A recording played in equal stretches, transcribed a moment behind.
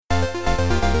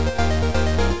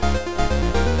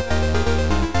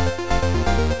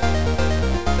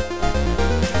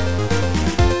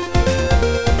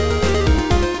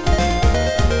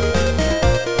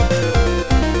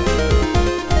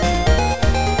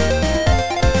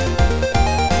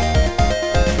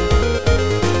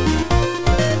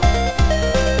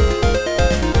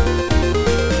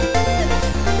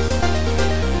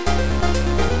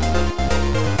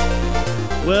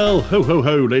Ho, ho,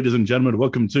 ho, ladies and gentlemen.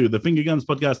 Welcome to the Finger Guns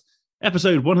Podcast,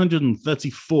 episode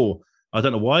 134. I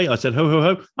don't know why I said ho, ho,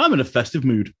 ho. I'm in a festive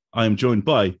mood. I am joined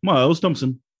by Miles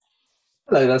Thompson.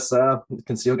 Hello there, sir. I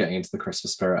can see you're getting into the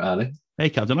Christmas spirit early. Hey,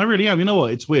 Captain. I really am. You know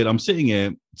what? It's weird. I'm sitting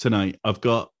here tonight. I've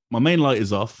got my main light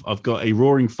is off. I've got a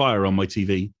roaring fire on my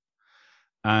TV.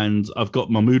 And I've got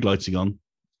my mood lighting on.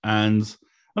 And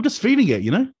I'm just feeling it,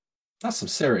 you know? That's some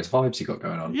serious vibes you got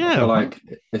going on. Yeah. I feel like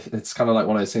it's kind of like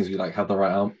one of those things where you like have the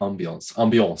right ambience.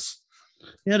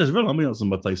 Yeah, there's real ambiance in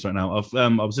my place right now. I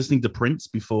was listening to Prince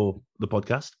before the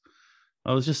podcast.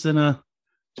 I was just in a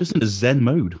zen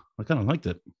mode. I kind of liked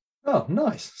it. Oh,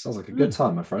 nice. Sounds like a good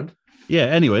time, my friend. Yeah,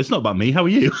 anyway, it's not about me. How are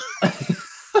you?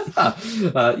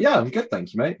 Yeah, I'm good,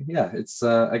 thank you, mate. Yeah, it's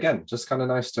again just kind of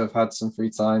nice to have had some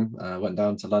free time. Went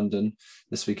down to London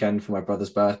this weekend for my brother's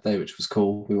birthday, which was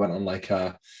cool. We went on like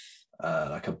a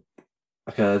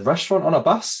restaurant on a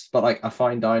bus, but like a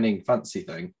fine dining fancy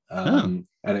thing. And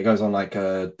it goes on like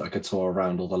a tour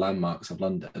around all the landmarks of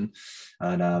London.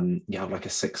 And you have like a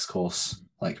 6-course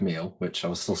like meal, which I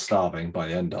was still starving by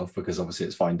the end of because obviously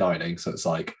it's fine dining, so it's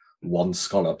like one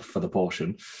scallop for the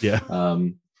portion. Yeah.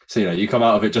 So you come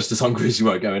out of it just as hungry as you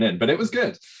were going in, but it was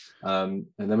good. And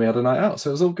then we had a night out, so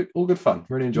it was all good fun.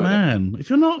 Really enjoyed it. Man, if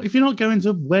you're not going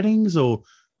to weddings or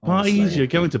parties, honestly, you're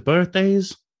going to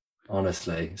birthdays.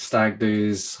 Honestly, stag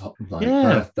do's, like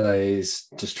birthdays,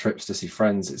 just trips to see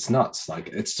friends. It's nuts. Like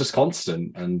it's just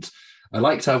constant. And I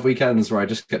like to have weekends where I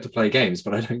just get to play games,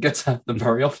 but I don't get to have them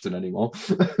very often anymore.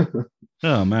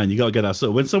 Oh man, you gotta get that.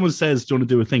 So when someone says, "Do you want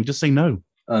to do a thing?" just say no.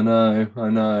 I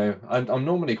know. I'm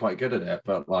normally quite good at it,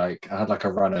 but like I had like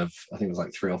a run of, I think it was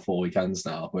like 3 or 4 weekends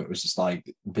now, where it was just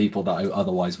like people that I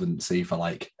otherwise wouldn't see for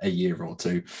like a year or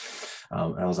two.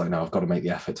 And I was like, no, I've got to make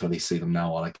the effort to at least see them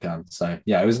now while I can. So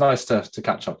yeah, it was nice to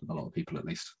catch up with a lot of people at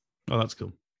least. Oh, that's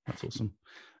cool. That's awesome.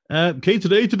 K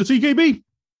today to the TKB.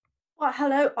 Well,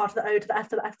 hello, R to the O to the F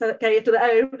to the F to the K to the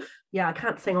O. Yeah, I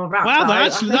can't sing all rap. Wow,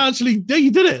 that actually, yeah, you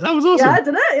did it. That was awesome. Yeah, I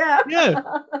did it. Yeah. Yeah.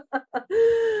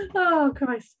 Oh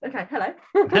Christ. Okay, hello.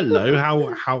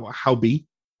 Hello. How be?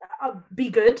 Be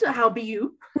good. How be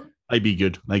you? I be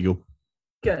good. There you go.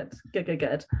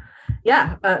 Good.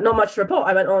 Yeah, not much to report.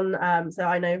 I went on, so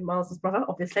I know Miles' brother,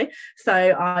 obviously. So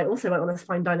I also went on this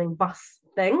fine dining bus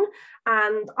thing,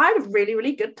 and I had a really,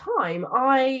 really good time.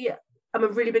 I am a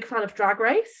really big fan of Drag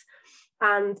Race.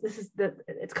 And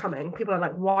it's coming. People are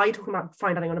like, why are you talking about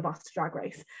fine dining on a bus to Drag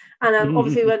Race? And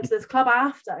obviously we went to this club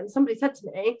after, and somebody said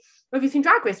to me, have you seen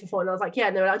Drag Race before? And I was like, yeah.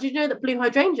 And they were like, did you know that Blue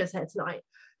Hydrangea's here tonight?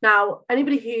 Now,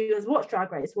 anybody who has watched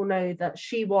Drag Race will know that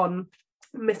she won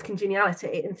Miss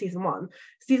Congeniality in season 1.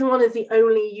 Season 1 is the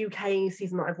only UK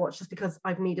season that I've watched just because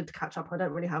I've needed to catch up. I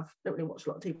don't really watch a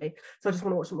lot of TV. So I just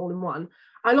want to watch them all in one.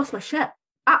 I lost my shit.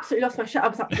 Absolutely lost my shit. I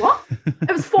was like, what?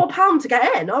 It was £4 to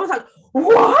get in. I was like,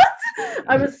 what?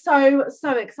 I was so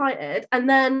excited. And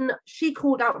then she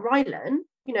called out Rylan,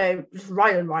 just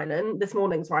Rylan, this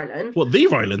morning's Rylan. What, the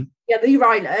Rylan? Yeah, the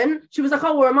Rylan. She was like,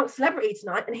 oh, we're amongst celebrity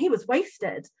tonight. And he was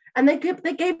wasted. And they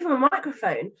gave him a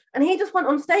microphone. And he just went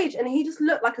on stage and he just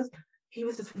looked like he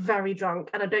was just very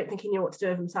drunk. And I don't think he knew what to do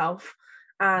with himself.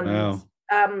 And wow.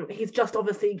 He's just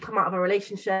obviously come out of a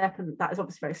relationship, and that is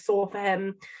obviously very sore for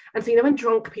him. And so when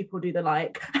drunk people do the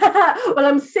like, well,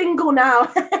 I'm single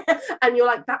now, and you're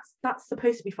like, that's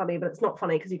supposed to be funny, but it's not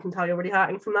funny because you can tell you're really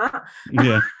hurting from that.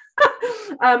 Yeah.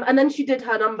 And then she did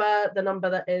her number, the number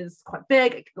that is quite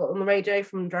big. It got on the radio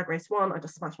from Drag Race 1. I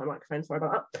just smashed my microphone, sorry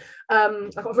about that.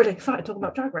 I got really excited talking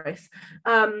about Drag Race.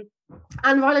 And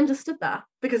Rylan just stood there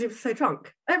because he was so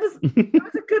drunk. It was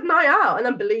a good night out. And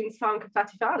then balloons fell and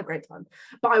confetti fell. I had a great time.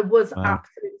 But I was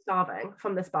absolutely starving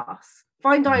from this bus.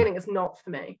 Fine dining is not for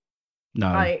me.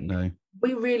 No.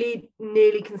 We really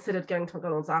nearly considered going to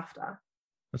McDonald's after.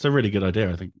 That's a really good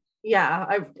idea, I think.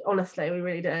 Yeah, honestly, we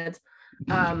really did.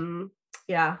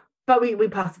 Yeah, but we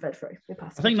persevered through. I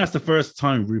think that's the first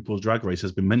time RuPaul's Drag Race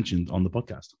has been mentioned on the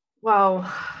podcast.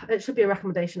 Well, it should be a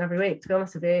recommendation every week, to be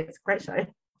honest with you. It's a great show.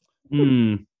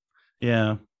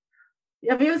 Yeah.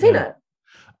 Have you ever seen it?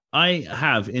 I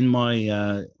have in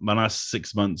my my last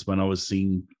 6 months when I was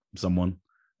seeing someone.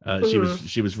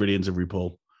 She was really into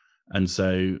RuPaul, and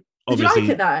so obviously, did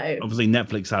you like it though? Obviously,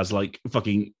 Netflix has like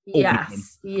fucking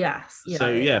yes. So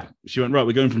yeah, she went right.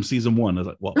 We're going from season 1. I was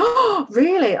like, what?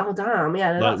 Really? Oh damn!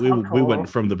 Yeah, no, like we went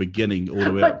from the beginning all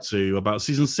the way up to about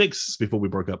season 6 before we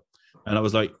broke up, and I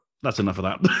was like, that's enough of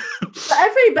that.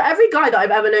 but every guy that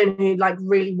I've ever known who like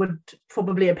really would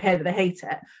probably appear that they hate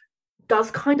it does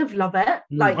kind of love it.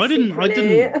 Like I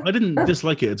didn't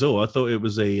dislike it at all. I thought it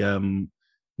was a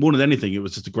more than anything, it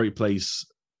was just a great place.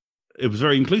 It was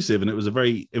very inclusive, and it was a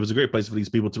great place for these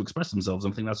people to express themselves.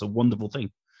 I think that's a wonderful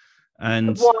thing.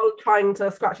 and while trying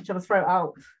to scratch each other's throat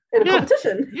out in a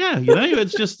competition. Yeah, you know,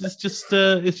 it's just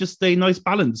a nice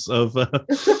balance of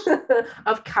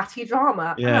of catty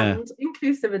drama Yeah. and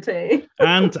inclusivity.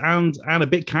 and a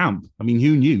bit camp. I mean,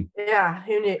 who knew? Yeah,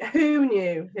 who knew? Who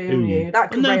knew? knew?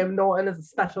 That No. Graham Norton as a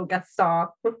special guest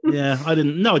star. Yeah, I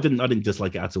didn't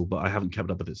dislike it at all, but I haven't kept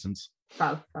up with it since.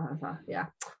 Yeah.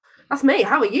 That's me.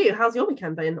 How are you? How's your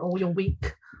weekend been, or your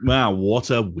week? Wow, what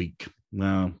a week.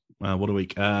 Wow, what a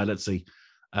week. Let's see.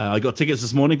 I got tickets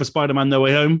this morning for Spider-Man No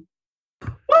Way Home.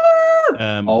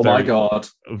 My God.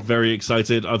 Very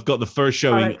excited. I've got the first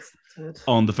showing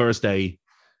on the first day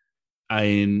at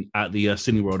the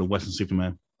Cineworld of Western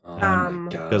Superman.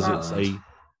 Because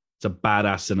it's a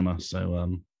badass cinema.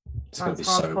 So it's going to be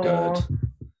so good.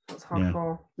 That's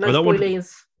hardcore. Yeah. No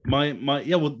spoilies.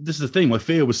 Well, this is the thing. My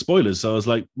fear was spoilers. So I was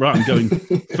like, right, I'm going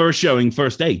first showing,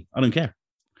 first day. I don't care.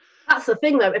 That's the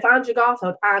thing, though. If Andrew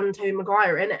Garfield and Tobey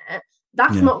Maguire are in it,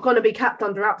 that's not going to be kept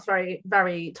under wraps very,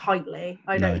 very tightly,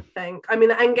 I don't think. I mean,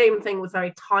 the Endgame thing was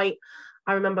very tight.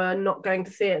 I remember not going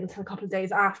to see it until a couple of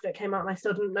days after it came out, and I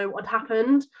still didn't know what had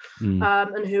happened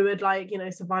and who had,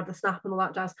 survived the snap and all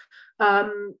that jazz.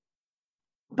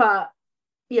 But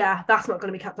yeah, that's not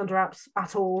going to be kept under wraps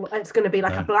at all. It's going to be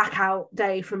like a blackout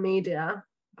day for media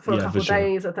for a couple of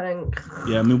days, I think.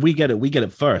 Yeah, I mean, we get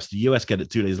it first. The US get it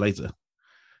 2 days later.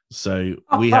 So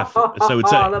we have. So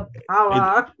it's it's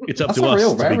up That's to us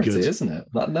real to rarity, be good, isn't it?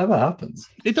 That never happens.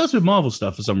 It does with Marvel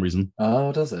stuff for some reason.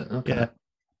 Oh, does it? Okay.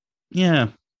 Yeah.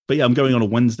 But yeah, I'm going on a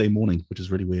Wednesday morning, which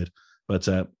is really weird. But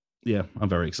yeah, I'm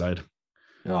very excited.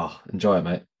 Oh, enjoy it,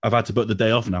 mate. I've had to put the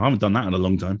day off now. I haven't done that in a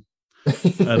long time.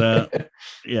 And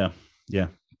yeah,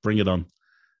 bring it on.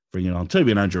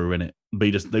 Toby and Andrew are in it.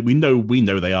 We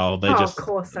know they are. Of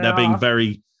course they're being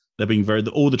very.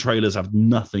 All the trailers have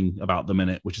nothing about them in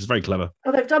it, which is very clever.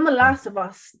 Well, they've done the Last of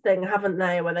Us thing, haven't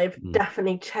they? Where they've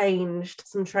definitely changed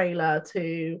some trailer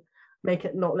to make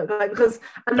it not look like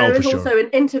and there is also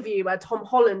an interview where Tom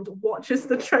Holland watches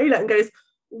the trailer and goes,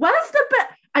 "Where's the bit?"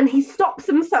 And he stops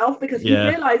himself because he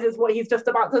realizes what he's just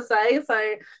about to say.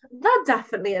 So they're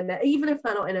definitely in it, even if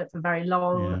they're not in it for very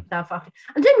long. They're fucking.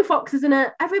 And Jamie Foxx is in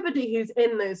it. Everybody who's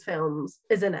in those films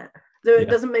is in it. So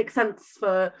it doesn't make sense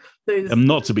for those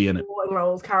not to be in it.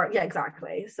 Roles, yeah,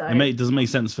 exactly. So it doesn't make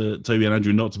sense for Toby and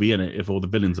Andrew not to be in it if all the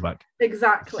villains are back.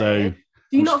 Exactly. So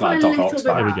do you not feel a little bit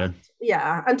there we go.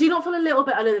 Yeah, and do you not feel a little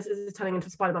bit? I know this is turning into a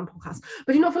Spider-Man podcast,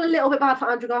 but do you not feel a little bit bad for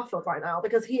Andrew Garfield right now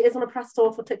because he is on a press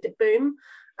tour for Tick Tick Boom?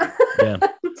 Yeah.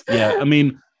 I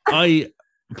mean,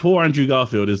 poor Andrew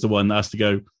Garfield is the one that has to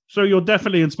go. So you're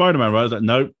definitely in Spider-Man, right? I was like,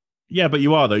 no. Yeah, but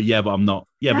you are though. Yeah, but I'm not.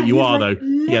 Yeah, but you are though.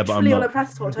 Yeah, but I'm not. On a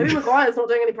press tour. Tobey Maguire's not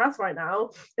doing any press right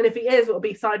now, and if he is, it'll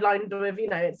be sidelined with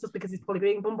it's just because he's probably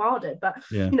being bombarded. But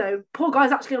poor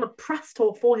guy's actually on a press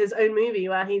tour for his own movie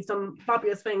where he's done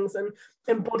fabulous things and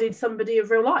embodied somebody of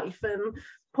real life. And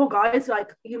poor guy's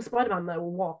like, "You Spider-Man though,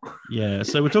 or what?" Yeah.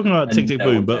 So we're talking about Tick Tick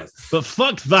Boom, but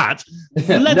fuck that.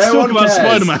 Yeah, Let's talk about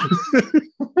Spider-Man.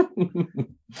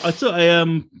 I thought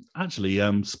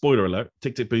actually spoiler alert,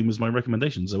 Tick Tick Boom was my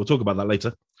recommendation, so we'll talk about that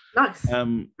later. Nice.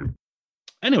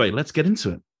 Anyway, let's get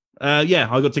into it. I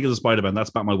got tickets to Spider-Man. That's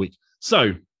about my week.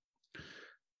 So,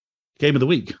 game of the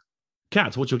week.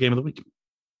 Kat, what's your game of the week?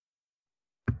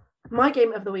 My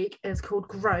game of the week is called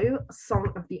Grow,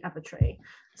 Song of the Evertree.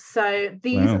 So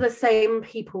these are the same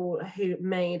people who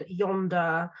made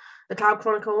Yonder, the Cloud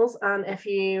Chronicles, and if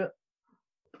you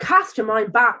cast your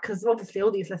mind back, because obviously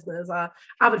all these listeners are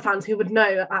avid fans who would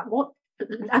know at what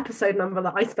episode number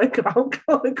that I spoke about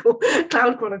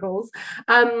Cloud Chronicles.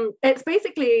 It's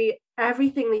basically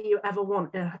everything that you ever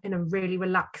want in a really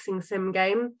relaxing sim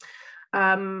game.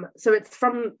 So it's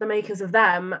from the makers of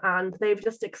them, and they've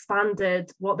just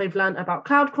expanded what they've learned about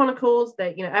Cloud Chronicles.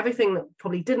 They, everything that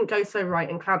probably didn't go so right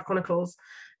in Cloud Chronicles,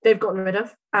 they've gotten rid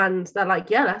of, and they're like,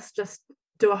 let's just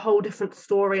do a whole different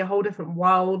story, a whole different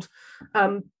world,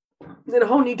 in a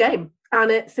whole new game. And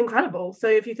it's incredible. So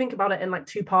if you think about it in like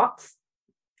two parts,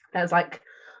 there's like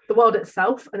the world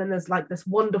itself, and then there's like this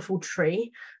wonderful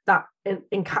tree that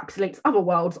encapsulates other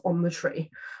worlds on the tree.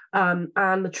 And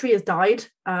the tree has died,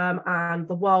 and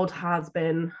the world has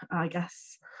been, I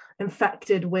guess,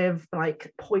 infected with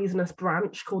like poisonous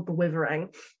branch called the Withering,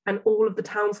 and all of the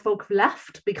townsfolk have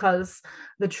left because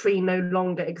the tree no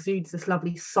longer exudes this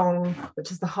lovely song,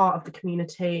 which is the heart of the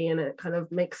community, and it kind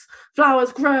of makes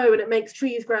flowers grow and it makes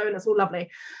trees grow, and it's all lovely.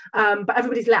 But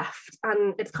everybody's left,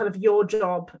 and it's kind of your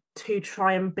job to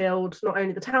try and build not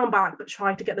only the town back, but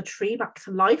try to get the tree back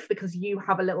to life because you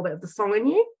have a little bit of the song in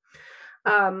you.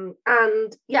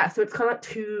 And yeah, so it's kind of like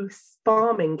two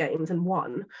farming games in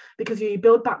one, because you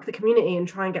build back the community and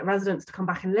try and get residents to come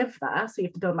back and live there. So you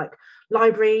have to build like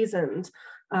libraries and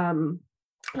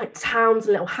like towns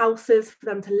and little houses for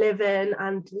them to live in,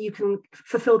 and you can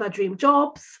fulfill their dream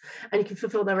jobs, and you can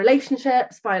fulfill their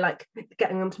relationships by like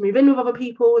getting them to move in with other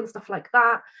people and stuff like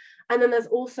that. And then there's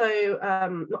also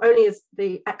not only is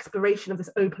the exploration of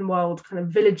this open world kind of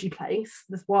villagey place,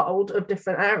 this world of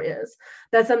different areas,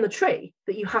 there's then the tree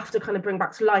that you have to kind of bring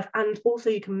back to life. And also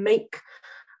you can make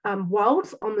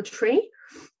worlds on the tree,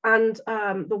 and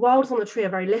the worlds on the tree are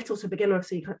very little to begin with,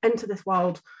 so you can enter this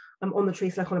world on the tree,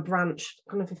 so like on a branch,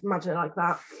 kind of imagine it like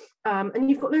that. And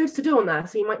you've got loads to do on there,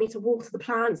 so you might need to water the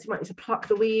plants, you might need to pluck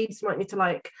the weeds, you might need to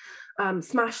like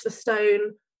smash the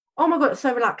stone. Oh my god, it's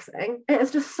so relaxing. It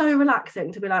is just so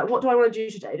relaxing to be like, what do I want to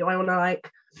do today? Do I want to like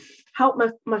help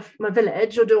my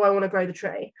village, or do I want to grow the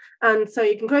tree? And so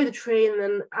you can grow the tree, and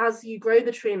then as you grow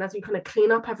the tree and as you kind of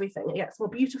clean up everything, it gets more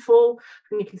beautiful,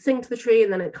 and you can sing to the tree,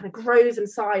 and then it kind of grows in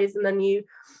size, and then you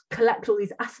collect all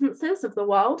these essences of the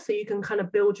world, so you can kind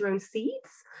of build your own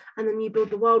seeds, and then you build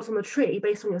the worlds on the tree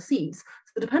based on your seeds.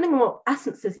 So depending on what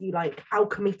essences you like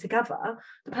alchemy together,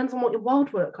 depends on what your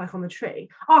world will look like on the tree.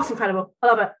 Oh, it's incredible. I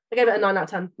love it. I gave it a 9 out of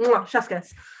 10. Mwah, chef's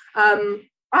kiss.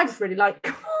 I just really like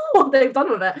what they've done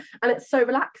with it, and it's so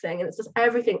relaxing, and it's just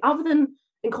everything other than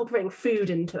incorporating food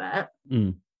into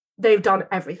it. They've done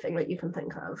everything that you can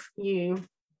think of. You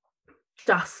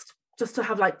just to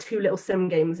have like two little sim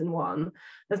games in one.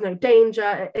 There's no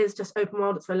danger. It is just open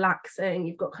world. It's relaxing.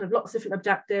 You've got kind of lots of different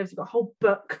objectives. You've got a whole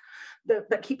book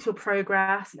that keeps your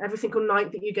progress, and every single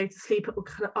night that you go to sleep, it will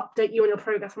kind of update you on your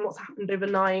progress and what's happened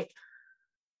overnight.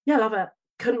 Yeah, love it.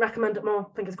 Couldn't recommend it more.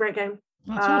 I think it's a great game.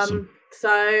 That's awesome.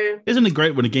 So isn't it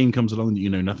great when a game comes along that you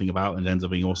know nothing about and ends up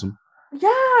being awesome?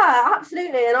 Yeah,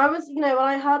 absolutely. And I was, when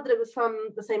I heard that it was from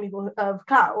the same people of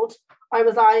Cloud, I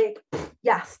was like,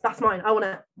 yes, that's mine. I want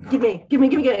it. Give me.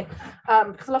 Because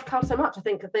I love Cloud so much. I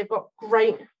think that they've got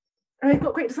great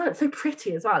design. It's so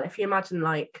pretty as well. If you imagine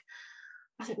like,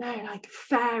 I don't know, like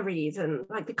fairies and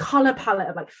like the color palette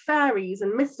of like fairies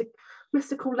and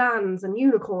mystical lands and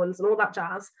unicorns and all that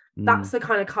jazz. That's the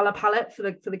kind of color palette for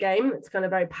the game. It's kind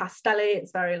of very pastel-y.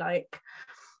 It's very like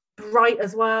bright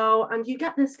as well, and you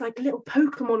get this like little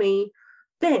Pokemon-y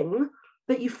thing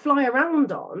that you fly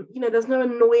around on. There's no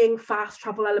annoying fast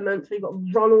travel element, so you've got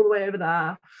to run all the way over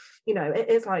there. It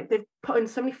is like they've put in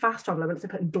so many fast travel elements. They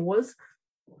put in doors,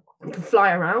 you can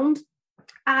fly around,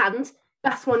 and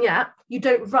best one yet, you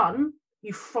don't run,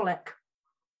 you frolic.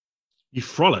 You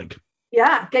frolic?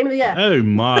 Yeah, game of the year. Oh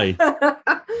my.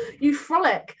 You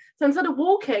frolic. So instead of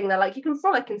walking, they're like, you can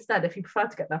frolic instead if you prefer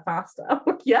to get there faster.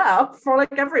 Yeah, I'll frolic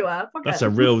everywhere. That's a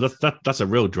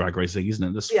real drag racing, isn't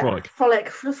it? This frolic.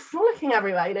 Just frolicking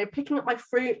everywhere, picking up my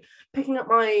fruit, picking up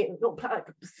my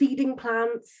seeding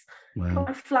plants,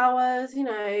 my flowers,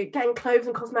 getting clothes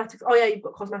and cosmetics. Oh yeah, you've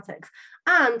got cosmetics.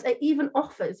 And it even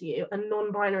offers you a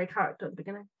non-binary character at the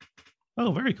beginning.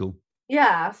 Oh, very cool.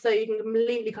 Yeah, so you can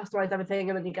completely customize everything,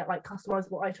 and then you get like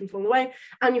customizable items along the way,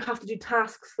 and you have to do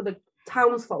tasks for the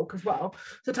townsfolk as well.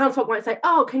 So townsfolk might say,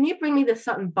 oh, can you bring me this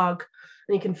certain bug?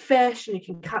 And you can fish, and you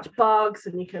can catch bugs,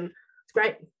 and it's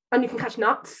great. And you can catch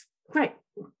nuts. Great.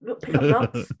 Pick up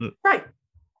nuts. Great.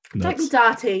 Nuts. Don't be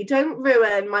dirty. Don't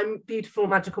ruin my beautiful,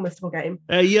 magical, mystical game.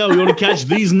 Hey, yo, you want to catch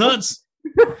these nuts?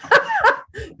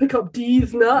 Pick up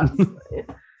these nuts.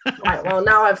 Right, well,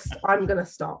 now I'm gonna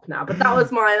stop now, but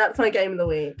that's my game of the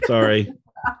week. Sorry,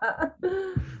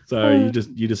 you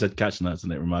just said catch nuts,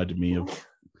 and it reminded me of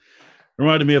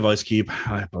Ice Cube.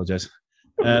 I apologize.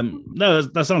 No,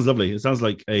 that sounds lovely. It sounds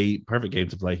like a perfect game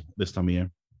to play this time of year.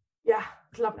 Yeah,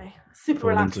 it's lovely, super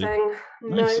relaxing.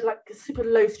 Nice. No, like super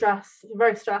low stress.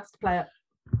 Very stressed to play it.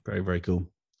 Very, very cool.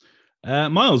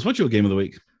 Miles, what's your game of the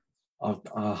week?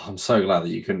 I'm so glad that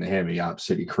you couldn't hear me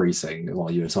absolutely creasing while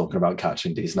you were talking about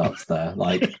catching these nuts there.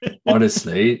 Like,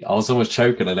 honestly, I was almost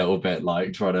choking a little bit,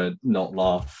 like trying to not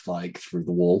laugh like through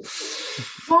the wall.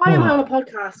 Why am I on a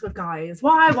podcast with guys?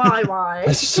 Why?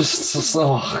 It's just it's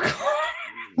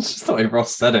just the way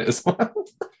Ross said it as well.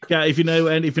 Yeah, if you know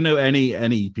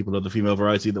any people of the female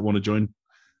variety that want to join,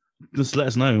 just let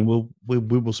us know, and we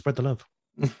will spread the love.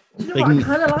 They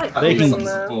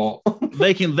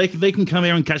can come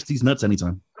here and catch these nuts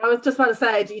anytime. I was just about to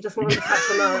say, do you just want to catch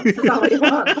the nuts? Is that what you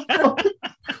want?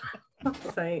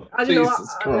 I don't know what.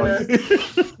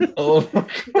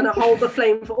 I'm gonna hold the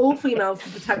flame for all females to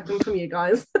protect them from you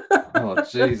guys. Oh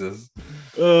Jesus!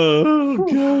 Oh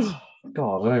God!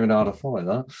 God, I don't even know how to follow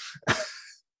that.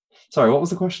 Sorry, what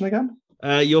was the question again?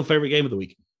 Your favorite game of the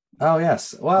week? Oh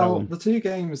yes. Well, one. the two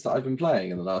games that I've been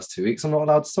playing in the last 2 weeks, I'm not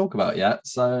allowed to talk about yet.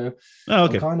 So Oh,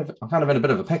 okay. I'm kind of in a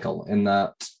bit of a pickle in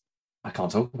that I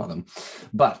can't talk about them.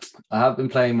 But I have been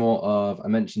playing more of, I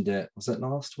mentioned it, was it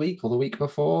last week or the week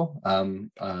before?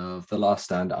 Of The Last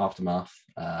Stand Aftermath,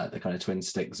 the kind of twin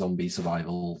stick zombie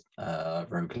survival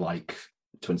roguelike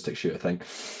twin stick shooter thing.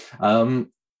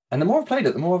 And the more I've played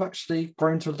it, the more I've actually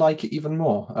grown to like it even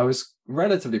more. I was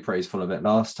relatively praiseful of it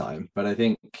last time, but I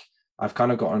think I've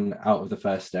kind of gotten out of the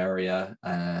first area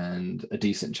and a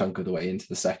decent chunk of the way into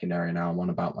the second area now. I'm on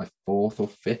about my fourth or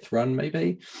fifth run,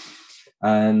 maybe.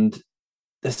 And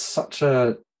there's such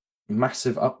a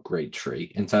massive upgrade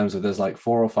tree in terms of there's like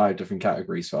 4 or 5 different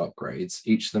categories for upgrades.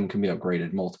 Each of them can be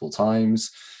upgraded multiple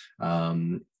times.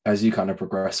 As you kind of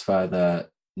progress further,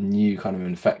 new kind of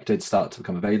infected start to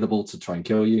become available to try and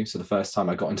kill you. So the first time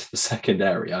I got into the second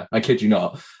area, I kid you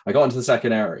not, I got into the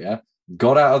second area,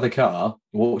 got out of the car,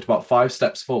 walked about 5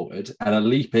 steps forward, and a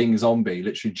leaping zombie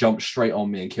literally jumped straight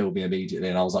on me and killed me immediately.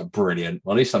 And I was like, brilliant.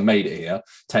 Well, at least I made it here,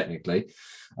 technically.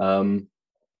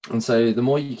 And so the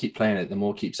more you keep playing it, the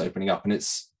more it keeps opening up. And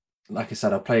it's, like I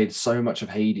said, I played so much of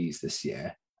Hades this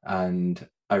year, and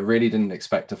I really didn't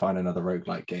expect to find another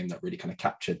roguelike game that really kind of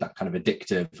captured that kind of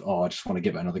addictive, oh, I just want to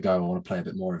give it another go. I want to play a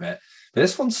bit more of it. But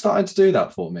this one's starting to do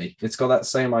that for me. It's got that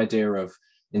same idea of,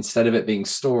 instead of it being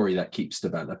story that keeps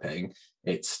developing,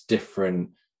 it's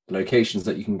different locations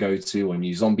that you can go to, or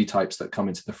new zombie types that come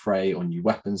into the fray, or new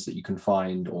weapons that you can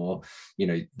find, or, you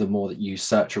know, the more that you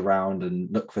search around and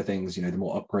look for things, you know, the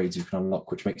more upgrades you can unlock,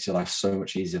 which makes your life so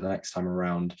much easier the next time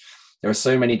around. There are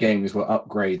so many games where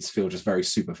upgrades feel just very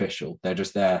superficial. They're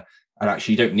just there, and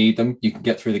actually you don't need them. You can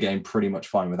get through the game pretty much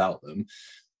fine without them.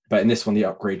 But in this one, the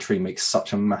upgrade tree makes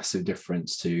such a massive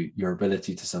difference to your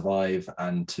ability to survive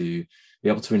and to be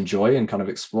able to enjoy and kind of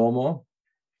explore more.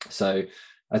 So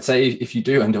I'd say if you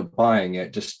do end up buying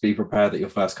it, just be prepared that your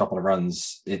first couple of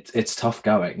runs, it's tough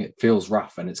going. It feels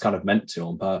rough, and it's kind of meant to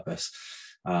on purpose.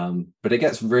 But it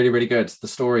gets really, really good. The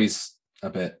story's a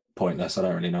bit pointless. I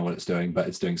don't really know what it's doing, but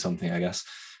it's doing something, I guess.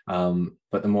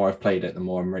 But the more I've played it, the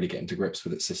more I'm really getting to grips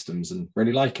with its systems and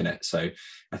really liking it. So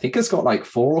I think it's got like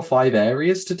 4 or 5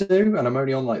 areas to do, and I'm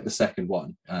only on like the second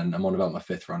one, and I'm on about my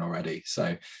 5th run already.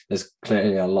 So there's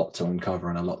clearly a lot to uncover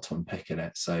and a lot to unpick in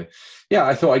it. So yeah,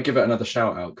 I thought I'd give it another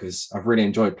shout out because I've really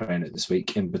enjoyed playing it this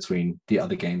week in between the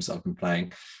other games that I've been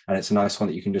playing. And it's a nice one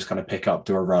that you can just kind of pick up,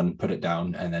 do a run, put it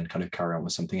down, and then kind of carry on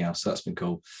with something else. So that's been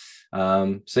cool.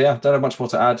 So yeah, don't have much more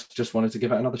to add. Just wanted to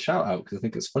give it another shout out because I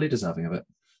think it's fully deserving of it.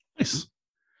 Nice.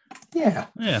 Yeah.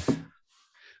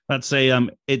 That's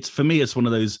it's for me, it's one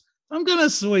of those, I'm gonna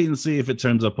wait and see if it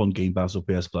turns up on Game Pass or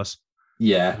PS Plus.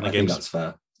 Yeah, I think that's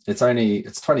fair. It's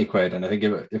 20 quid, and I think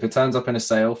if it turns up in a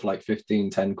sale for like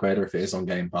 15-10 quid, or if it is on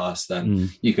Game Pass, then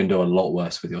you can do a lot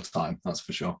worse with your time, that's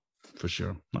for sure.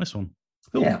 Nice one.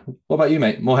 Cool. Yeah. What about you,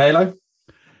 mate? More Halo?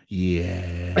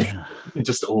 Yeah.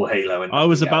 Just all Halo. And I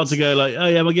was about to go like, oh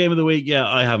yeah, my game of the week. Yeah,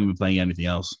 I haven't been playing anything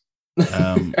else.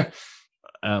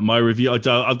 My review, I've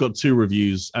got 2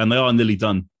 reviews, and they are nearly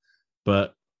done.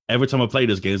 But every time I play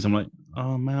those games, I'm like,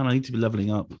 oh man, I need to be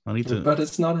leveling up. But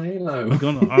it's not Halo.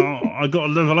 I got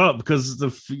to level up because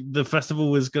the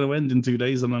festival is going to end in 2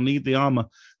 days, and I need the armor.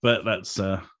 But that's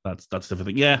different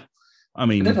thing. Yeah, I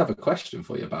mean, I did have a question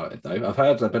for you about it though. I've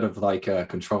heard a bit of like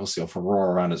controversy or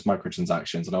furore around its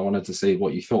microtransactions, and I wanted to see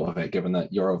what you thought of it. Given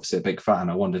that you're obviously a big fan,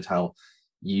 I wondered how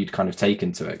you'd kind of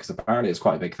taken to it, because apparently it's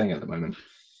quite a big thing at the moment.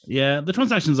 Yeah, the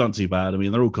transactions aren't too bad. I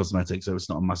mean, they're all cosmetic, so it's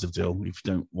not a massive deal. If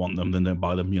you don't want them, then don't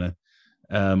buy them, you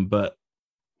know. But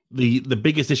the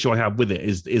biggest issue I have with it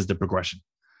is the progression.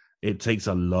 It takes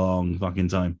a long fucking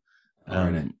time.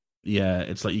 Yeah,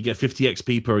 it's like you get 50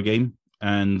 XP per game,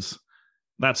 and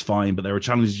that's fine, but there are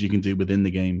challenges you can do within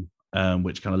the game,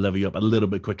 which kind of level you up a little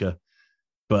bit quicker.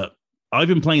 But I've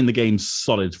been playing the game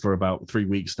solid for about 3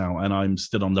 weeks now, and I'm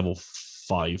still on level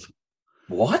 5.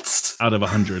 What? Out of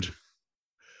 100.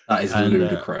 That is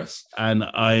ludicrous. And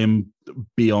I am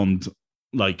beyond,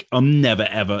 like, I'm never,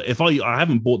 ever, if I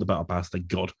haven't bought the Battle Pass, thank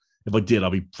God. If I did,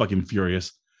 I'd be fucking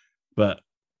furious. But,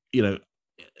 you know,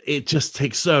 it just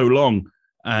takes so long.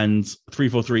 And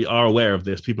 343 are aware of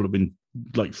this. People have been,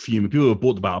 like, fuming. People who have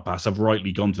bought the Battle Pass have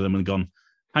rightly gone to them and gone,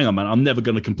 hang on, man, I'm never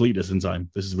going to complete this in time.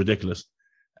 This is ridiculous.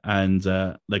 And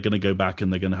they're going to go back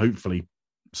and they're going to hopefully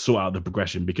sort out the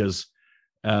progression because,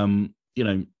 you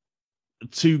know,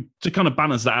 to kind of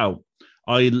balance that out,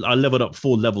 I leveled up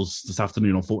 4 levels this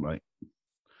afternoon on Fortnite.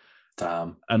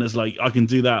 Damn. And it's like, I can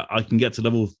do that. I can get to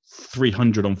level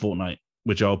 300 on Fortnite,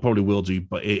 which I probably will do,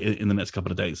 but in the next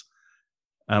couple of days.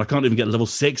 And I can't even get level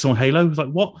 6 on Halo. It's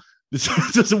like, what? This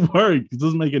doesn't work. It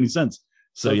doesn't make any sense.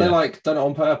 So they like done it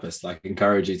on purpose, like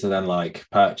encourage you to then like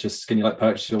purchase. Can you like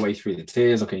purchase your way through the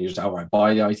tiers, or can you just outright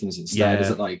buy the items instead? Is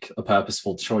it like a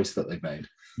purposeful choice that they've made?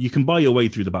 You can buy your way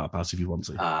through the battle pass if you want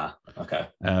to. Okay.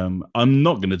 I'm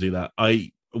not going to do that.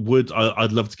 I'd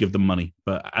love to give them money,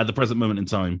 but at the present moment in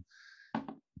time,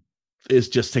 it's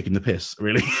just taking the piss,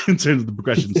 really, in terms of the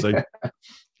progression. So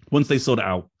once they sort it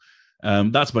out,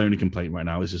 that's my only complaint right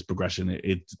now. Is just progression.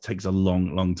 It takes a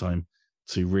long time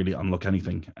to really unlock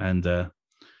anything, and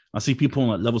I see people on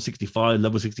like level 65,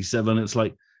 level 67. It's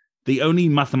like the only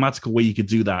mathematical way you could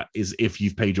do that is if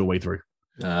you've paid your way through.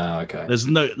 Okay. There's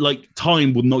no like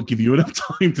time will not give you enough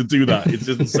time to do that. It's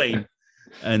just insane.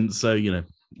 And so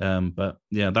but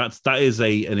yeah, that is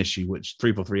an issue which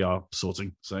 343 are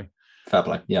sorting. So fair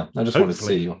play. Yeah, I just wanted to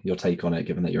see your take on it,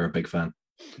 given that you're a big fan.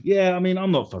 Yeah, I mean,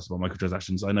 I'm not fussed about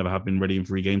microtransactions. I never have been ready in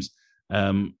free games.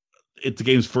 The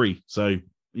game's free, so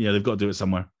they've got to do it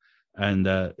somewhere, and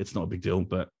it's not a big deal.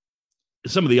 But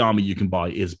some of the armor you can buy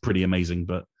is pretty amazing,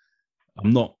 but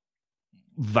I'm not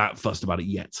that fussed about it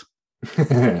yet.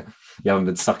 You haven't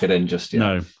been sucking in just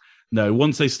yet. No.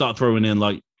 Once they start throwing in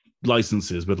like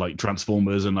licenses with like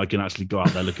Transformers, and I can actually go out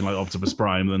there looking like Optimus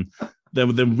Prime,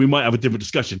 then we might have a different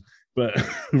discussion. But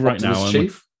right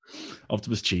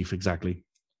Optimus Chief, exactly.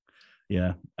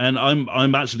 Yeah, and I'm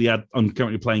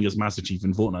currently playing as Master Chief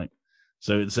in Fortnite,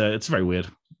 so it's very weird.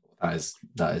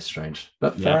 That is strange,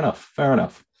 but fair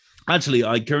enough. Actually,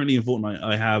 I currently in Fortnite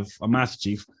I have a Master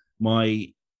Chief.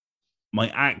 My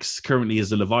axe currently is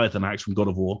the Leviathan axe from God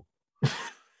of War,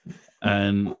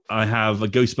 and I have a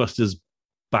Ghostbusters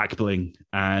back bling,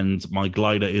 and my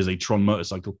glider is a Tron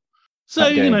motorcycle. So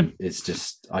it's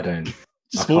just I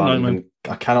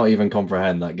cannot even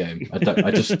comprehend that game. I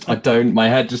don't. My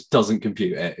head just doesn't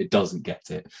compute it. It doesn't get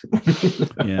it.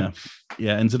 Yeah.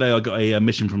 And today I got a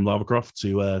mission from Lara Croft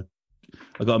to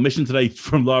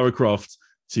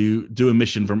do a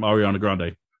mission from Ariana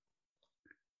Grande.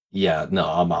 Yeah, no,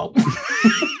 I'm out.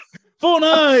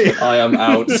 Fortnite! I am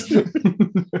out.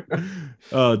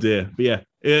 Oh dear. But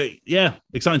yeah,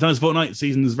 exciting times. Fortnite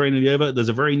season is very nearly over. There's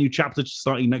a very new chapter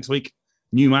starting next week.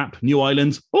 New map, new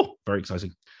islands. Oh, very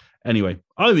exciting. Anyway,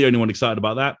 I'm the only one excited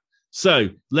about that. So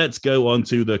let's go on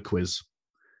to the quiz.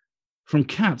 From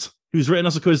Kat, who's written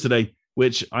us a quiz today,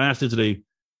 which I asked her to do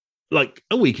like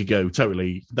a week ago.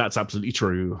 Totally. That's absolutely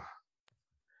true.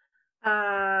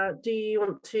 Do you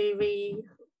want to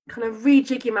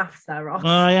rejig your maths there, Ross?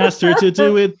 I asked her to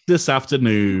do it this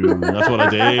afternoon. That's what I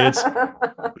did.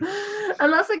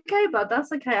 And that's okay, bud.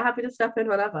 That's okay. I'm happy to step in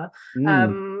whenever.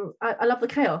 I love the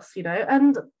chaos,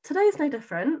 and today's no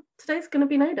different. Today's going to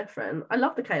be no different. I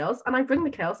love the chaos, and I bring the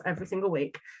chaos every single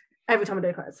week, every time I do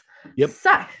a quiz. Yep.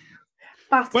 So,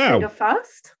 fast finger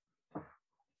first.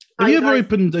 Have you ever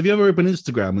opened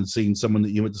Instagram and seen someone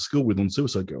that you went to school with on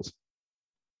Suicide Girls?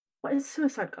 What is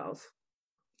Suicide Girls?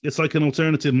 It's like an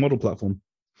alternative model platform.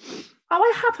 Oh,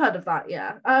 I have heard of that,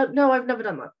 yeah. No, I've never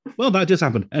done that. Well, that just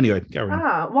happened. Anyway, carry on.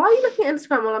 Why are you looking at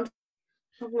Instagram while I'm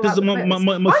talking about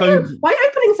my phone... Why are you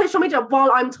opening social media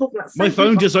while I'm talking? My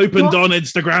phone just opened on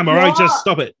Instagram, all right? Just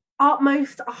stop it.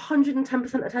 Utmost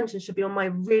 110% attention should be on my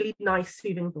really nice,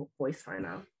 soothing voice right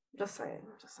now. Just saying.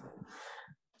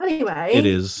 Anyway. It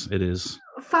is.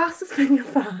 Fastest finger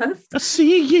first. I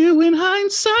see you in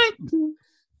hindsight.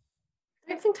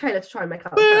 I don't think Taylor to try and make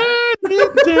up. Burn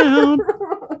it down.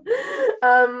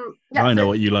 I know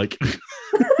what you like.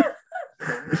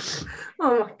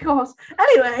 Oh my god.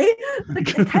 Anyway, the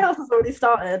chaos has already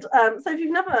started. So if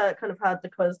you've never heard the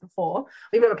quiz before, or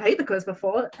you've never played the quiz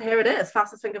before, here it is,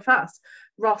 fastest finger first.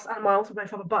 Ross and Miles will both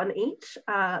have a button each.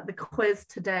 The quiz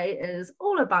today is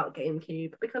all about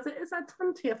GameCube because it is our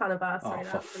 20th anniversary. Oh,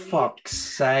 for fuck's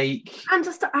sake. And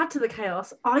just to add to the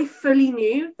chaos, I fully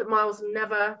knew that Miles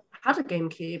never had a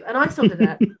GameCube, and I still did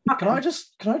it. Can I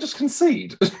just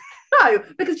concede? No,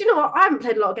 because you know what? I haven't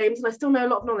played a lot of games, and I still know a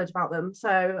lot of knowledge about them.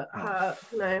 So,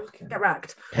 get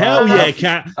wrecked. Hell yeah,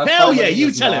 Kat! Hell yeah!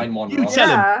 You tell him. You tell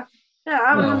him. Yeah,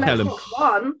 I was on Xbox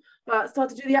One, but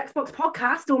started to do the Xbox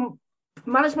podcast, or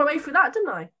managed my way through that, didn't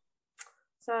I?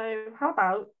 So, how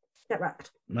about get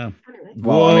wrecked? No. Anyway.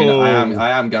 Well, I mean,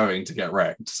 I am going to get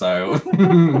wrecked, so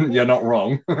you're not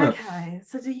wrong. Okay,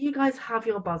 so do you guys have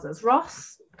your buzzers?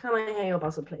 Ross, can I hear your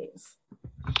buzzer, please?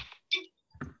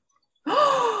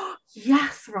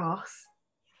 Yes, Ross.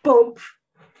 Bump.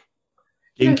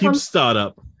 GameCube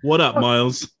startup. What up,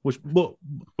 Miles? What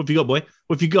have you got, boy?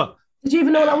 What have you got? Did you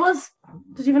even know what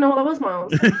that was?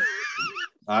 Miles?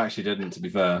 I actually didn't, to be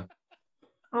fair.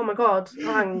 Oh my god.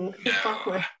 Fuck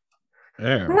me.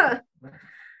 Yeah.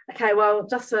 Okay, well,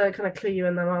 just to kind of clue you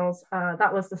in there, Miles,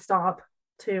 that was the startup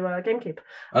to GameCube.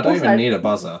 I don't Also- even need a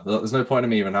buzzer. There's no point in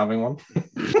me even having one.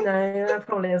 No, there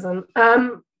probably isn't.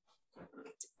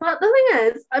 But the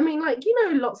thing is, I mean, like, you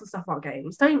know lots of stuff about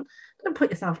games. Don't put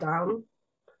yourself down.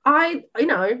 I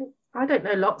don't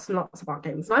know lots and lots about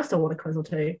games, and I still won a quiz or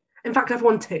two. In fact, I've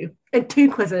won two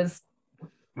quizzes.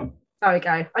 There we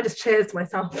go. I just cheers to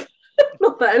myself.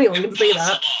 Not that anyone can see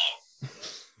that.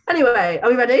 Anyway, are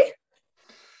we ready?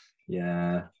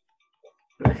 Yeah.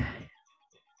 Okay.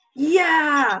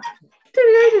 Yeah.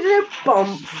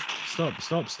 Bump.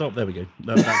 Stop. There we go.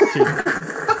 That's too,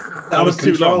 That was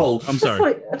too long. control. I'm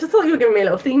sorry. I just thought you were giving me a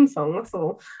little theme song. That's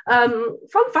all.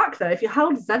 Fun fact though, if you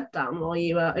held Z down while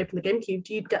you open the GameCube,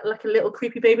 you'd get like a little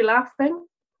creepy baby laugh thing.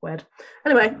 Weird.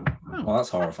 Anyway, Well, that's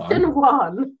horrifying. question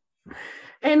one.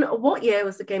 In what year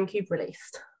was the GameCube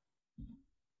released?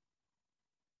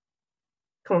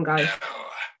 Come on, guys.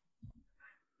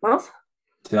 Miles?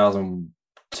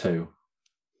 2002.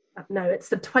 No, it's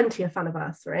the 20th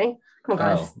anniversary. Come on,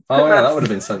 guys. Oh yeah, that would have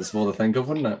been sensible to think of,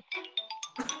 wouldn't it?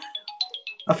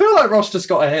 I feel like Ross just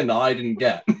got a hint that I didn't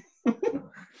get.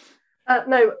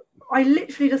 No, I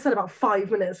literally just said about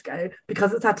 5 minutes ago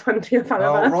because it's our 20th anniversary.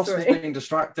 Well, Ross was being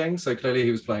distracting, so clearly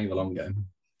he was playing the long game.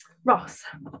 Ross.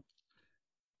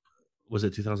 Was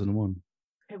it 2001?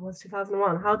 It was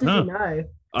 2001. How did No. you know?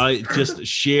 I just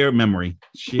sheer memory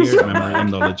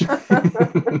and knowledge.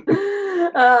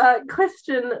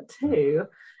 Question two.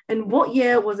 In what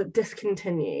year was it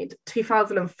discontinued?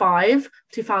 2005,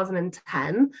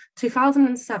 2010,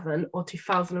 2007, or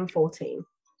 2014?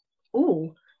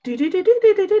 Ooh.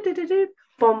 Do.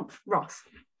 Bump. Ross.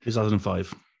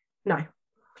 2005. No.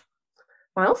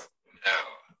 Miles?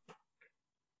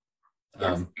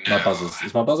 My buzzers.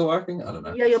 Is my buzzer working? I don't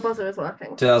know. Yeah, your buzzer is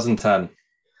working. 2010.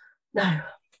 No.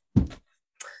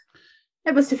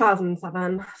 It was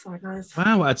 2007. Sorry, guys.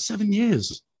 Wow, I had 7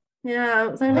 years. Yeah,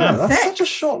 it was only Wow, That's six. such a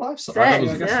short life cycle.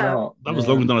 Six, I guess yeah. not. That was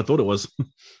longer than I thought it was.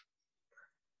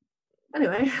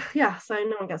 Anyway, yeah, so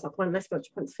no one gets that point. No much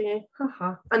points for you.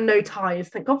 Haha. And no ties.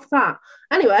 Thank God for that.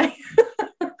 Anyway,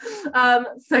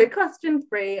 so question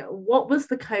three: what was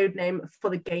the code name for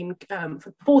the game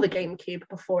for the GameCube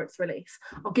before its release?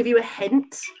 I'll give you a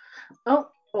hint. Oh,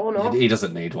 or not. He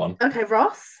doesn't need one. Okay,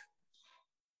 Ross.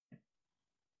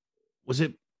 Was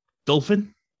it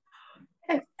Dolphin?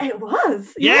 It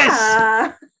was. Yes!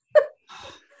 Yeah.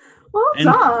 Well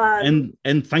done.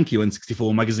 And thank you,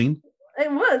 N64 magazine. It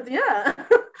was, yeah.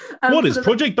 What is so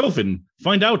Project Dolphin?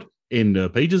 Find out in the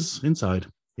pages inside.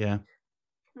 Yeah.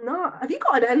 No, have you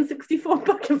got an N64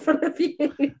 book in front of you?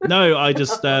 No, I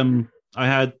just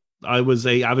I was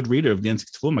a avid reader of the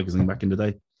N64 magazine back in the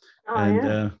day. Oh,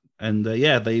 yeah.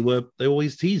 They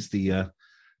always teased the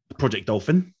Project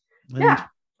Dolphin. And Yeah,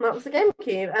 that was the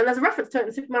GameCube. And there's a reference to it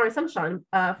in Super Mario Sunshine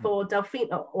for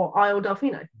Delfino or Isle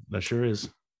Delfino. that sure is.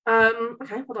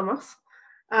 Okay, well done, Ross.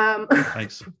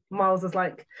 Thanks. Miles is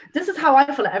like, this is how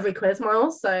I feel at every quiz,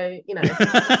 Miles. So, you know,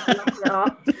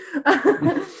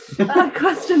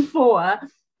 question four.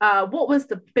 What was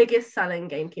the biggest selling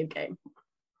GameCube game?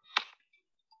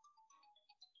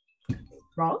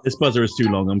 Ross? This buzzer is too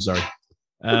long. I'm sorry.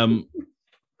 Oh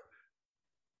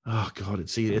God,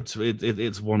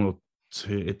 it's one or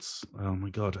two. It's oh my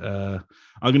God. I'm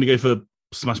gonna go for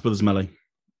Smash Brothers Melee. It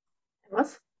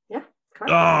was? Yeah.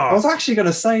 Correct. I Oh, was actually going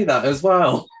to say that as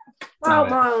well. Well, Damn it.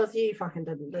 Miles, you fucking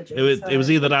didn't, did you? it was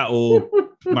either that or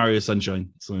Mario Sunshine.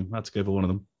 So I had to go for one of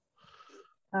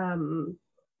them.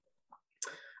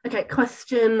 Okay,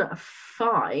 question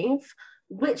five.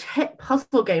 Which hit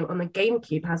puzzle game on the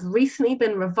GameCube has recently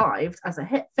been revived as a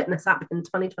hit fitness app in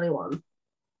 2021?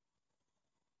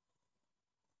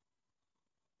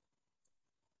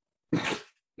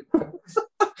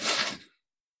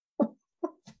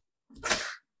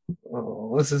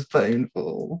 Oh, this is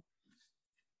painful.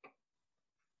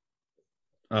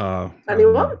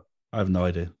 Anyone? I have no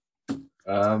idea.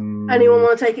 Anyone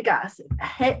want to take a guess?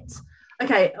 Hit.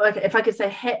 Okay, if I could say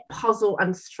hit puzzle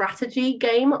and strategy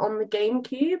game on the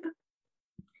GameCube.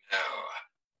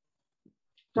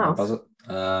 No. Was it?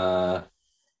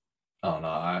 Oh no,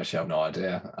 I actually have no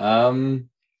idea.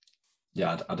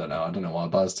 Yeah, I don't know. I don't know why I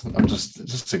buzzed. I'm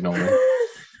just ignore me.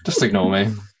 Just ignore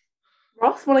me.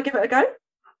 Ross, want to give it a go?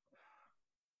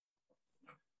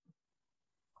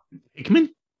 Pikmin?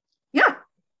 Yeah.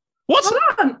 What? Well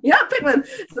done. Yeah, Pikmin.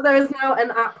 So there is now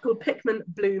an app called Pikmin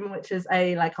Bloom, which is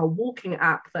a walking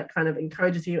app that kind of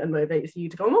encourages you and motivates you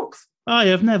to go on walks. I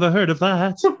have never heard of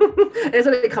that. It's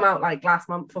only come out like last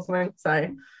month or something. So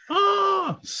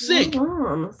Oh, sick. well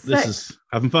done. This Sick. is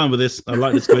having fun with this. I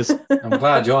like this quiz. I'm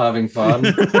glad you're having fun.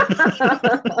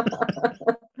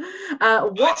 I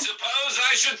What suppose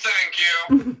I should thank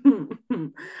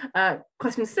you.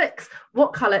 Question 6.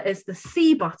 What colour is the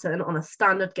C button on a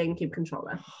standard GameCube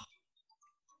controller?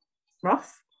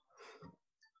 Ross?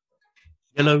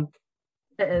 Yellow.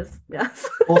 It is, yes.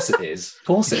 Of course it is. Of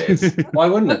course it is. Why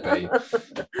wouldn't it be?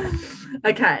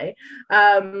 Okay.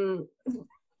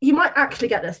 You might actually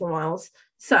get this one, Miles.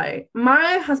 So,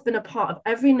 Mario has been a part of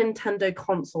every Nintendo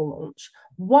console launch.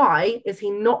 Why is he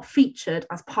not featured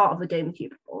as part of the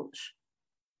GameCube launch?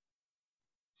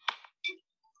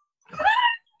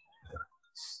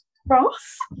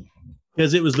 Ross?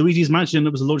 Because it was Luigi's Mansion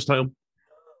that was the launch title.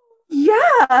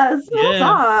 Yes,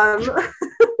 well done.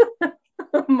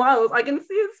 Miles, I can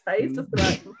see his face just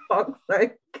like, for fuck's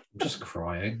sake. I'm just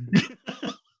crying.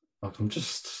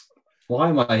 Why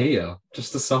am I here?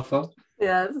 Just to suffer?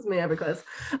 Yeah, this is me every quiz.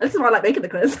 This is why I like making the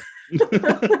quiz.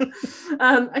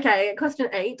 Okay, question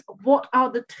 8. What are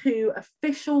the 2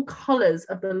 official colours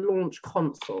of the launch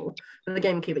console for the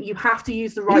GameCube? You have to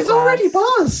use the right He's already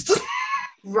buzzed.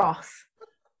 Ross.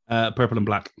 Purple and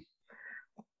black.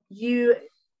 You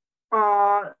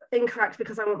are incorrect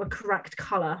because I want the correct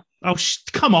colour. Oh,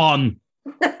 come on.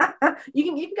 you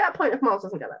can get a point if Miles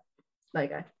doesn't get it. There you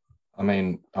go. I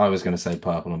mean, I was going to say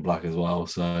purple and black as well,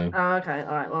 so... Oh, okay,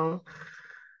 all right, well...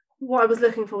 What I was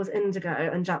looking for was indigo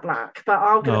and jet black, but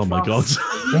I'll give it to my Ross.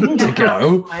 God.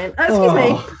 Indigo? Excuse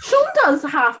me. Sean does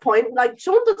half point. Like,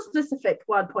 Sean does specific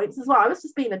word points as well. I was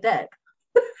just being a dick.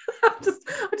 I just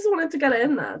wanted to get it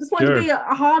in there. I just wanted to be a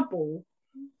hardball.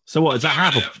 So what, is that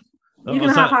half a... You can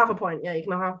have half a point. Yeah, you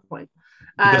can have half a point.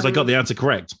 Because I got the answer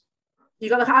correct. You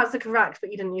got the answer correct,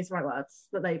 but you didn't use the right words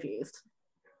that they've used.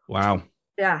 Wow.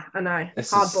 Yeah, I know.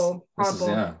 This Hardball. is,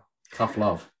 yeah, tough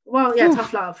love. Well, yeah,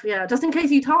 tough love. Yeah, just in case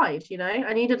you tied, you know,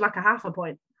 I needed like a half a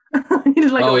point.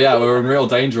 We're in real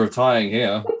danger of tying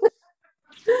here.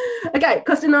 Okay,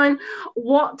 question 9.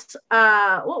 What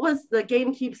was the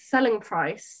GameCube selling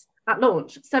price at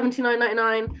launch?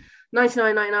 $79.99,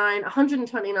 $99.99,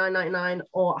 $129.99,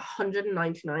 or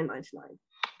 $199.99?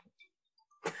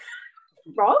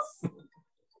 Ross?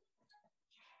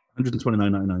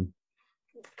 $129.99.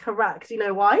 Correct. Do you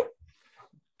know why?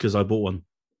 Because I bought one.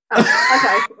 Oh,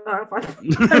 okay. All right, fine.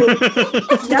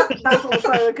 Yep, that's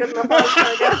also a good enough answer.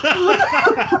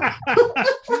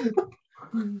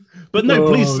 But no,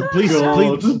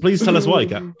 please tell us why,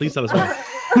 Kat. Please tell us why.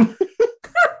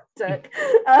 Dick.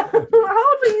 How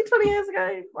old were you 20 years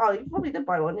ago? Well, you probably did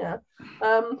buy one, yeah.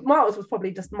 Miles was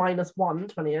probably just -1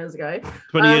 20 years ago.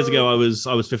 20 years ago, I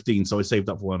was 15, so I saved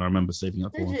up for one. I remember saving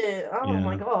up for one. Did you? Oh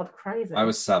my God, crazy. I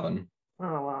was 7.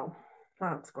 Oh wow,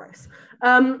 that's gross.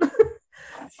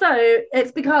 So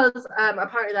it's because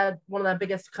apparently one of their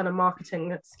biggest kind of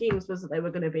marketing schemes was that they were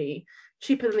going to be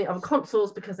cheaper than the other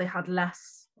consoles because they had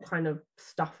less kind of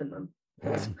stuff in them.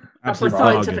 That's my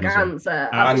scientific answer.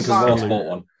 And because Ross bought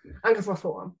one. And because Ross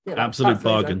bought one. Yeah, absolute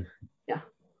bargain. Yeah.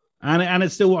 And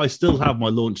it's still I still have my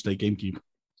launch day GameCube.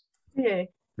 Yeah.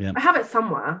 Yeah. I have it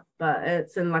somewhere, but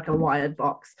it's in like a wired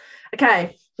box.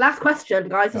 Okay, last question,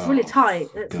 guys. It's really tight.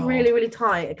 It's really, really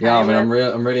tight. Okay, yeah, I mean, I'm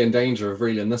really in danger of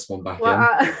reeling this one back in.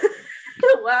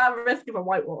 We're at risk of a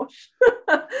whitewash.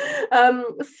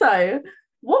 So,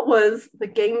 what was the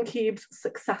GameCube's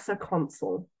successor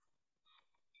console?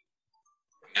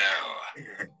 No.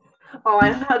 Oh,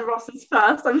 I heard Ross's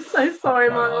first. I'm so sorry,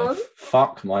 Miles.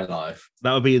 Fuck my life.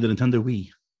 That would be the Nintendo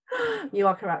Wii. You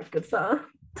are correct, good sir.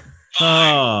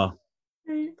 Oh.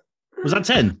 Was that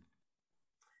 10?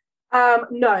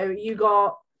 No, you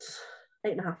got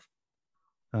 8.5.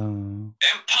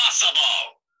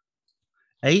 Impossible.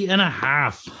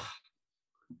 8.5.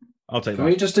 I'll take Can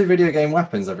that. we just do video game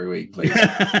weapons every week, please?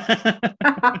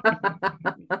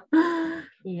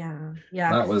 Yeah.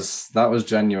 That was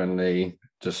genuinely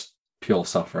just pure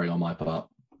suffering on my part.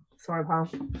 Sorry, pal.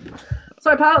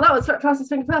 That was Fastest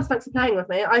Finger First. Thanks for playing with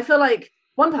me. I feel like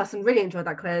one person really enjoyed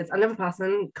that quiz, and another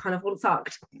person kind of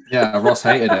sucked. Yeah, Ross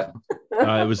hated it.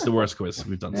 It was the worst quiz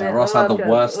we've done. Yeah, Ross had the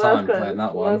worst time playing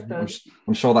that one.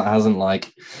 I'm sure that hasn't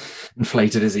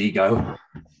inflated his ego.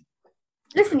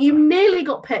 Listen, you nearly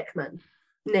got Pikmin.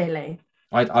 Nearly.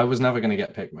 I was never going to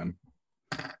get Pikmin.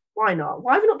 Why not?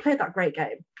 Why have you not played that great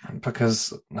game?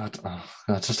 Because I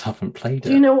just haven't played it.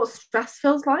 Do you know what stress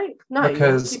feels like? No,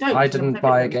 because you don't. I didn't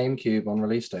buy a GameCube on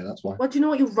release day. That's why. Well, do you know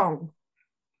what? You're wrong.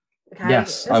 Okay?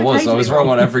 Yes, I was wrong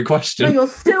on every question. No, you're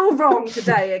still wrong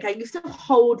today. Okay, you still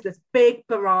hold this big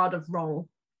barrage of wrong.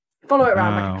 Follow it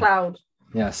around like a cloud.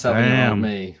 Yeah, 7-year-old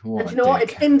me. And do you know what?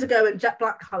 It's indigo and jet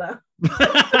black color.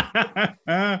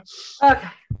 Okay.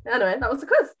 Anyway, that was the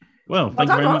quiz. Well, thank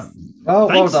you very much. Oh,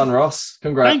 well done, Ross.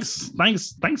 Congrats.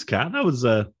 Thanks, Kat. That was.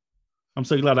 I'm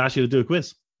so glad I asked you to do a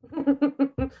quiz.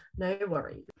 No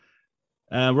worries.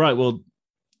 Right. Well,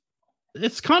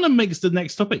 it's kind of makes the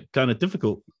next topic kind of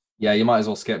difficult. Yeah, you might as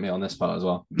well skip me on this part as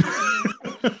well.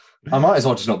 I might as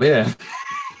well just not be here.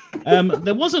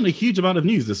 There wasn't a huge amount of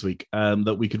news this week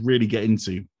that we could really get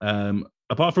into.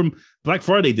 Apart from Black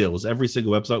Friday deals, every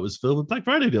single website was filled with Black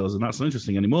Friday deals, and that's not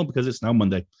interesting anymore because it's now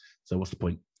Monday. So what's the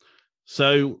point?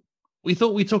 So we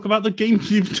thought we'd talk about the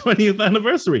GameCube 20th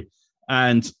anniversary,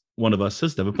 and one of us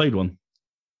has never played one.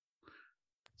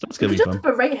 So that's going to be fun. Just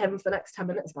berate him for the next 10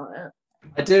 minutes about it.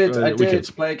 I did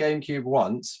play a GameCube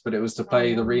once, but it was to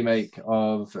play the remake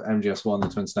of MGS1, The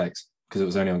Twin Snakes, because it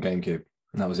was only on GameCube.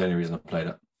 And that was the only reason I played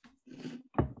it.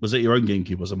 Was it your own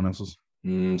GameCube or someone else's?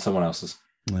 Someone else's.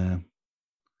 Yeah.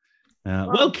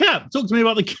 Well, Cap, talk to me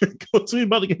about the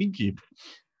GameCube.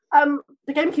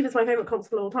 The GameCube is my favorite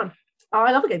console of all time.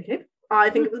 I love the GameCube. I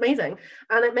think it was amazing,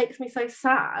 and it makes me so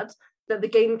sad that the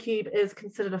GameCube is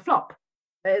considered a flop.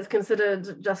 It is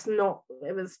considered just not.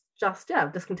 It was just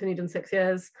discontinued in 6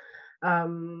 years.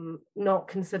 Not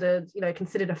considered,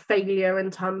 considered a failure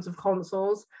in terms of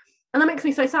consoles. And that makes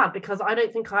me so sad because I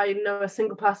don't think I know a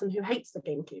single person who hates the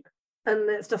GameCube. And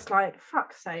it's just like,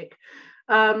 fuck's sake.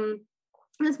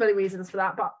 There's many reasons for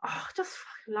that, but I just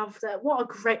fucking loved it. What a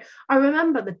great... I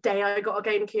remember the day I got a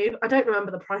GameCube. I don't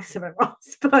remember the price of it,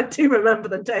 Ross, but I do remember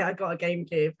the day I got a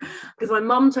GameCube because my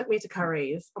mum took me to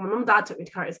Curry's, and my mum and dad took me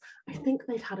to Curry's. I think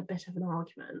they'd had a bit of an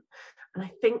argument, and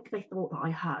I think they thought that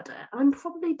I heard it, and I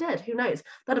probably did. Who knows?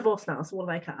 They're divorced now, so what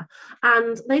do they care?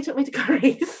 And they took me to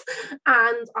Curry's,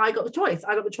 and I got the choice.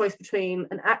 I got the choice between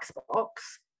an Xbox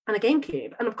and a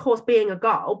GameCube. And of course, being a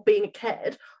girl, being a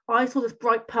kid, I saw this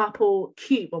bright purple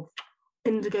cube or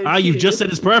indigo cube. You've just said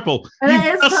it's purple. And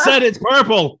you just said it's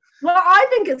purple. Well, I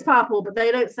think it's purple, but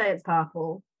they don't say it's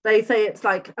purple. They say it's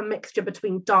like a mixture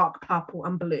between dark purple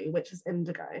and blue, which is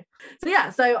indigo.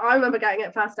 So I remember getting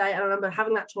it first day, and I remember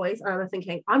having that choice, and I remember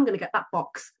thinking, I'm going to get that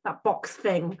box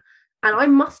thing. And I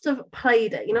must have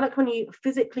played it. Like when you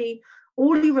physically,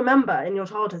 all you remember in your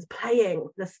childhood is playing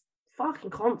this fucking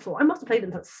console. I must have played it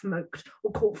until it smoked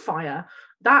or caught fire.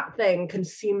 That thing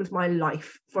consumed my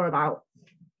life for about,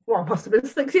 must have been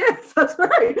 6 years. I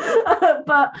don't know.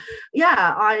 But yeah,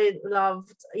 I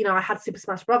loved, I had Super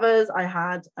Smash Brothers. I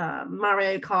had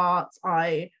Mario Kart.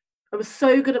 I was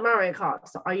so good at Mario Kart.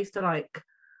 So I used to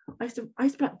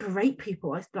berate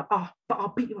people. I used to be like, but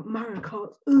I'll beat you at Mario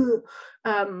Kart.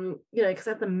 Because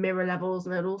I had the mirror levels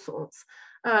and all sorts.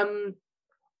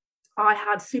 I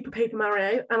had Super Paper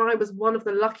Mario, and I was one of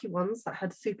the lucky ones that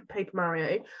had Super Paper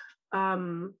Mario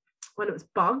when it was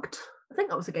bugged. I think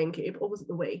that was a GameCube, or was it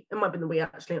the Wii? It might have been the Wii,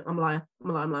 actually. I'm a liar.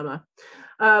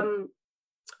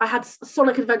 I had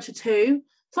Sonic Adventure 2.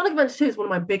 Sonic Adventure 2 is one of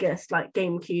my biggest,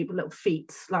 GameCube little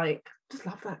feats. Just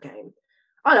love that game.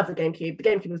 I love the GameCube. The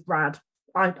GameCube was rad.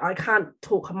 I can't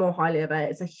talk more highly of it.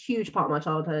 It's a huge part of my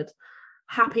childhood.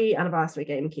 Happy anniversary,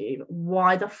 GameCube.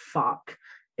 Why the fuck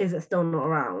is it still not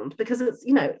around? Because it's,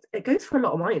 it goes for a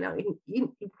lot of money now. You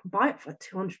can buy it for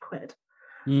 200 quid.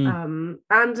 And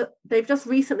they've just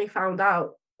recently found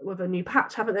out with a new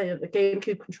patch, haven't they, that the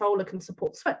GameCube controller can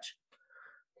support Switch.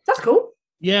 That's cool.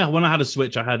 Yeah, when I had a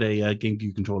Switch, I had a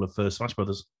GameCube controller for Smash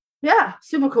Brothers. Yeah,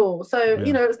 super cool. So,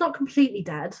 it's not completely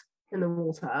dead in the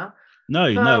water. No,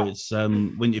 it's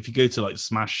if you go to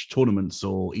Smash tournaments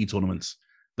or e-tournaments,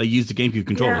 they use the GameCube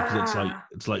controller because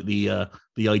it's like the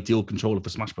ideal controller for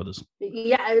Smash Brothers.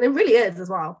 Yeah, and it really is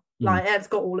as well. It's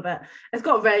got all of it. It's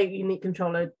got a very unique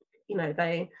controller.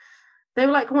 They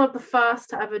were one of the first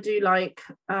to ever do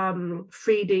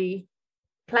 3D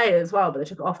play as well, but they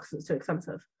took it off because it's too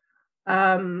expensive. What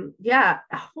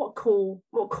a cool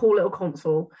little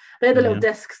console. They had the little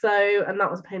discs though, and that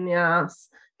was a pain in the ass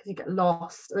because you get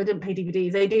lost. And they didn't play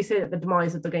DVDs. They do say that the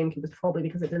demise of the GameCube was probably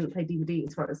because it didn't play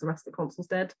DVDs right as the rest of the consoles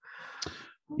did.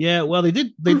 Yeah, well, they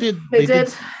did. They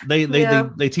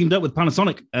teamed up with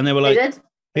Panasonic, and they were like,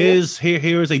 here is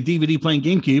a DVD playing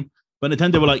GameCube, but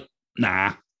Nintendo were like,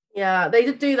 nah. Yeah, they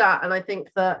did do that, and I think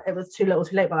that it was too little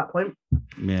too late by that point.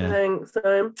 Yeah. I think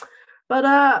so. But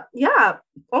I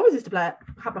always used to play it,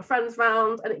 have my friends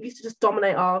round, and it used to just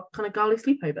dominate our kind of girly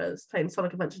sleepovers, playing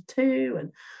Sonic Adventure 2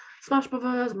 and Smash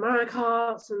Brothers, Mario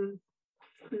Kart, and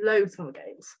loads of other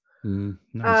games.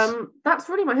 Nice. That's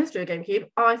really my history of GameCube.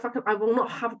 I will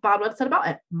not have a bad word said about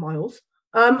it, Miles.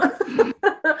 I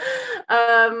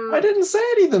didn't say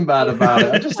anything bad about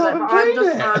it. I just haven't played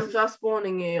it. I'm just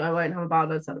warning you, I won't have a bad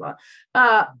word said about it.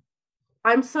 I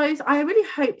really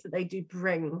hope that they do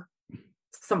bring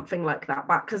something like that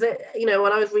back, because it,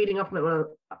 when I was reading up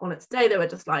on it today, they were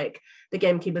just like, the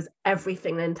GameCube was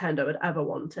everything Nintendo had ever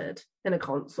wanted in a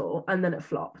console, and then it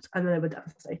flopped, and then they were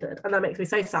devastated, and that makes me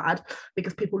so sad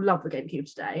because people love the GameCube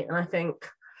today, and I think,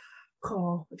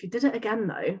 if you did it again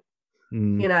though,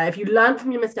 You know, if you learn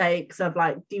from your mistakes of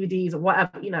like DVDs or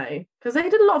whatever, you know, because they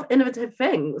did a lot of innovative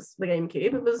things, the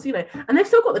GameCube. It was, you know, and they've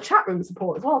still got the chat room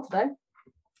support as well today,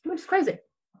 which is crazy.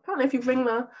 Apparently, if you ring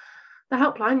the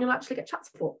helpline, you'll actually get chat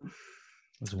support.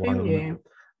 That's wild. Who knew?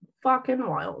 Fucking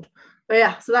wild. But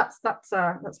yeah, so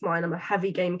that's mine. I'm a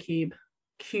heavy GameCube,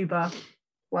 Cuba,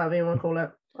 whatever you want to call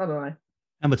it. I don't know.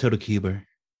 I'm a total Cuber.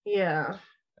 Yeah.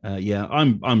 Yeah,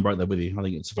 I'm right there with you. I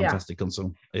think it's a fantastic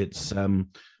console. It's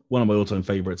one of my all-time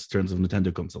favorites in terms of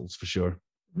Nintendo consoles for sure.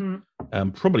 Mm-hmm.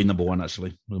 Probably number one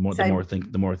actually. The more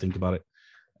I think about it.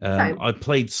 I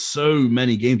played so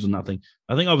many games on that thing.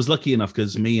 I think I was lucky enough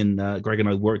because me and Greg and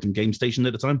I worked in Game Station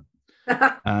at the time,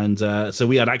 and so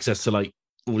we had access to like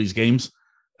all these games.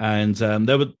 And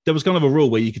there was kind of a rule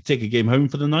where you could take a game home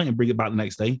for the night and bring it back the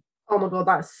next day. Oh my god,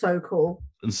 that's so cool!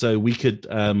 And so we could.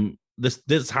 This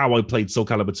is how I played Soul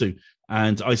Calibur 2.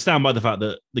 And I stand by the fact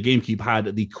that the GameCube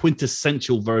had the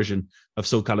quintessential version of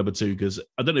Soul Calibur 2, because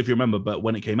I don't know if you remember, but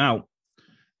when it came out,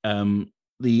 the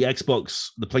Xbox,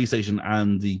 the PlayStation,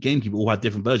 and the GameCube all had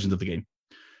different versions of the game.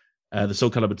 The Soul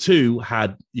Calibur 2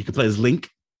 you could play as Link.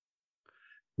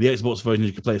 The Xbox version,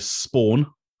 you could play as Spawn.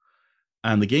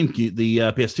 And the GameCube, the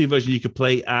PS2 version, you could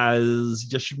play as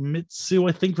Yoshimitsu,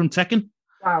 I think, from Tekken.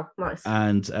 Wow, nice.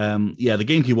 And the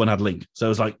GameCube one had Link. So I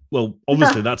was like, well,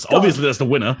 obviously that's the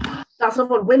winner. That's the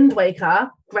one. Wind Waker,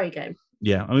 great game.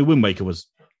 Yeah, I mean, Wind Waker was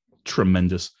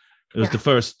tremendous. It was the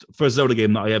first Zelda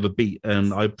game that I ever beat,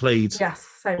 and I played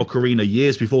Ocarina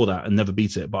years before that and never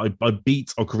beat it. But I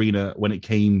beat Ocarina when it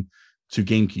came to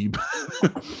GameCube.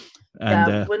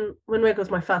 And Wind Waker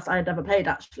was my first I had ever played,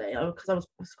 actually, because I was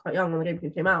quite young when the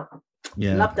GameCube came out.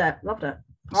 Yeah, loved it.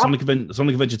 Sonic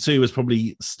Adventure 2 is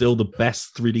probably still the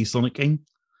best 3D Sonic game.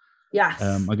 Yes.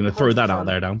 I'm going to throw that out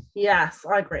there now. Yes,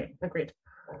 I agree. Agreed.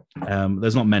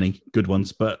 There's not many good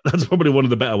ones, but that's probably one of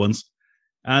the better ones.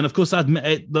 And of course, at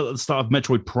the start of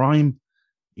Metroid Prime,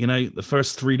 you know, the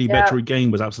first 3D Metroid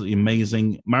game was absolutely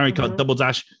amazing. Mario Kart Double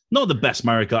Dash, not the best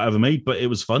Mario Kart ever made, but it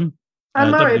was fun.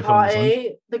 And Mario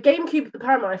Party, the GameCube, the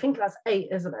Paramount, I think that's 8,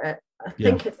 isn't it? I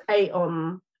think it's 8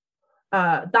 on...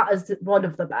 that is one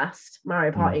of the best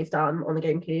Mario Party's done on the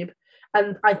GameCube.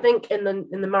 And I think in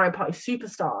the Mario Party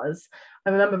Superstars, I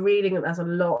remember reading that there's a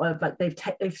lot of like they've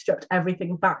stripped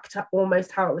everything back to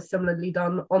almost how it was similarly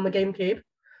done on the GameCube.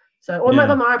 So, or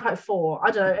maybe Mario Party 4,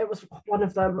 I don't know. It was one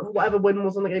of them, whatever win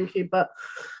was on the GameCube. But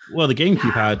the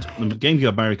GameCube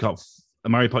had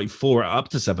Mario Party 4 up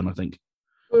to 7, I think.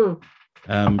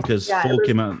 Because 4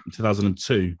 came out in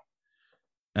 2002.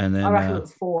 And then I reckon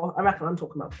it's 4. I reckon I'm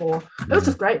talking about 4. It was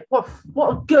just great. What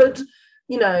a good,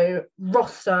 you know,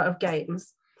 roster of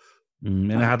games.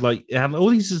 And it had all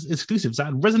these exclusives. It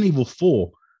had Resident Evil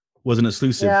 4 was an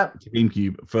exclusive to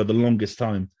GameCube for the longest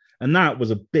time, and that was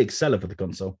a big seller for the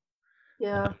console.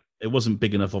 Yeah, it wasn't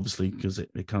big enough, obviously, because it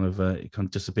kind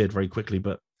of disappeared very quickly.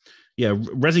 But yeah,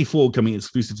 Resi 4 coming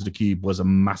exclusive to the Cube was a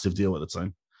massive deal at the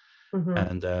time,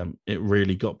 and it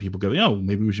really got people going. Oh,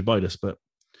 maybe we should buy this, but.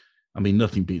 I mean,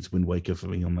 nothing beats Wind Waker for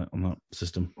me on that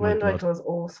system. Wind Waker was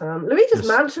awesome. Luigi's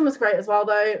Mansion was great as well,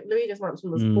 though. Luigi's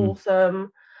Mansion was awesome.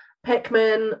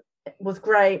 Pikmin was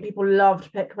great. People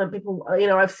loved Pikmin. People, you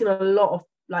know, I've seen a lot of,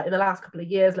 like, in the last couple of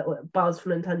years, little buzz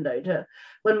from Nintendo.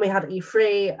 When we had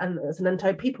E3 and it was a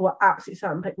Nintendo, people were absolutely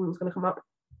certain Pikmin was going to come up.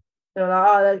 They were like,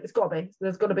 oh, it's got to be.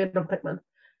 There's got to be another Pikmin.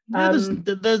 Yeah,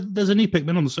 there's a new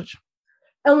Pikmin on the Switch.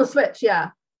 On the Switch, yeah.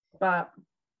 But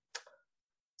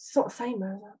it's not the same,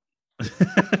 though, is it?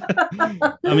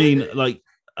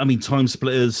 I mean, Time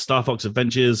Splitters, Star Fox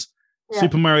Adventures,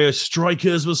 Super Mario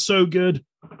Strikers was so good.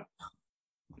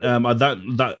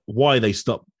 That why they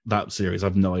stopped that series, I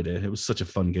have no idea. It was such a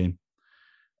fun game.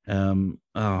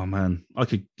 Oh man, I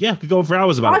could go on for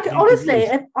hours about it. Honestly,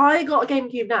 if I got a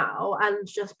GameCube now and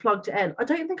just plugged it in, I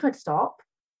don't think I'd stop.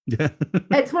 Yeah,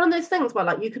 it's one of those things where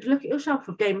like you could look at your shelf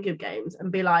of GameCube games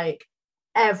and be like,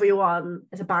 everyone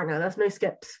is a banger. There's no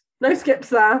skips. No skips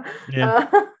there. Yeah.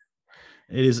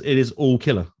 It is all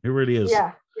killer. It really is.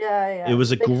 Yeah. It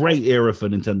was a great era for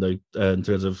Nintendo in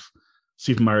terms of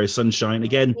Super Mario Sunshine.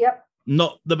 Again,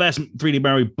 not the best 3D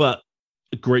Mario, but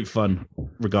great fun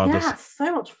regardless. Yeah,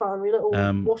 so much fun. Your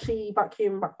little washy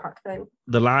vacuum backpack thing.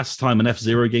 The last time an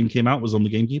F-Zero game came out was on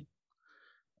the GameCube.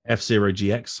 F-Zero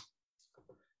GX.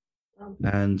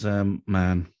 And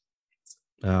man,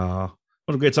 what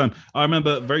a great time. I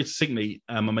remember very distinctly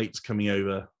my mates coming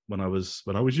over when I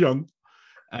was young,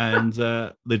 and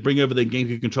they'd bring over their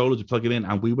GameCube controller to plug it in,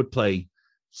 and we would play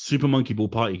Super Monkey Ball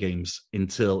party games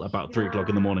until about 3 o'clock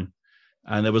in the morning.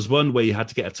 And there was one where you had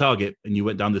to get a target, and you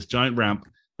went down this giant ramp,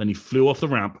 then you flew off the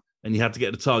ramp, and you had to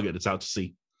get the target that's out to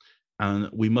sea. And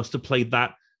we must have played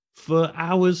that for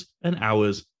hours and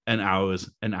hours and hours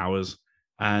and hours.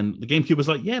 And the GameCube was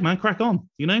like, yeah, man, crack on.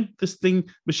 You know, this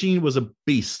machine was a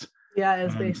beast. Yeah, it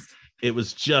was beast. It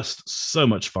was just so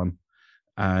much fun.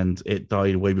 And it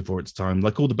died way before its time,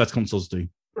 like all the best consoles do.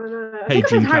 I think I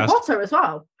played Harry Potter as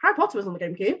well. Harry Potter was on the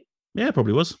GameCube. Yeah,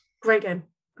 probably was. Great game.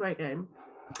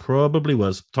 Probably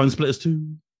was. Time Splitters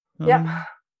 2. Yep.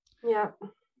 Yeah.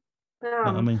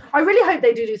 I mean, I really hope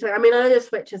they do something. I mean, I know the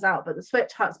Switch is out, but the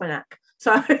Switch hurts my neck.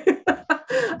 So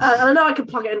I know I can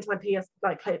plug it into my PS,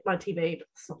 like play my TV, but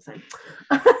it's not the same.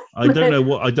 I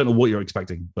don't know what you're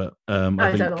expecting, but I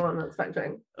don't know what I'm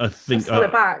expecting. I think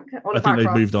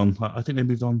they've moved on. I think they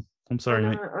moved on. I'm sorry,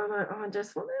 mate. I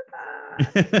just want it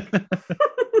back.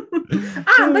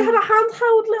 And they had a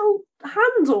handheld little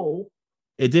handle.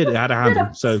 It did. It had a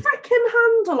handle. So freaking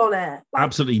handle on it. Like,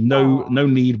 absolutely no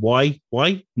need. Why?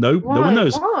 No one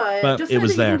knows. Why? But just it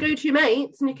was there. You can go to your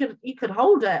mates and you could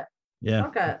hold it. Yeah.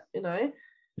 Fuck it, you know.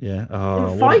 Yeah.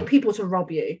 Invite people to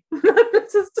rob you.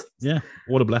 Yeah.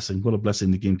 What a blessing. What a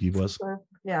blessing the GameCube was.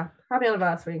 Yeah. Happy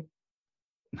anniversary.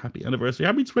 Happy anniversary.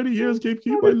 Happy 20 years,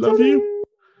 GameCube. I love you.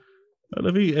 I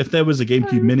love you. If there was a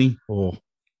GameCube Mini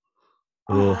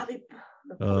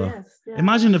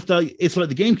imagine if it's like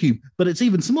the GameCube, but it's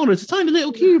even smaller. It's a tiny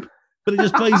little cube, but it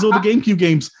just plays all the GameCube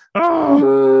games.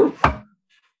 Oh, that'd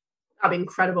be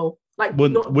incredible. Like,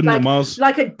 wouldn't it, Miles?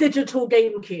 Like a digital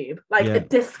GameCube, like a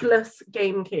discless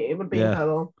GameCube would be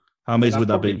incredible. How amazing would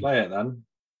that be? Play it then.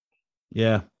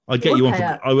 Yeah, I'd get you one.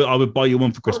 I would buy you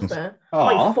one for Christmas.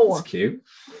 Oh, that's cute.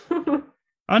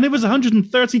 And it was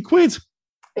 130 quid.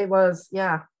 It was,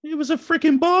 yeah. It was a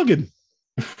freaking bargain.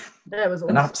 It was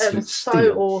awesome. It was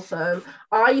so awesome.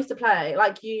 I used to play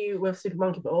like you with Super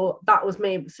Monkey Ball. That was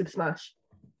me with Super Smash.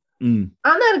 And they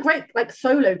had a great like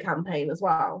solo campaign as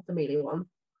well, the Melee one.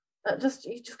 You just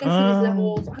go through these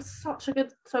levels. It was such a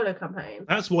good solo campaign.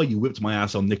 That's why you whipped my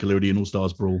ass on Nickelodeon All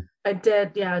Stars Brawl. I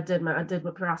did, mate. I did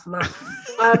whip your ass on that.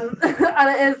 And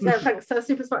it is thanks to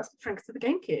Super Smash, thanks to the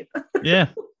GameCube. Yeah.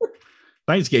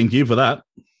 Thanks, GameCube, for that.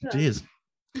 Yeah. Cheers.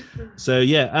 So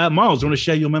Miles, do you want to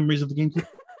share your memories of the GameCube?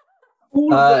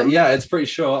 It's pretty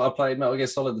short. I played Metal Gear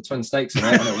Solid: The Twin Snakes in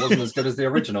it, and it wasn't as good as the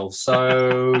original.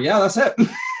 So yeah, that's it.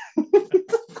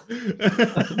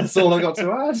 That's all I got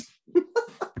to add.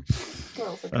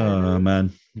 Oh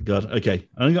man, God. Okay,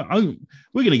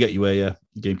 we're gonna get you a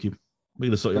GameCube. We're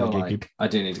gonna sort you out a GameCube. I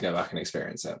do need to go back and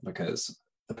experience it because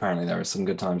apparently there are some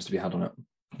good times to be had on it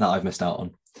that I've missed out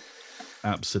on.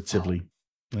 Absolutely.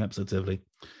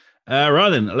 Right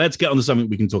then, let's get on to something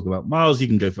we can talk about. Miles, you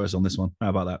can go first on this one. How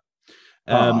about that?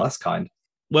 That's kind.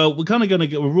 Well, we're kind of gonna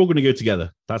we're all gonna go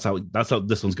together. That's how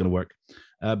this one's gonna work.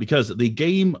 Because the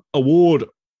Game Award,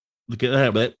 the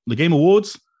Game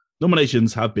Awards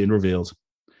nominations have been revealed,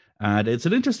 and it's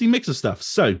an interesting mix of stuff.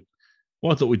 So,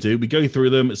 what I thought we'd do, we go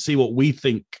through them, see what we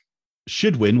think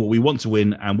should win, what we want to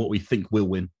win, and what we think will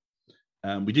win.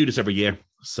 We do this every year,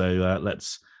 so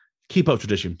let's keep up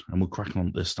tradition, and we'll crack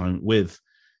on this time with.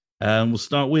 We'll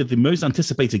start with the most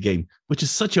anticipated game, which is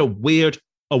such a weird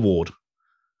award.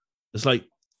 It's like,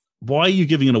 why are you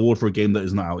giving an award for a game that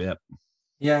is not out yet?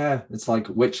 Yeah, it's like,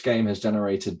 which game has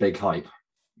generated big hype?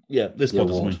 Yeah, this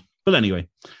bothers me. But anyway,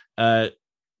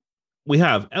 we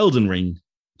have Elden Ring,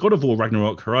 God of War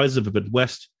Ragnarok, Horizon of the Forbidden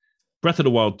West, Breath of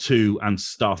the Wild 2, and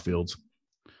Starfield.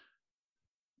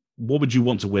 What would you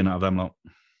want to win out of them lot,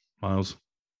 Miles?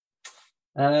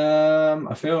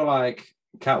 I feel like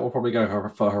Kat will probably go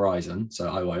for Horizon, so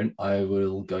I won't. I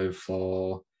will go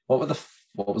for what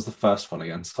was the first one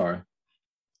again? Sorry.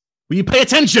 Will you pay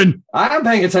attention? I am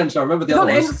paying attention. I remember the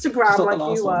other ones. On Instagram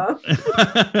like you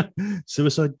were.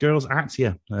 Suicide Girls Act,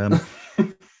 yeah.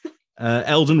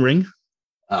 Elden Ring.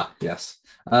 Yes.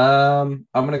 I'm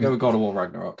going to go with God of War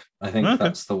Ragnarok. I think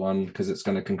that's the one because it's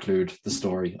going to conclude the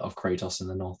story of Kratos in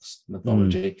the Norse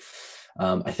mythology.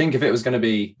 I think if it was going to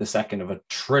be the second of a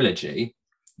trilogy,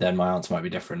 then my answer might be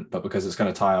different. But because it's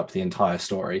going to tie up the entire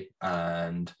story,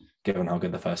 and given how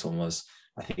good the first one was,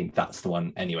 I think that's the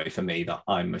one anyway for me that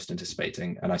I'm most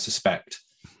anticipating. And I suspect,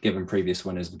 given previous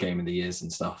winners of Game of the Years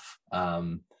and stuff,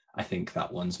 I think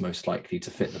that one's most likely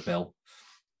to fit the bill.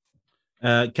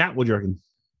 Kat, what do you reckon?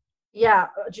 Yeah,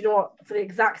 do you know what? For the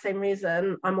exact same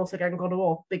reason, I'm also going God of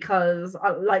War because,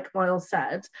 like Miles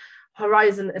said,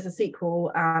 Horizon is a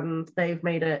sequel, and they've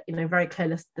made it, very clear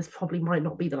this probably might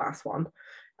not be the last one.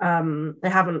 They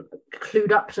haven't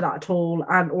clued up to that at all,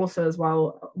 and also as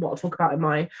well, what I'll talk about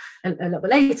a little bit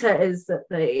later is that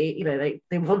they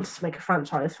wanted to make a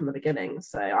franchise from the beginning.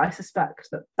 So I suspect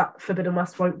that Forbidden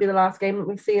West won't be the last game that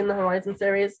we see in the Horizon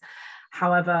series.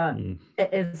 However, it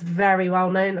is very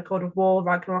well known that God of War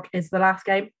Ragnarok is the last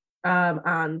game,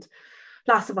 and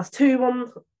Last of Us 2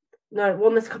 won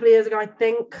this a couple of years ago, I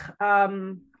think.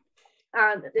 And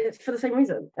it's for the same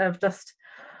reason of just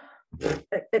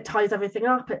it ties everything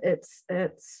up. It's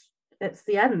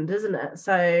the end, isn't it?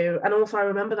 So, and also I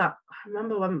remember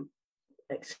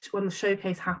when the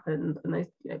showcase happened and they,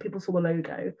 people saw the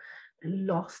logo, they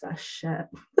lost their shit.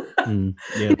 Yeah.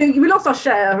 We lost our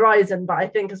shit at Horizon, but I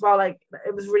think as well, like,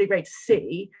 it was really great to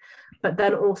see, but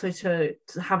then also to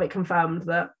have it confirmed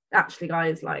that actually,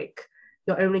 guys, like,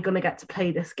 you're only going to get to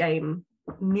play this game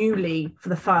newly for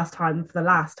the first time, for the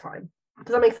last time.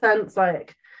 Does that make sense?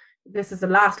 Like, this is the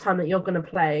last time that you're going to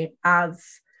play as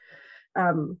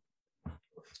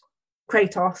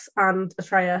Kratos and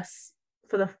Atreus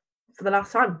for the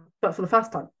last time, but for the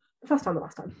first time, the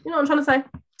last time. You know what I'm trying to say?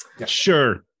 Yeah.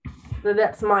 Sure.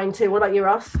 That's mine too. What about you,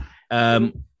 Ross?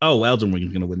 Elden Ring is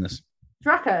going to win this. Do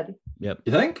you reckon? Yep.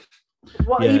 You think?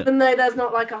 What? Yeah. Even though there's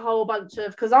not like a whole bunch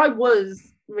of, because I was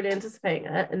really anticipating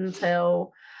it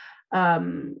until I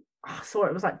saw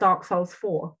it was like Dark Souls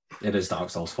 4. It is Dark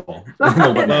Souls 4.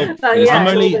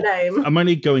 I'm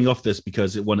only going off this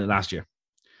because it won it last year.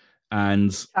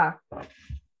 And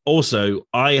also,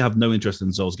 I have no interest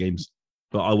in Souls games,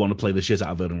 but I want to play the shit out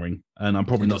of Elden Ring. And I'm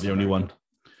probably not the only one.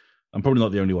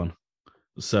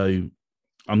 So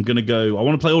I'm going to go. I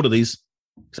want to play all of these,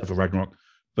 except for Ragnarok.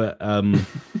 But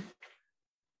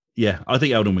yeah, I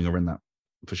think Elden Ring will win that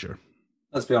for sure.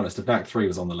 Let's be honest. If Knack 3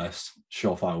 was on the list,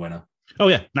 surefire winner. Oh,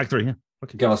 yeah. Knack 3, yeah.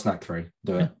 Okay. Give us Knack 3.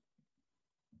 Do it.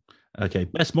 Okay.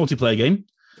 Best multiplayer game.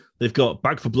 They've got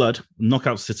Back 4 Blood,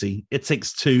 Knockout City, It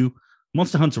Takes Two,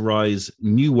 Monster Hunter Rise,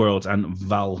 New World, and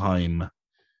Valheim.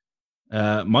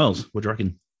 Miles, what do you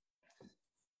reckon?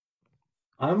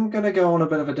 I'm going to go on a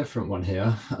bit of a different one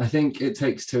here. I think It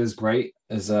Takes Two is great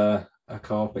as a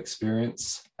co-op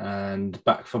experience, and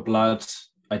Back 4 Blood,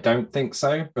 I don't think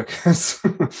so, because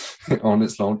on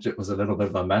its launch it was a little bit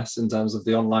of a mess in terms of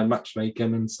the online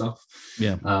matchmaking and stuff.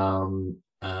 Yeah.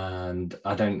 And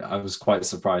I was quite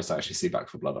surprised to actually see Back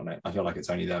 4 Blood on it. I feel like it's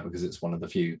only there because it's one of the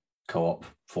few co-op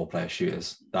 4-player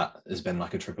shooters that has been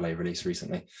like a AAA release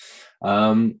recently.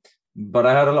 But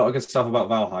I heard a lot of good stuff about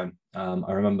Valheim.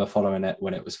 I remember following it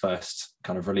when it was first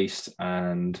kind of released,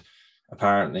 and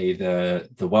apparently the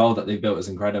world that they built is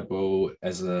incredible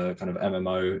as a kind of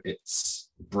MMO. It's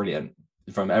brilliant.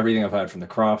 From everything I've heard, from the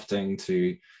crafting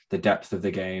to the depth of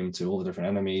the game to all the different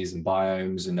enemies and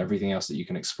biomes and everything else that you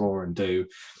can explore and do,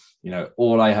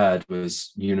 all I heard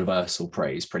was universal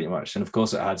praise pretty much. And of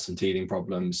course it had some teething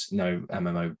problems. No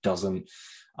MMO doesn't.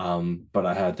 But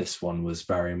I heard this one was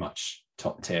very much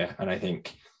top tier. And I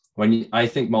think I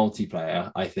think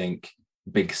multiplayer, I think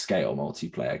big scale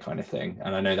multiplayer kind of thing.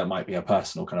 And I know that might be a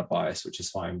personal kind of bias, which is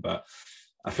fine, but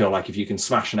I feel like if you can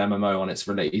smash an MMO on its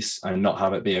release and not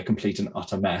have it be a complete and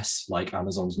utter mess like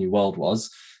Amazon's New World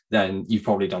was, then you've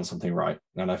probably done something right.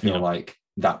 And I feel like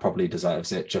that probably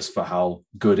deserves it, just for how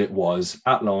good it was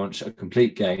at launch. A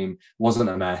complete game, wasn't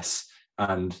a mess,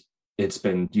 and it's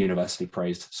been universally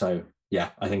praised. So yeah,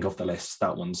 I think off the list,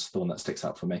 that one's the one that sticks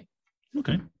out for me.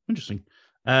 Okay, interesting.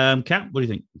 Kat, what do you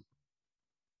think?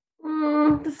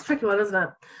 This is a tricky one, isn't it?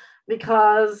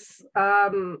 Because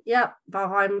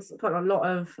Valheim's put on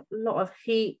a lot of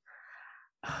heat.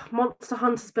 Monster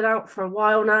Hunter's been out for a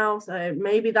while now, so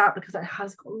maybe that, because it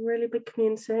has got a really big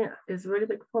community, is a really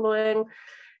big following.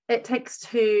 It Takes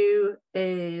Two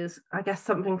is, I guess,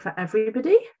 something for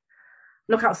everybody.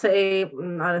 Knockout City, I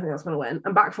don't think that's going to win.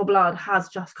 And Back 4 Blood has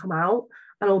just come out,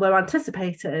 and although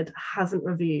anticipated, hasn't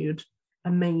reviewed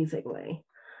amazingly.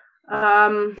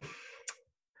 I'm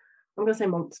going to say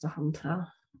Monster Hunter,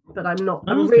 but I'm not.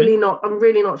 I'm really not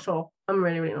sure. I'm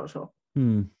really not sure.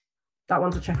 That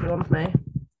one's a tricky one for me.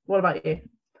 What about you?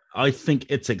 I think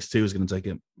It Takes Two is going to take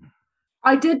it.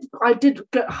 I did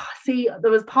see,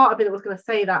 there was part of me that was going to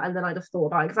say that, and then I just thought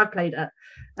about it because I played it,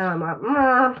 and I'm like,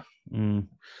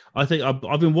 I think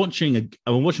I've been watching a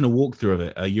walkthrough of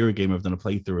it. Eurogamer have done a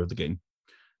playthrough of the game.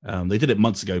 They did it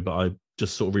months ago, but I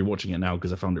just sort of rewatching it now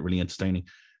because I found it really entertaining.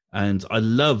 And I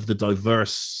love the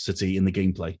diversity in the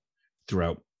gameplay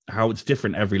throughout, how it's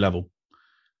different every level,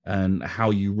 and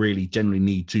how you really generally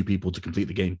need two people to complete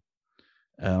the game.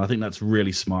 I think that's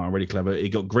really smart and really clever. It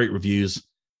got great reviews.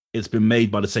 It's been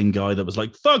made by the same guy that was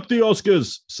like, fuck the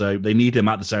Oscars. So they need him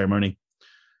at the ceremony.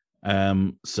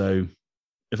 So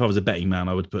if I was a betting man,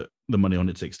 I would put the money on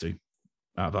It Takes Two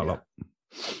out of that lot.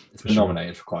 It's been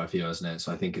nominated for quite a few, hasn't it?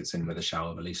 So I think it's in with a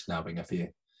shower of at least now being a few.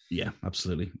 Yeah,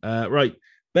 absolutely. Right.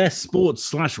 Best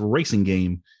sports/racing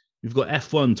game. We've got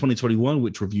F1 2021,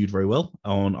 which reviewed very well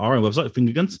on our own website,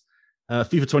 Finger Guns.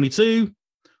 FIFA 22,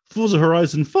 Forza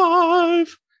Horizon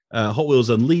 5, Hot Wheels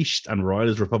Unleashed, and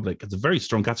Riders Republic. It's a very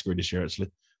strong category this year, actually.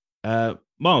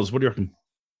 Miles, what do you reckon?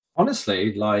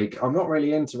 Honestly, like I'm not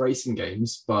really into racing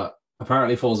games, but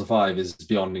apparently Forza 5 is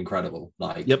beyond incredible,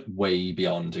 like way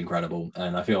beyond incredible.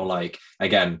 And I feel like,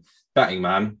 again, betting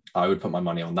man, I would put my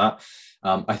money on that.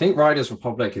 I think Riders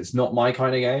Republic is not my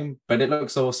kind of game, but it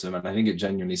looks awesome. And I think it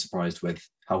genuinely surprised with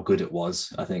how good it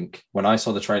was. I think when I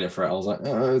saw the trailer for it, I was like,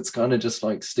 oh, it's kind of just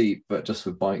like Steep, but just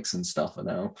with bikes and stuff for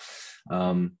now.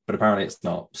 But apparently it's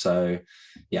not. So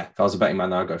yeah, if I was a betting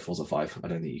man, I'd go Forza 5. I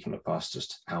don't think you can look past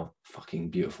just how fucking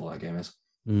beautiful that game is.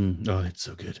 Oh, it's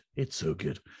so good. It's so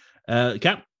good.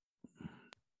 Cap?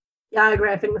 Yeah, I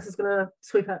agree. I think this is going to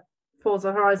sweep it.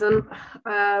 Forza Horizon.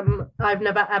 I've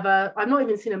not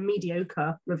even seen a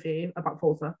mediocre review about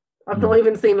Forza. I've not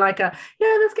even seen like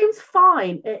this game's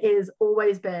fine. It is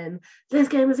always been, this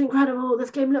game is incredible,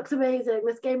 this game looks amazing,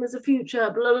 this game is the future,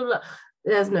 blah, blah, blah.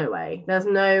 There's no way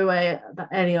that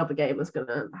any other game is going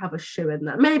to have a shoe in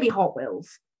there. Maybe Hot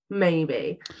Wheels,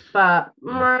 maybe, but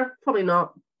probably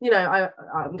not.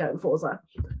 I'm going Forza.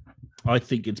 I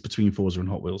think it's between Forza and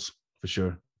Hot Wheels, for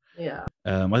sure. Yeah.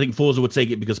 I think Forza would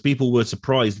take it because people were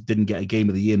surprised it didn't get a Game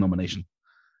of the Year nomination.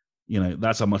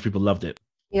 That's how much people loved it.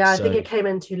 Yeah, I think it came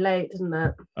in too late, didn't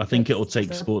it? I think it'll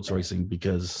take sports racing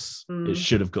because it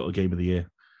should have got a Game of the Year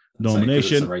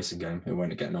nomination. It's a racing game. It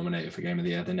won't get nominated for Game of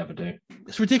the Year. They never do.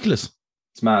 It's ridiculous.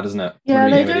 It's mad, isn't it? Yeah,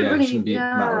 they don't really. It shouldn't be a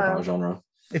matter of our genre.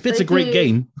 If it's a great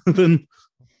game, then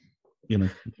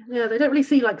Yeah, they don't really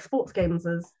see like sports games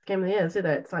as Game of the Year, do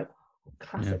they? It's like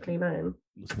classically known.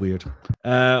 It's weird.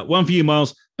 One for you,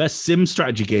 Miles. Best sim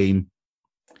strategy game.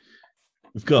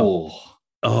 We've got.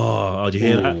 Oh, do you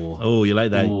hear that? Oh, you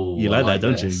like that? You like that,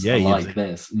 don't you? Yeah, you like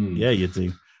this. Yeah, you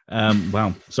do.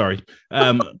 Wow, sorry.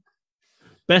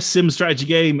 Best sim strategy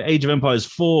game: Age of Empires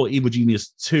 4, Evil Genius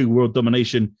 2, World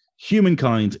Domination,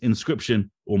 Humankind,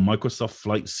 Inscription, or Microsoft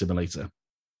Flight Simulator.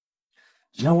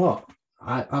 You know what?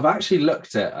 I've actually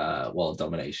looked at World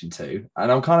Domination 2,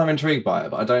 and I'm kind of intrigued by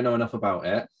it, but I don't know enough about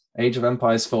it. Age of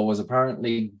Empires 4 was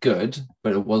apparently good,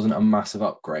 but it wasn't a massive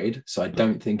upgrade, so I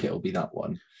don't think it'll be that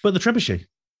one. But the trebuchet.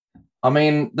 I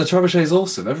mean, the trebuchet is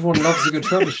awesome. Everyone loves a good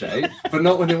trebuchet, but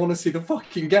not when they want to see the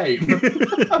fucking game.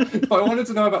 If I wanted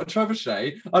to know about a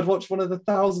trebuchet, I'd watch one of the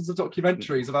thousands of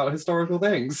documentaries about historical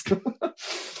things.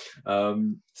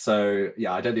 So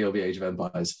yeah, I don't think it'll be Age of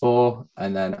Empires 4.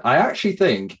 And then I actually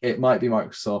think it might be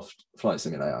Microsoft Flight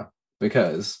Simulator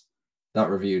because that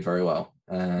reviewed very well.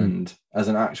 And as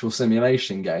an actual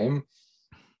simulation game,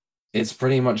 it's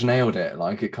pretty much nailed it.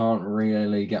 Like it can't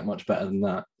really get much better than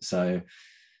that. So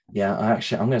yeah,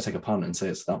 I'm going to take a punt and say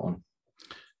it's that one.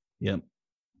 Yeah.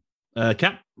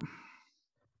 Cap?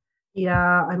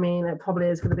 Yeah, I mean, it probably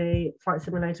is going to be Flight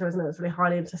Simulator, isn't it? It's really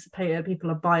highly anticipated. People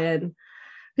are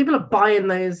buying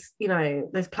those,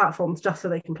 those platforms just so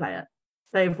they can play it.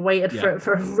 They've waited for it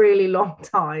for a really long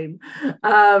time.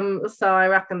 So I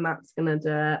reckon that's going to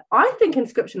do it. I think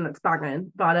Inscription looks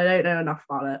banging, but I don't know enough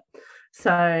about it.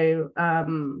 So,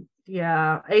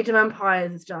 yeah, Age of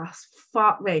Empires is just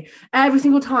fuck me. Every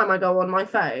single time I go on my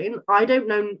phone, I don't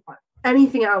know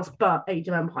anything else but Age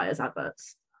of Empires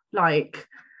adverts. Like,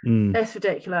 it's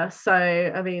ridiculous. So,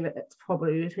 I mean, it's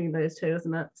probably between those two,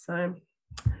 isn't it? So,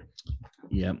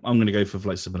 yeah, I'm going to go for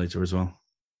Flight Simulator as well.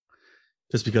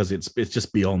 Just because it's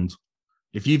just beyond.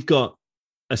 If you've got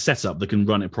a setup that can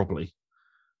run it properly,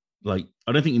 like,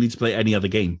 I don't think you need to play any other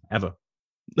game ever.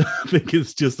 I think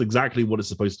it's just exactly what it's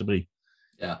supposed to be.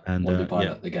 Yeah, and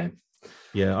the game.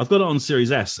 Yeah, I've got it on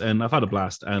Series S, and I've had a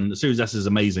blast. And the Series S is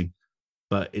amazing,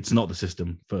 but it's not the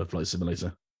system for Flight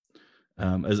Simulator.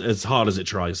 As hard as it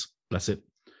tries, bless it,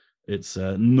 it's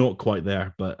not quite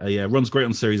there. But yeah, it runs great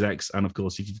on Series X, and of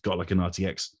course, if you've got like an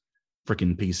RTX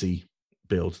freaking PC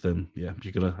build, then yeah,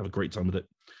 you're gonna have a great time with it.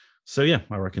 So yeah,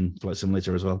 I reckon Flight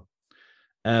Simulator as well.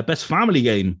 Best family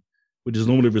game, which is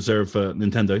normally reserved for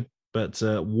Nintendo. But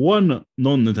one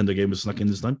non-Nintendo game was snuck in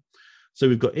this time. So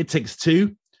we've got It Takes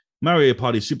Two, Mario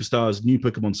Party Superstars, New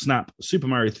Pokemon Snap, Super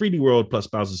Mario 3D World plus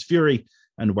Bowser's Fury,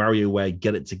 and WarioWare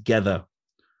Get It Together.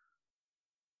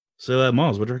 So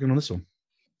Miles, what do you reckon on this one?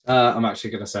 I'm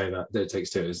actually going to say that It Takes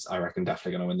Two is, I reckon,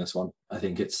 definitely going to win this one. I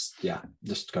think it's,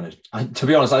 just going to... To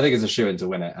be honest, I think it's a shoo-in to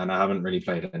win it, and I haven't really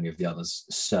played any of the others,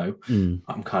 so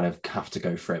I'm kind of have to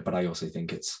go for it, but I also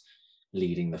think it's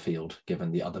leading the field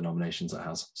given the other nominations it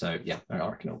has. So yeah, I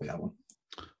reckon it'll be that one.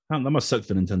 That must suck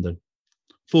for Nintendo.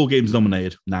 4 games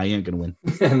nominated. Nah, you ain't gonna win.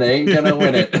 And they ain't gonna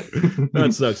win it.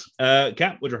 That sucks.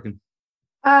 Kat, what do you reckon?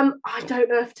 I don't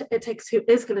know if It Takes Two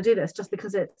is going to do this just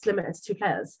because it's limited to 2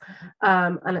 players,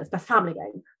 and it's best family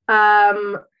game.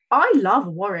 I love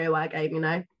a WarioWare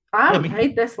game. I haven't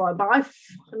played this one, but I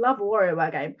love a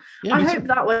WarioWare game. Yeah, I hope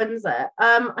that wins it.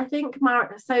 I think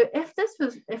Mario. So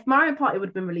if Mario Party would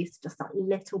have been released just that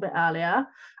little bit earlier,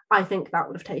 I think that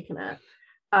would have taken it.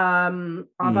 But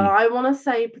I want to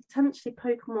say potentially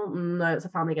Pokemon. No, it's a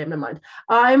family game. Never mind.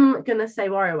 I'm gonna say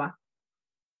WarioWare.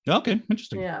 Okay,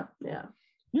 interesting. Yeah.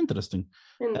 Interesting.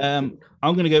 I'm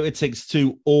gonna go It Takes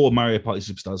Two or Mario Party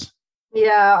Superstars.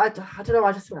 Yeah, I don't know.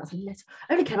 I just think that's a little. It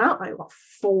only came out like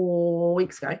 4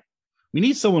 weeks ago. We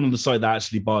need someone on the site that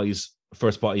actually buys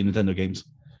first-party Nintendo games,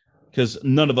 because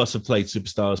none of us have played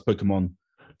Superstars, Pokemon.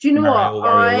 Do you know Mario,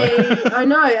 what? I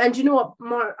know, and do you know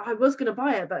what? I was going to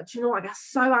buy it, but do you know what? I get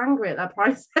so angry at their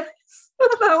prices.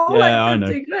 I know.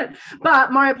 Good.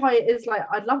 But Mario Party is like,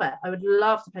 I'd love it. I would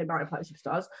love to play Mario Party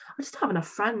Superstars. I just don't have enough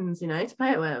friends, to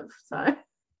play it with. So.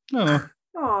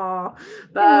 Oh.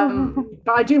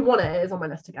 But I do want it. It is on my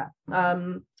list to get.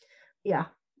 Yeah,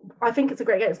 I think it's a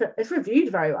great game. It's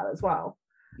reviewed very well as well.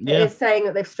 Yeah. It is saying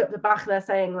that they've stripped it back. They're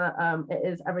saying that it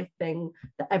is everything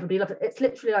that everybody loves. It's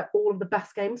literally like all of the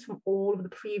best games from all of the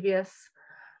previous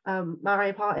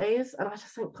Mario parties, and I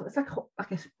just think it's like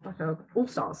a all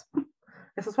stars.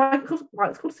 This is why it's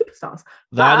called Superstars.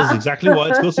 That is exactly why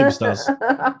it's called Superstars.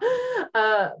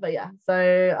 But yeah,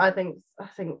 so I think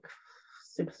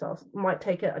Superstars might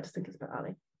take it. I just think it's a bit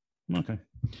early. Okay.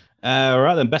 All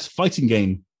right then. Best fighting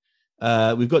game.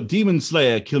 We've got Demon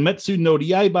Slayer, Kimetsu no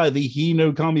Yaiba, the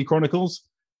Hinokami Chronicles.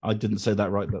 I didn't say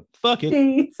that right, but fuck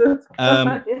it.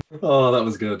 Oh, that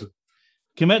was good.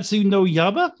 Kimetsu no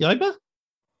Yaiba?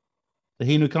 The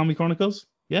Hinokami Chronicles?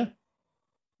 Yeah.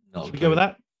 Should we go with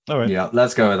that? All right. Yeah,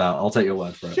 let's go with that. I'll take your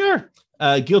word for it. Sure.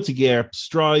 Guilty Gear,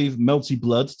 Strive, Melty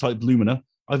Blood, type Lumina.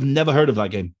 I've never heard of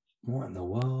that game. What in the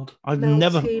world?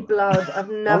 Melty Blood. I've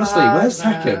never. Honestly, where's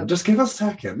Tekken? Just give us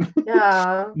Tekken.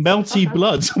 Yeah. Melty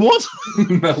Blood. What?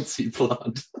 Melty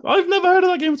Blood. I've never heard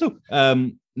of that game at all.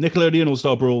 Nickelodeon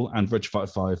All-Star Brawl and Virtua Fighter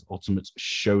 5 Ultimate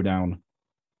Showdown.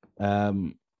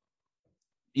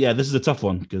 Yeah, this is a tough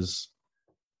one because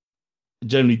I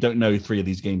generally don't know 3 of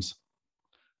these games.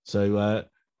 So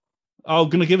I'm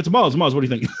going to give it to Mars. Mars, what do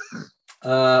you think?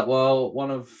 Well, one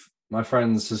of my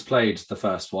friends has played the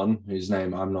first one, whose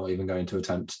name I'm not even going to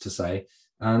attempt to say,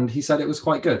 and he said it was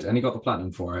quite good, and he got the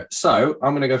platinum for it. So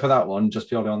I'm going to go for that one, just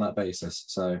purely on that basis.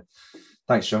 So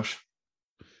thanks, Josh.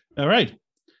 All right.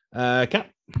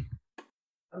 Kat?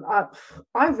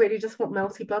 I really just want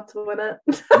Melty Blood to win it.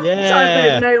 Yeah.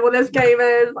 I don't know what this game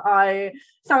is.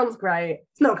 Sounds great.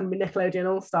 It's not going to be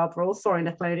Nickelodeon All-Star Brawl. Sorry,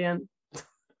 Nickelodeon.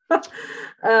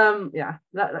 Yeah,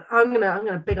 I'm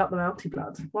gonna big up the Melty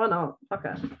Blood. Why not?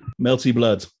 Okay. Melty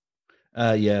Blood.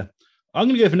 Yeah, I'm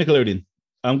gonna go for Nickelodeon.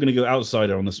 I'm gonna go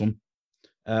outsider on this one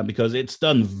because it's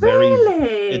done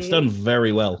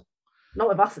very well. Not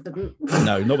with us, it didn't.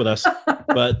 No, not with us.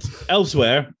 But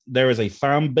elsewhere, there is a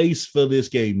fan base for this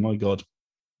game. My God,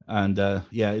 and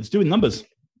yeah, it's doing numbers.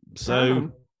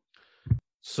 So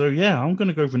yeah, I'm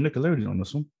gonna go for Nickelodeon on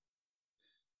this one.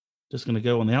 Just going to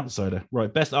go on the outsider.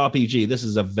 Right, best RPG. This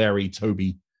is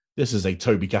a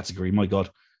Toby category. My God.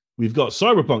 We've got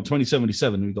Cyberpunk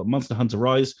 2077. We've got Monster Hunter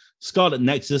Rise, Scarlet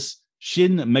Nexus,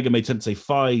 Shin Megami Tensei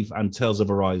 5, and Tales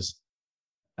of Arise.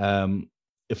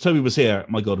 If Toby was here,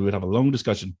 my God, we would have a long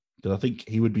discussion because I think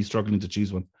he would be struggling to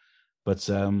choose one. But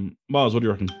Mars, what do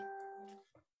you reckon?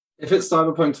 If it's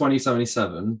Cyberpunk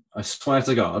 2077, I swear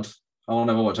to God, I'll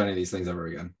never watch any of these things ever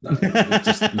again. No.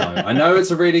 I know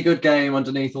it's a really good game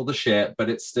underneath all the shit, but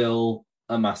it's still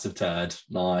a massive turd,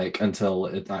 until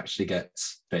it actually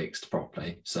gets fixed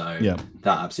properly. So yeah,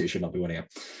 that absolutely should not be winning it.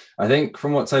 I think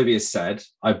from what Toby has said,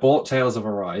 I bought Tales of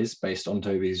Arise based on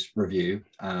Toby's review,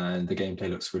 and the gameplay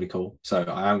looks really cool. So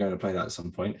I am going to play that at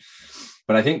some point.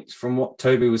 But I think from what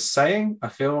Toby was saying, I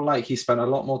feel like he spent a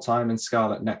lot more time in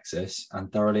Scarlet Nexus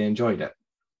and thoroughly enjoyed it.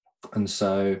 And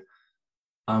so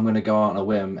I'm going to go out on a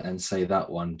whim and say that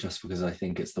one just because I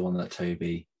think it's the one that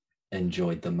Toby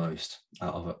enjoyed the most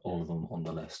out of all of them on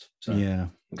the list. So yeah,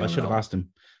 I should have asked him.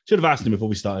 Should have asked him before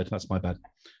we started. That's my bad.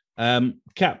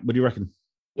 Kat, what do you reckon?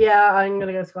 Yeah, I'm going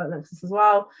to go Scarlet Nexus as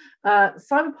well.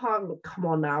 Cyberpunk, come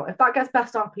on now. If that gets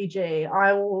best RPG,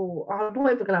 I'm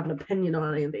not even going to have an opinion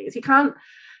on any of these. You can't,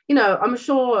 I'm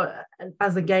sure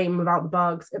as a game without the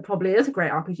bugs, it probably is a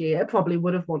great RPG. It probably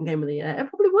would have won Game of the Year. It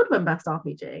probably would win best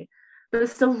RPG. But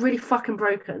it's still really fucking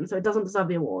broken, so it doesn't deserve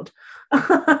the award.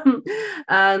 I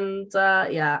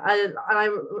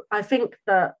think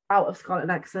that out of Scarlet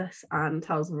Nexus and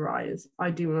Tales of Arise,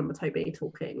 I do remember Toby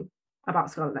talking about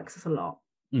Scarlet Nexus a lot.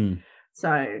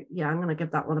 So yeah, I'm going to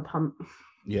give that one a punt.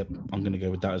 Yep, I'm going to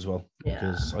go with that as well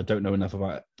because I don't know enough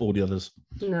about all the others.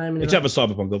 No, except for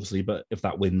Cyberpunk, obviously. But if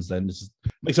that wins, then this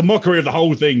makes a mockery of the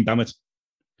whole thing. Damn it!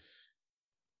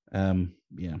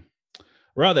 Yeah.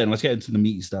 Right then, let's get into the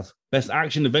meaty stuff. Best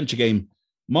action adventure game: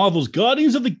 Marvel's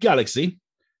Guardians of the Galaxy,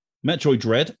 Metroid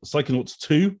Dread, Psychonauts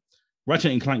 2,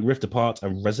 Ratchet and Clank Rift Apart,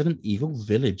 and Resident Evil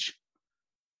Village.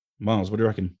 Miles, what do you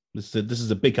reckon? This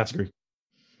is a big category.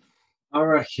 I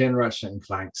reckon Ratchet and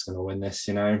Clank's going to win this,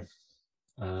 you know.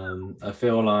 I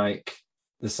feel like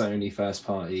the Sony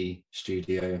first-party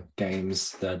studio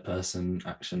games, third-person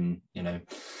action, you know,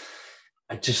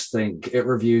 I just think it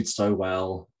reviewed so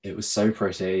well. It was so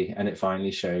pretty, and it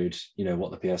finally showed, you know,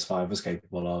 what the PS5 was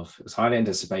capable of. It was highly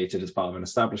anticipated as part of an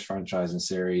established franchise and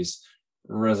series.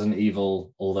 Resident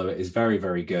Evil, although it is very,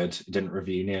 very good, it didn't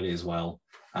review nearly as well.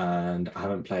 And I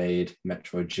haven't played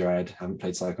Metroid Dread, haven't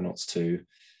played Psychonauts 2.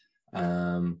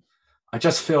 I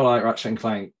just feel like Ratchet and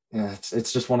Clank,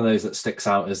 it's just one of those that sticks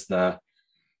out as the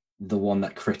one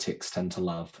that critics tend to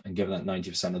love. And given that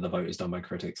 90% of the vote is done by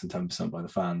critics and 10% by the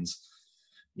fans,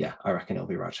 yeah, I reckon it'll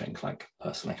be Ratchet and Clank,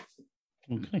 personally.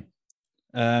 Okay.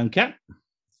 Kat?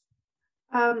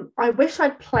 I wish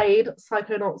I'd played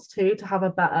Psychonauts 2 to have a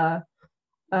better,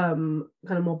 kind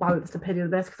of more balanced opinion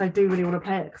of this, because I do really want to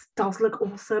play it, because it does look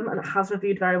awesome and it has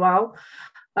reviewed very well.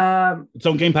 It's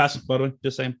on Game Pass, by the way,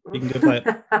 just saying. You can go play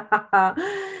it.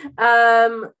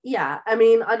 Yeah, I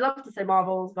mean, I'd love to say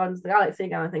Marvel's Guardians of the Galaxy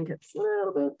again. I think it's a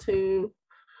little bit too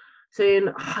soon.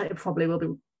 It probably will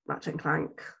be Ratchet and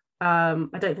Clank. I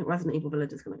don't think Resident Evil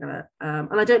Village is going to get it.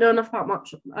 And I don't know enough about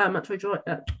Metroid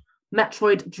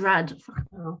Dread.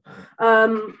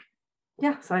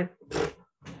 Yeah, so I'm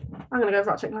going to go with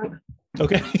Ratchet and Clank.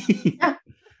 Okay.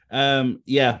 Yeah. I'm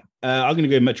going to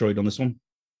go Metroid on this one.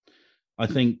 I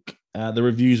think the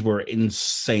reviews were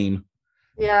insane.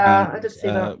 Yeah, I did see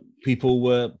that. People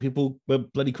were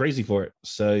bloody crazy for it.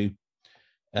 So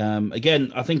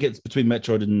again, I think it's between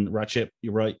Metroid and Ratchet.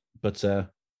 You're right, but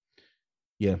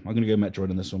yeah, I'm going to go Metroid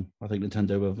on this one. I think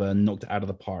Nintendo have knocked it out of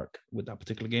the park with that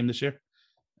particular game this year.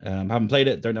 Haven't played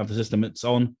it, don't have the system it's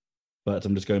on, but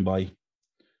I'm just going by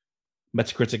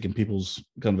Metacritic and people's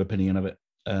kind of opinion of it.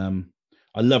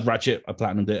 I love Ratchet. I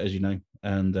platinumed it, as you know,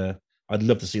 and I'd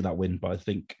love to see that win, but I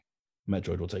think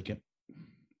Metroid will take it.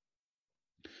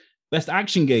 Best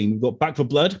action game, we've got Back 4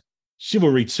 Blood,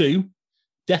 Chivalry 2,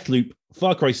 Deathloop,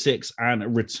 Far Cry 6, and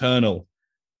Returnal.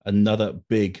 Another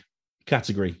big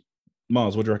category.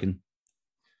 Mars, what do you reckon?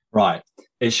 Right.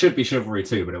 It should be Chivalry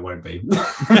 2, but it won't be.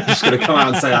 I'm just going to come out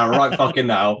and say that right fucking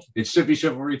now. It should be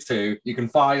Chivalry 2. You can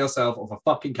fire yourself off a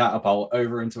fucking catapult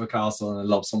over into a castle and then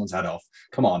lob someone's head off.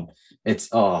 Come on. It's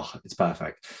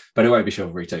perfect. But it won't be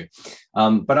Chivalry 2.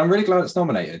 But I'm really glad it's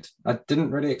nominated. I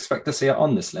didn't really expect to see it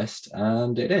on this list,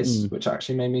 and it is, which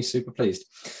actually made me super pleased.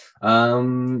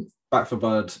 Back 4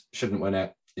 Blood shouldn't win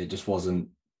it. It just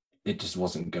wasn't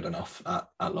good enough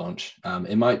at launch.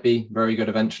 It might be very good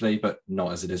eventually, but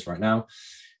not as it is right now.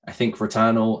 I think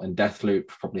Returnal and Deathloop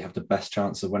probably have the best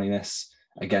chance of winning this.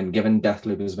 Again, given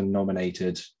Deathloop has been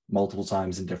nominated multiple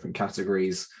times in different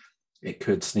categories, it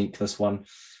could sneak this one.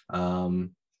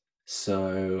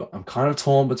 So I'm kind of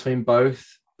torn between both,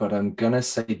 but I'm going to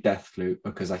say Deathloop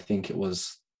because I think it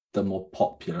was the more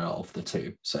popular of the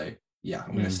two. So yeah,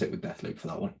 I'm going to stick with Deathloop for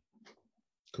that one.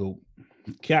 Cool.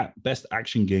 Kat, best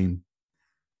action game.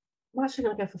 I'm actually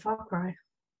going to go for Far Cry.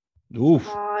 Oof.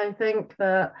 I think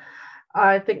that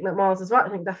Mars is right. I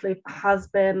think Deathloop has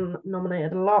been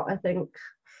nominated a lot. I think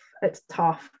it's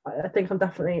tough. I think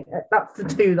that's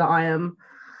the two that I am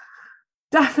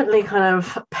definitely kind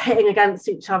of pitting against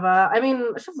each other. I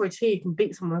mean, Chivalry 2, you can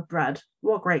beat someone with bread.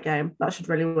 What a great game. That should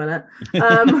really win it.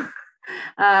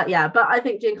 Yeah, but I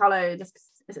think Giancarlo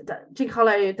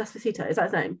Despacito, is that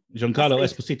his name? Giancarlo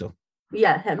Esposito.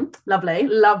 Yeah, him. Lovely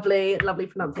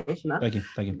pronunciation there. Thank you.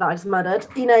 That I just murdered.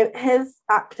 You know, his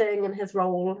acting and his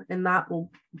role in that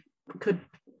could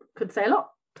say a lot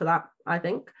to that, I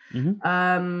think.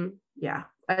 Mm-hmm. Yeah,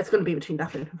 it's going to be between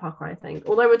Deathloop and Far Cry, I think.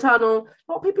 Although Returnal,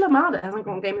 a lot of people are mad it hasn't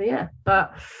got Game of the Year,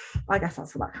 but I guess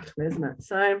that's for that category, isn't it?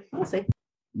 So we'll see.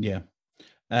 Yeah.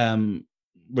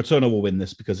 Returnal will win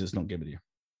this because it's not Game of the Year.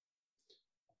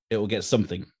 It will get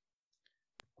something.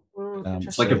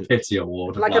 It's like a pity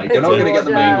award. Like you're not going to get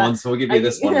the main one, so we'll give you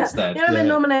this one instead. You haven't been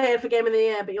nominated for Game of the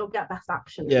Year, but you'll get Best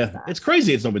Action. Yeah, instead. It's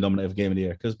crazy it's not been nominated for Game of the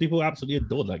Year because people absolutely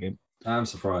adored that game. I'm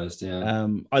surprised, yeah.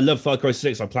 I love Far Cry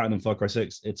 6. I platinum Far Cry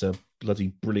 6. It's a bloody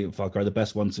brilliant Far Cry, the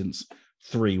best one since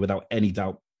 3, without any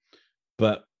doubt.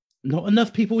 But not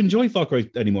enough people enjoy Far Cry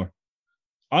anymore.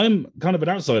 I'm kind of an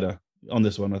outsider on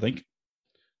this one, I think.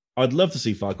 I'd love to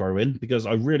see Far Cry win because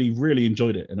I really, really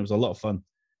enjoyed it and it was a lot of fun.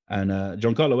 And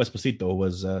Giancarlo Esposito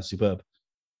was superb.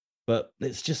 But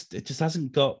it just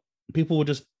hasn't got... People were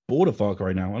just bored of Far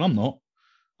Cry now, and I'm not.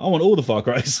 I want all the Far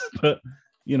Cries, but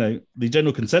the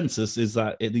general consensus is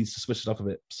that it needs to switch it up a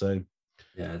bit. So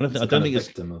Yeah, I don't think it's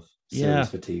victim of series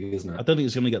fatigue, isn't it? I don't think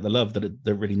it's going to get the love that it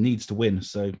really needs to win.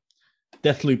 So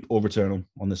Deathloop or Returnal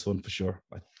on this one for sure.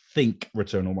 I think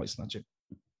Returnal might snatch it.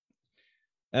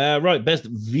 Right,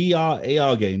 best VR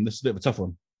AR game. This is a bit of a tough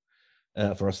one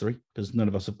for us three because none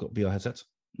of us have got VR headsets.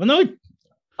 Well, no,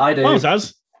 I do.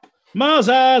 Mars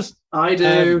has. I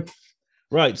do.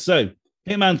 Right, so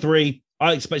Hitman 3,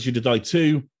 I Expect You to Die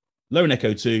 2, Lone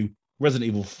Echo 2, Resident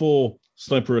Evil 4,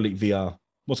 Sniper Elite VR.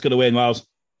 What's going to win, Miles?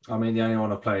 I mean, the only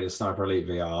one I've played is Sniper Elite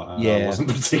VR. And Yeah. I wasn't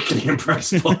particularly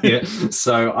impressed by it.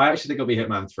 So I actually think it'll be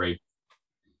Hitman 3.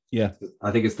 Yeah.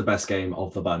 I think it's the best game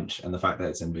of the bunch. And the fact that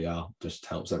it's in VR just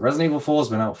helps it. Resident Evil 4 has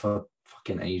been out for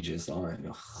fucking ages. So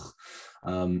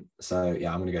yeah, I'm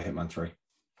going to go Hitman 3.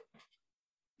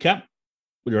 Cap,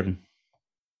 what do you reckon?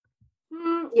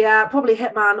 Yeah, probably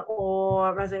Hitman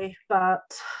or Resi, but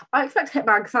I expect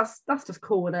Hitman because that's just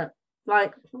cool, isn't it?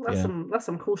 Like that's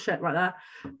some cool shit right there.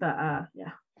 But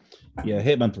Yeah,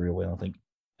 Hitman 3 will win, I think.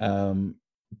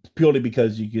 Purely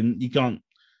because you can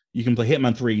play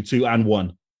Hitman 3, 2, and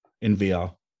 1 in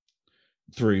VR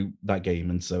through that game,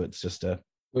 and so it's just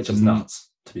which is nuts.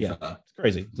 To be fair, it's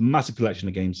crazy. It's a massive collection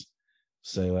of games.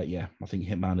 So I think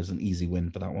Hitman is an easy win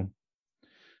for that one.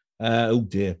 Oh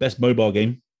dear, best mobile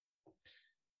game.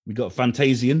 We got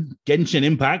Fantasian, Genshin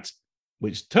Impact,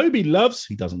 which Toby loves.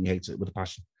 He doesn't. He hates it with a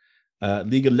passion.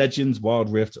 League of Legends,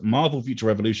 Wild Rift, Marvel Future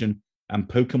Revolution, and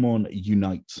Pokemon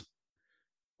Unite.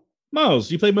 Miles,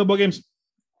 do you play mobile games?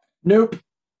 Nope.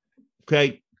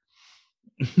 Okay.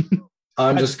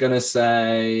 I'm just going to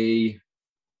say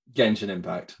Genshin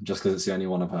Impact, just because it's the only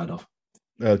one I've heard of.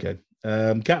 Okay.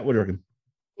 Kat, what do you reckon?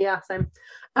 Yeah, same.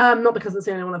 Not because it's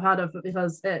the only one I've heard of, but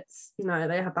because it's, they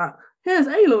had that, here's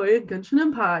Aloy, Genshin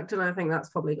Impact, and I think that's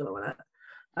probably going to win it.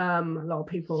 A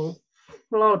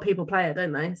lot of people play it,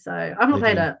 don't they? So I've not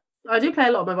played it. I do play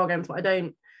a lot of mobile games, but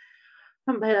I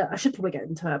haven't played it. I should probably get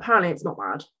into it. Apparently it's not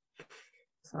bad.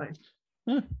 So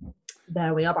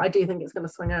there we are. But I do think it's going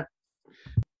to swing it.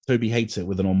 Toby hates it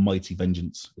with an almighty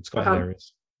vengeance. It's quite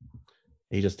hilarious.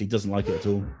 He doesn't like it at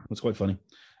all. It's quite funny.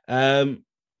 I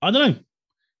don't know.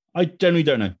 I generally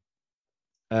don't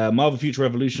know. Marvel Future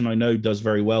Revolution, I know, does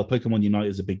very well. Pokemon Unite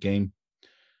is a big game.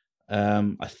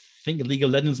 I think League of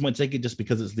Legends might take it just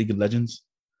because it's League of Legends.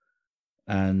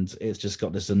 And it's just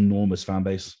got this enormous fan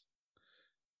base.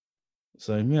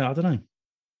 So, yeah, I don't know.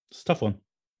 It's a tough one.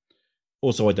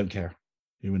 Also, I don't care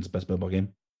who wins the best mobile game.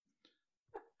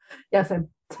 Yeah, same.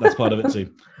 That's part of it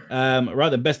too. Right,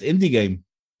 the best indie game.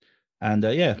 And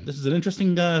this is an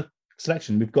interesting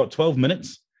selection. We've got 12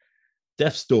 Minutes,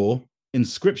 Death's Door,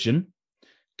 Inscription,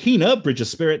 Kena, Bridge of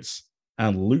Spirits,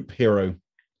 and Loop Hero.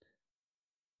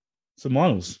 So,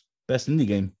 Miles, best indie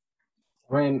game.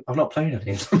 I mean, I've not played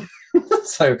any of them,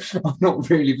 so I'm not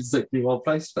really particularly well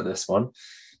placed for this one.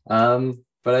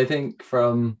 But I think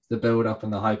from the build-up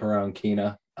and the hype around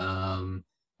Kena,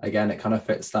 again, it kind of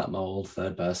fits that mold: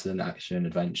 third-person action,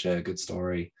 adventure, good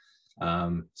story.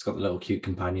 It's got the little cute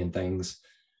companion things.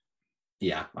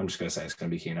 Yeah, I'm just going to say it's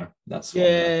going to be Kena. That's what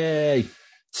Yay!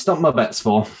 Stump my bets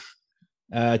for.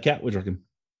 Kat, what do you reckon?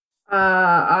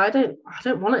 I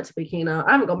don't want it to be Kena.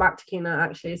 I haven't gone back to Kena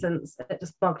actually since it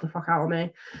just bugged the fuck out of me.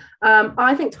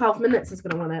 I think 12 Minutes is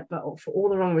going to win it, but for all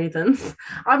the wrong reasons.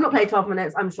 I've not played 12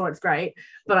 Minutes. I'm sure it's great,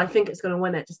 but I think it's going to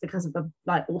win it just because of the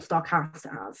all-star cast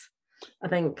it has. I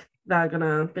think they're going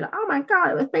to be like, oh my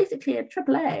God, it was basically a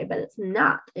AAA, but it's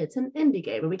not. It's an indie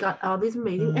game, and we got all these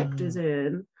amazing actors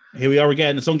in. Here we are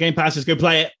again. It's on Game Pass. Let's go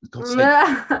play it.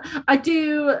 I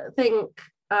do think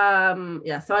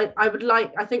so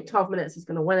I think 12 Minutes is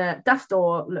going to win it. Death's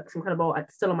Door looks incredible.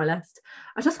 It's still on my list.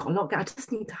 I just got a lot. I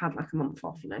just need to have a month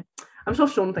off, I'm sure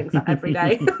Sean thinks that every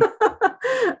day.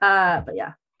 But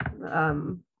yeah,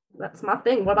 that's my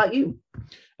thing. What about you?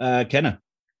 Kenna.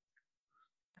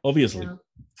 Obviously.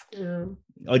 Yeah.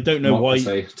 I don't know why.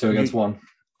 2 against 1.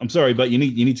 I'm sorry, but you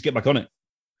need to get back on it.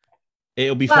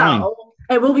 It'll be fine.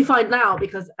 It will be fine now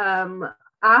because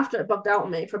after it bugged out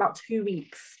on me for about 2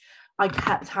 weeks, I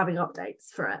kept having updates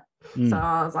for it. So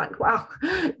I was like, wow,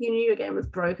 you knew your game was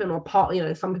broken, or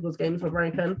some people's games were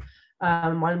broken.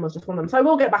 Mine was just one of them. So I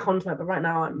will get back onto it, but right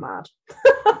now I'm mad.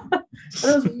 And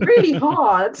it was really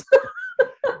hard.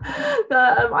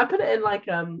 I put it in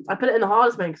the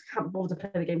hardest mode because I can't bother to play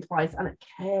the game twice, and it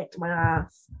kicked my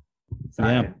ass. So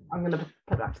I'm going to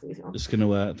put it back to the easy one. Just going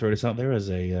to throw this out there as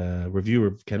a reviewer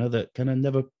of Kenna that Kenna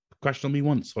never crashed on me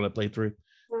once while I played through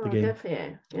the game. Good for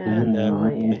you.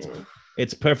 Yeah.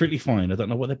 It's perfectly fine. I don't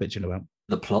know what they're bitching about.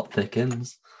 The plot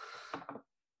thickens.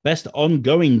 Best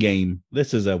ongoing game.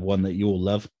 This is a one that you all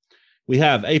love. We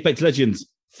have Apex Legends,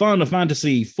 Final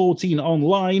Fantasy 14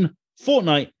 Online,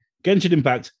 Fortnite, Genshin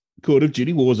Impact, Call of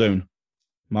Duty Warzone.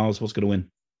 Miles, what's going to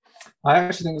win? I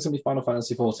actually think it's going to be Final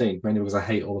Fantasy 14, mainly because I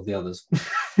hate all of the others.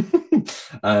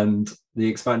 And the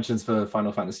expansions for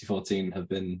Final Fantasy 14 have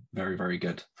been very, very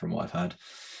good from what I've heard.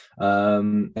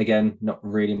 Again, not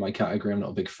really my category. I'm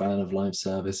not a big fan of live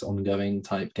service, ongoing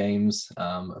type games.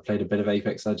 I played a bit of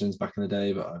Apex Legends back in the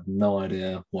day, but I have no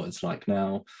idea what it's like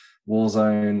now.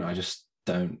 Warzone, I just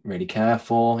don't really care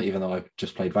for, even though I've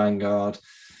just played Vanguard.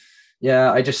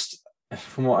 Yeah,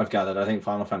 from what I've gathered, I think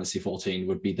Final Fantasy 14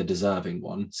 would be the deserving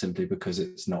one, simply because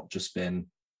it's not just been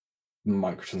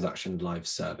microtransaction live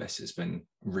service. It's been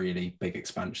really big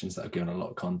expansions that have given a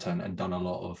lot of content and done a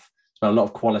lot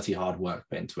of quality hard work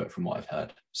put into it from what I've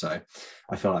heard. So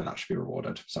I feel like that should be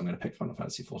rewarded. So I'm going to pick Final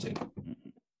Fantasy 14.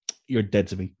 You're dead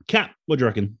to me. Kat, what do you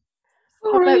reckon?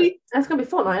 That's going to be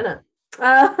Fortnite, isn't it?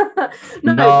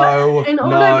 No. Miles,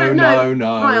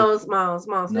 No.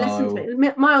 listen to me.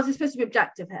 Miles, you're supposed to be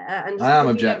objective here. And I am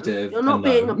objective. You're not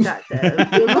being objective.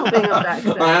 You're not being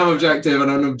objective. I am objective,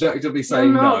 and I'm objectively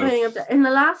saying no. In the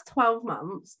last 12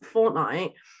 months,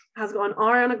 Fortnite has gotten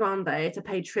Ariana Grande to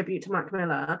pay tribute to Mac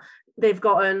Miller. They've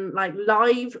gotten like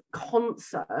live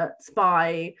concerts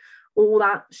by all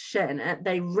that shit in it.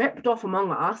 They ripped off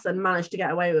Among Us and managed to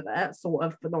get away with it, sort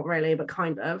of, but not really, but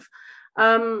kind of.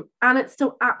 And it's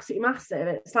still absolutely massive.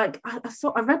 It's like I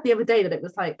read the other day that it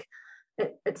was like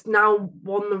it's now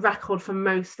won the record for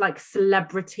most like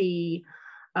celebrity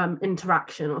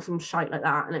interaction or some shite like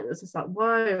that, and it was just like,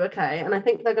 whoa, okay. And I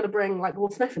think they're going to bring like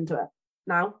Will Smith into it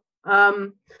now.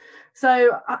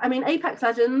 So I mean, Apex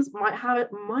Legends might have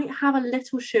a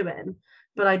little shoe in,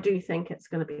 but I do think it's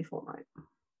going to be Fortnite.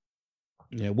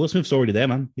 Yeah, Will Smith's already there,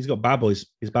 man. He's got Bad Boys.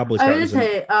 He's Bad Boys. Oh, is he?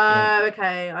 Okay.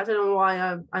 I don't know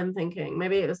why I'm thinking.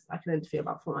 Maybe it was like an interview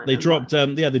about Fortnite. They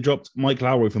dropped Mike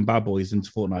Lowry from Bad Boys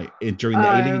into Fortnite during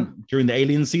the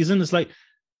Alien season. It's like,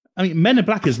 I mean, Men in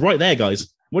Black is right there,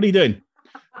 guys. What are you doing?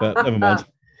 But never mind.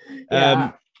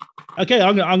 Yeah. Okay,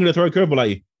 I'm gonna throw a curveball at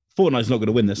you. Fortnite's not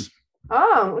gonna win this.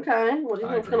 Oh, okay. What do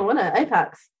you think's gonna win it?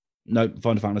 Apex? No,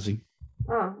 Final Fantasy.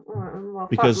 Oh, all right. Well,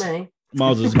 because fuck me.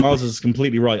 Miles is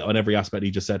completely right on every aspect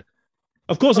he just said.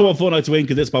 Of course, I want Fortnite to win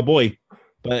because it's my boy,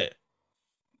 but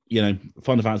you know,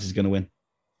 Final Fantasy is going to win.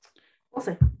 We'll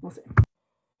see.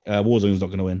 Warzone's not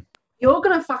going to win. You're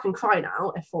going to fucking cry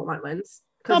now if Fortnite wins.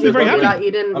 I'll be very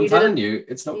happy. Like, I'm telling you,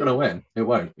 it's not going to win. It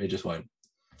won't. It just won't.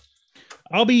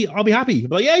 I'll be happy.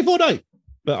 Like, yay, Fortnite!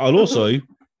 But I'll also,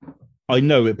 I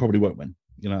know it probably won't win.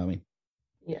 You know what I mean?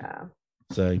 Yeah.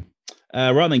 So,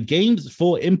 right then, Games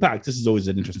for Impact. This is always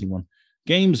an interesting one.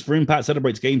 Games for Impact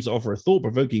celebrates games that offer a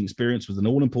thought-provoking experience with an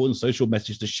all-important social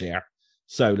message to share.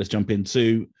 So let's jump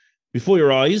into Before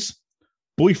Your Eyes,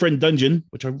 Boyfriend Dungeon,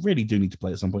 which I really do need to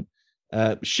play at some point,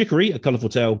 Chicory, A Colourful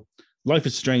Tale, Life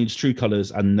is Strange, True Colours,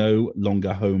 and No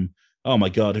Longer Home. Oh my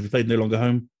God, have you played No Longer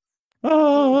Home?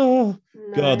 Oh,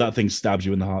 no. God, that thing stabs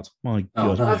you in the heart. My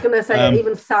God. I was going to say, it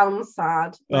even sounds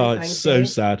sad. It's so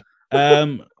sad.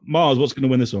 Mars, what's going to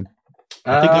win this one?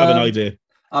 I think I have an idea.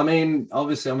 I mean,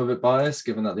 obviously, I'm a bit biased,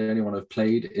 given that the only one I've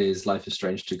played is Life is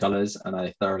Strange, True Colours, and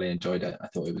I thoroughly enjoyed it. I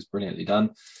thought it was brilliantly done.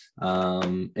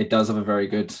 It does have a very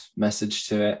good message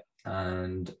to it,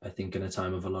 and I think in a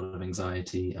time of a lot of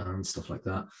anxiety and stuff like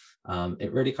that,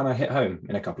 it really kind of hit home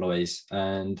in a couple of ways.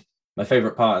 And my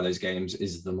favourite part of those games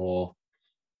is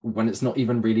when it's not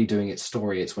even really doing its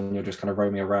story, it's when you're just kind of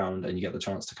roaming around and you get the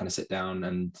chance to kind of sit down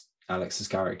and Alex's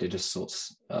character just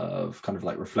sorts of kind of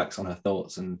like reflects on her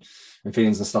thoughts and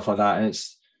feelings and stuff like that, and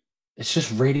it's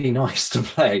just really nice to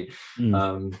play.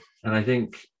 And I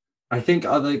don't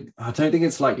think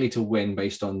it's likely to win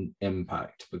based on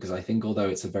impact, because I think although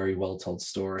it's a very well told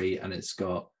story and it's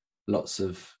got lots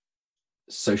of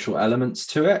social elements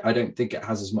to it, I don't think it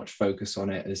has as much focus on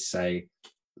it as, say,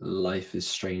 Life is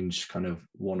Strange kind of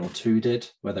 1 or 2 did,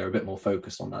 where they're a bit more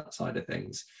focused on that side of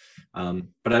things. But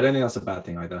I don't think that's a bad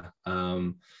thing either.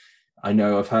 I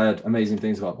know I've heard amazing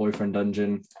things about Boyfriend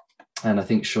Dungeon, and I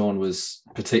think Sean was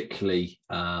particularly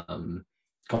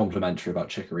complimentary about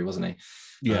Chicory, wasn't he?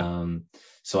 Yeah.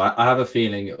 So I have a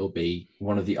feeling it will be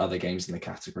one of the other games in the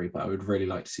category, but I would really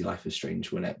like to see Life is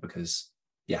Strange win it, because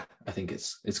yeah, I think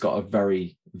it's got a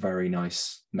very, very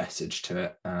nice message to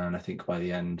it. And I think by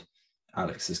the end,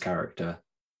 Alex's character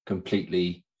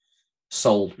completely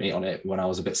sold me on it when I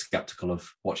was a bit skeptical of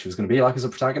what she was going to be like as a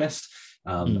protagonist.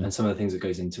 And some of the things that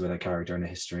goes into with her character and her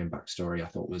history and backstory, I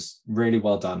thought was really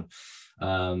well done.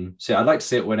 So yeah, I'd like to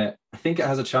see it win it. I think it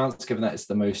has a chance, given that it's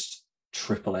the most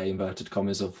AAA inverted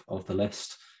commas of the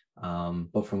list.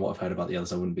 But from what I've heard about the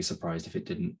others, I wouldn't be surprised if it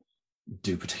didn't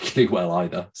do particularly well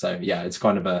either. So yeah, it's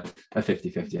kind of a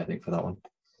 50-50, I think, for that one.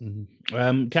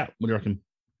 Kat, what do you reckon?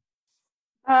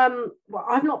 Well,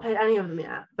 I've not played any of them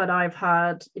yet, but I've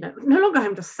heard, No Longer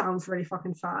Home just sounds really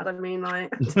fucking sad. I mean,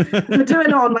 like, we're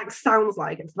doing on like sounds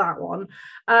like it's that one.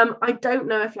 I don't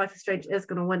know if Life is Strange is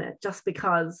going to win it, just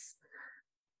because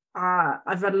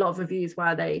I've read a lot of reviews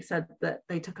where they said that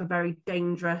they took a very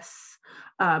dangerous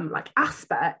like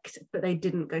aspect, but they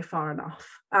didn't go far enough.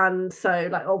 And so,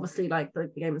 like, obviously, like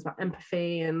the game is about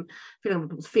empathy and feeling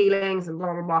people's feelings and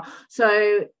blah blah blah.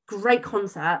 So great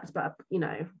concept, but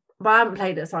but I haven't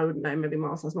played it, so I wouldn't know. Maybe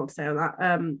Miles has more to say on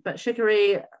that. But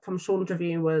Chicory from Sean's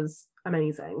review was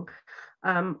amazing.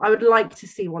 I would like to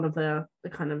see one of the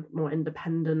kind of more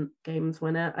independent games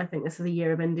win it. I think this is a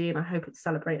year of indie, and I hope it's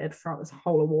celebrated throughout this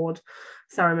whole award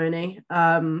ceremony.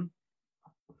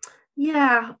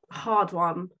 Yeah, hard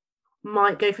one.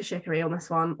 Might go for Chicory on this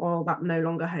one, or that No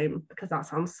Longer Home, because that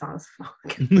sounds sad as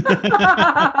fuck.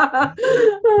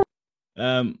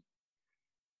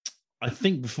 I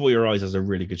think Before Your Eyes has a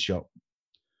really good shot.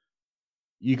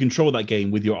 You control that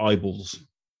game with your eyeballs.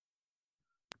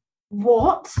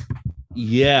 What?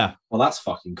 Yeah. Well, that's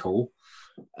fucking cool.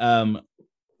 I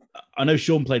know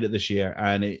Sean played it this year,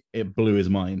 and it blew his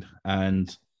mind.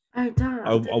 And damn!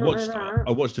 I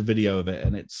watched a video of it,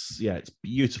 and it's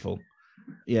beautiful.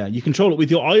 Yeah, you control it with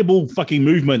your eyeball fucking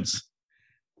movements.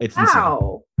 It's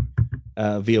How?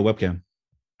 Via webcam.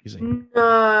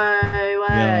 No way.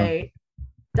 Yeah.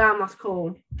 Damn, that's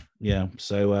cool. Yeah,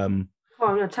 so I'm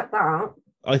gonna check that out.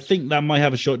 I think that might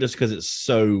have a shot just because it's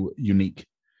so unique.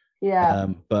 Yeah.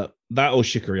 But that or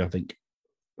Chicory, I think.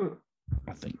 Mm.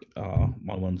 I think are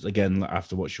my ones again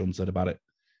after what Sean said about it.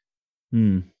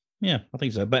 Yeah, I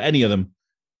think so. But any of them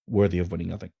worthy of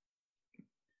winning, I think.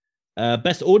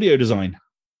 Best audio design.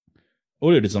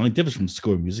 Audio design differs from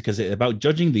score music as it's about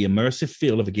judging the immersive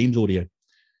feel of a game's audio.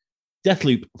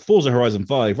 Deathloop, Forza Horizon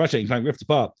 5, Ratchet & Clank Rift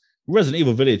Apart, Resident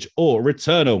Evil Village, or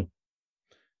Returnal.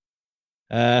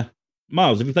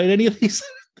 Miles, have you played any of these?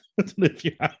 I don't know if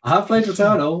you have. I have played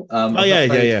Returnal.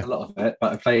 Yeah. A lot of it,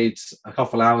 but I played a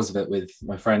couple hours of it with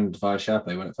my friend via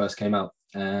SharePlay when it first came out,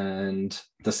 and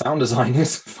the sound design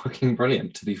is fucking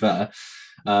brilliant, to be fair.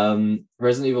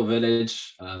 Resident Evil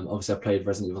Village, obviously I played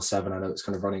Resident Evil 7. I know it's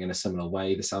kind of running in a similar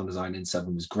way. The sound design in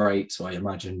 7 was great, so I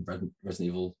imagine Resident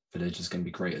Evil Village is going to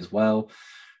be great as well.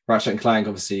 Ratchet & Clank,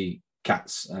 obviously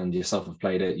Cats and yourself have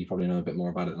played it. You probably know a bit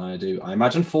more about it than I do. I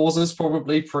imagine Forza's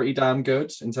probably pretty damn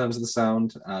good in terms of the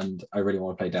sound, and I really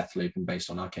want to play Deathloop, and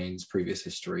based on Arcane's previous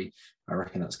history, I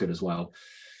reckon that's good as well.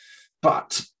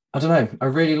 But I don't know, I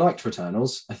really liked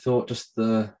Returnals. I thought just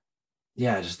the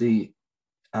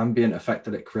ambient effect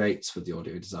that it creates with the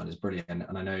audio design is brilliant,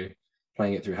 and I know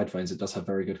playing it through headphones, it does have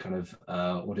very good kind of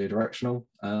audio directional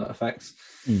effects.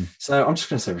 So I'm just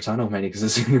going to say Returnal mainly because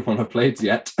it's the only one I've played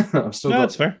yet.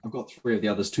 That's fair. I've got 3 of the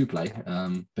others to play,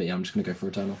 but yeah, I'm just going to go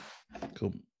for Returnal.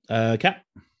 Cool. Kat?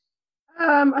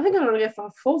 I think I'm going to go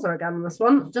for Forza again on this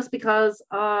one, just because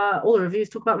all the reviews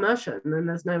talk about immersion, and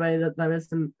there's no way that there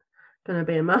isn't going to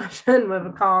be immersion with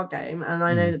a car game, and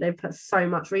I know that they've put so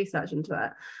much research into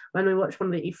it. When we watched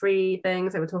one of the E3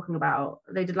 things, they were talking about,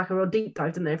 they did like a real deep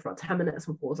dive, didn't they, for about 10 minutes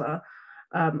on Forza,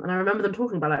 and I remember them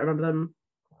talking about it.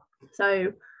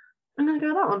 So I'm going to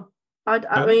go with that one.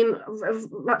 I mean,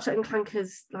 Ratchet and Clank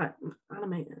is like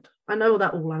animated. I know they're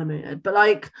all animated, but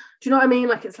like, do you know what I mean?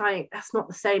 Like, it's like, that's not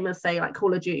the same as, say, like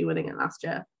Call of Duty winning it last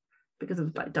year because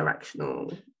of like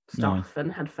directional stuff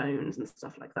and headphones and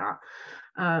stuff like that.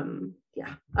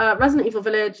 Resident Evil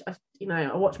Village, I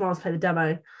watched Miles play the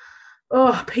demo.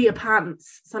 Oh, Peter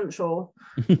Pants Central.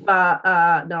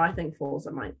 But no, I think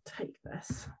Forza might take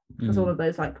this because all of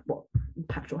those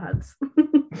petrol heads.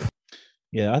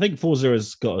 Yeah, I think Forza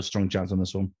has got a strong chance on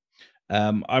this one.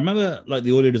 I remember like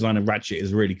the audio design of Ratchet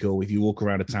is really cool. If you walk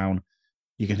around a town,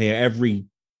 you can hear every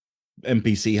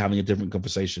NPC having a different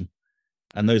conversation.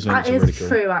 And those moments are really cool. That is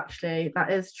true, actually.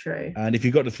 That is true. And if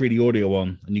you've got the 3D audio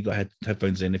on and you've got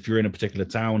headphones in, if you're in a particular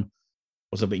town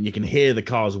or something, you can hear the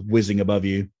cars whizzing above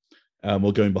you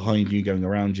or going behind you, going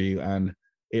around you. And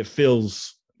it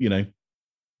feels,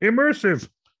 immersive.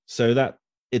 So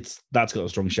that's got a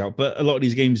strong shout. But a lot of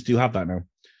these games do have that now.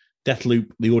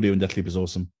 Deathloop, the audio in Deathloop is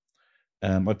awesome.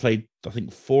 I played, I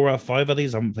think, 4 out of 5 of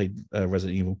these. I haven't played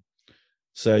Resident Evil.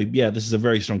 So, yeah, this is a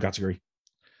very strong category.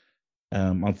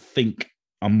 I think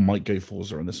I might go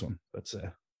Forza on this one, but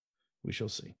we shall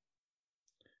see.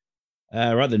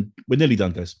 Right then, we're nearly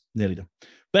done, guys. Nearly done.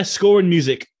 Best score in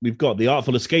music, we've got The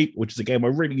Artful Escape, which is a game I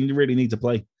really, really need to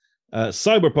play.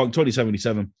 Cyberpunk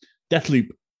 2077, Deathloop,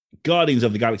 Guardians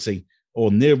of the Galaxy,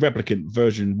 or Near Replicant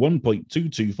version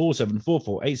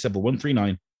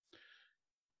 1.22474487139.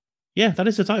 Yeah, that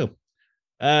is the title.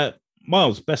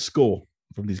 Miles, best score.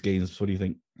 from these games. What do you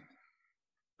think?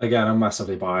 Again, I'm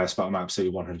massively biased, but I'm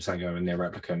absolutely 100% going with Near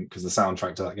Replicant because the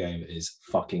soundtrack to that game is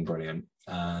fucking brilliant.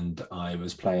 And I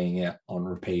was playing it on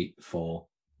repeat for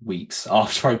weeks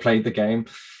after I played the game.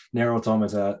 Near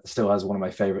Automata still has one of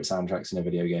my favorite soundtracks in a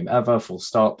video game ever, full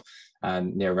stop.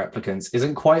 And Near Replicants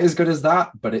isn't quite as good as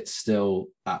that, but it's still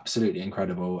absolutely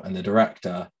incredible. And the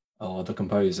director or the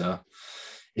composer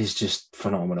is just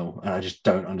phenomenal. And I just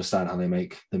don't understand how they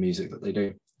make the music that they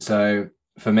do. So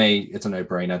for me, it's a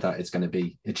no-brainer that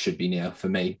it should be Nier for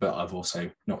me, but I've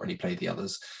also not really played the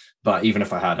others. But even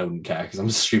if I had, I wouldn't care because I'm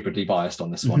stupidly biased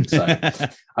on this one. So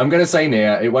I'm going to say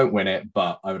Nier. It won't win it,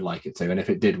 but I would like it to. And if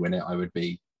it did win it, I would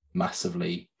be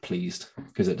massively pleased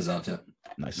because it deserved it.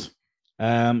 Nice.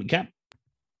 Cap?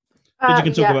 You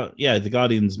can talk about the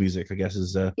Guardians music, I guess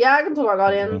is I can talk about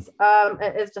Guardians.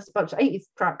 It is just a bunch of 80s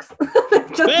tracks.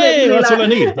 That's all I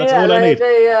need. That's all I need.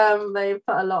 They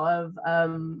put a lot of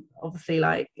obviously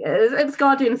like it's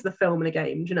Guardians the film in a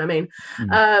game. Do you know what I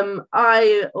mean?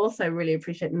 I also really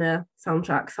appreciate the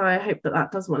soundtrack, so I hope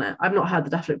that does win it. I've not heard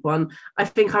the Deathloop one. I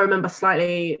think I remember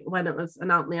slightly when it was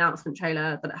announced in the announcement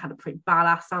trailer that it had a pretty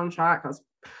badass soundtrack. I was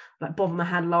like bobbing my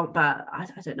head along, but I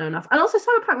don't know enough. And also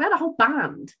Cyberpunk, they had a whole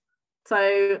band.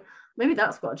 So maybe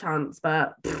that's got a chance,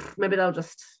 but maybe they'll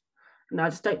just. No, I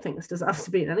just don't think this deserves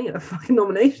to be in any of the fucking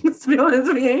nominations, to be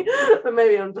honest with you. But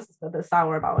maybe I'm just a bit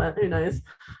sour about it. Who knows?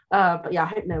 But yeah, I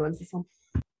hope no one wins this one.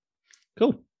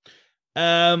 Cool.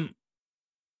 I'm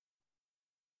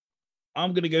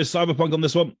gonna go Cyberpunk on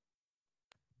this one.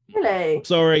 Really?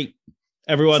 Sorry,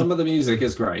 everyone. Some of the music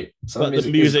is great. The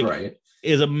music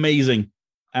is amazing,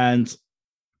 and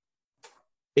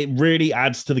it really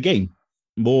adds to the game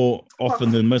more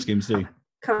often than most games do.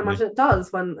 Can't imagine it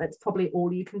does when it's probably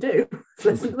all you can do.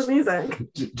 Listen to the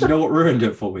music. Do you know what ruined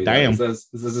it for me? Damn. There's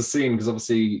a scene because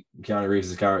obviously Keanu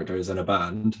Reeves' character is in a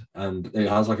band and it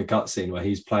has like a cutscene where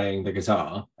he's playing the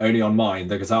guitar. Only on mine,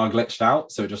 the guitar glitched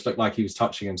out, so it just looked like he was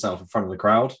touching himself in front of the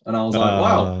crowd. And I was like,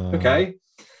 wow, okay.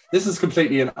 This has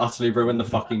completely and utterly ruined the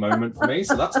fucking moment for me,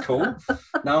 so that's cool.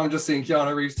 Now I'm just seeing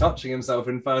Keanu Reeves touching himself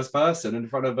in first person in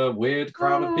front of a weird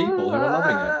crowd of people who are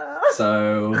loving it.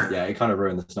 So, yeah, it kind of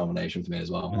ruined this nomination for me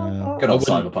as well. Good old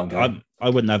Cyberpunk. I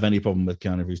wouldn't have any problem with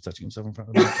Keanu Reeves touching himself in front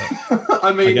of me.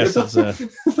 I mean, if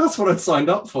that's what I'd signed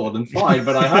up for, then fine,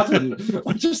 but I hadn't.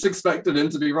 I just expected him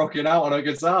to be rocking out on a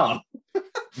guitar.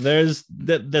 There's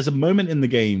a moment in the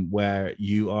game where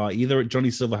you are either at Johnny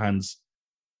Silverhand's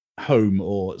home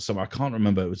or somewhere. I can't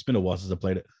remember. It's been a while since I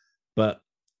played it, but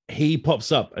he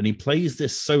pops up and he plays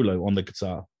this solo on the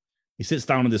guitar. He sits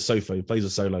down on this sofa, he plays a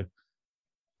solo,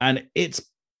 and it's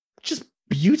just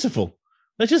beautiful.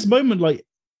 There's just a moment like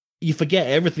you forget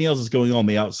everything else that's going on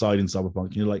the outside in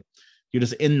Cyberpunk. You're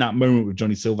just in that moment with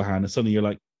Johnny Silverhand, and suddenly you're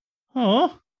like,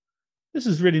 oh, this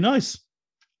is really nice.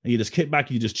 And you just kick back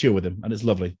and you just chill with him, and it's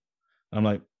lovely. And I'm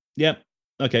like, yeah,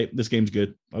 okay, this game's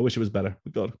good. I wish it was better,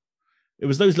 but God. It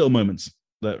was those little moments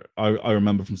that I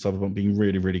remember from Cyberpunk being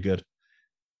really, really good.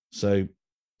 So,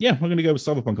 yeah, I'm going to go with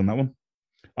Cyberpunk on that one.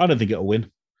 I don't think it'll win.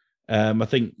 I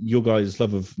think your guys'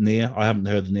 love of Nier. I haven't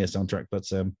heard the Nier soundtrack,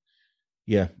 but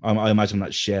yeah, I imagine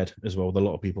that's shared as well with a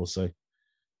lot of people. So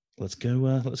let's go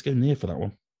Nier for that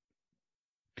one.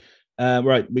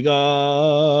 Right,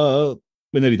 we're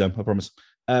nearly done. I promise.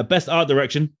 Best art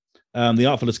direction: The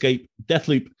Artful Escape,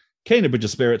 Deathloop, Kena Bridge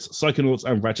of Spirits, Psychonauts,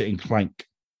 and Ratchet and Clank.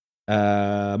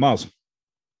 Miles.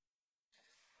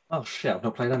 Oh shit, I've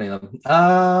not played any of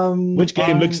them. Which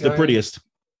game looks the prettiest?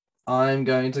 I'm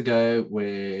going to go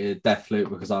with Deathloop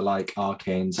because I like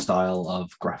Arcane's style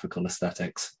of graphical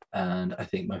aesthetics, and I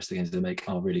think most of the games they make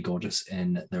are really gorgeous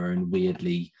in their own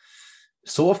weirdly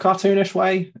sort of cartoonish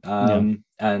way. And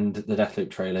the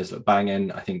Deathloop trailers look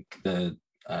banging. I think the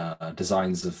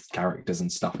designs of characters and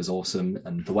stuff is awesome,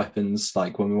 and the weapons,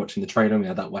 like when we were watching the trailer, we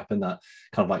had that weapon that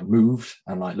kind of like moved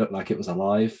and like looked like it was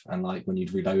alive, and like when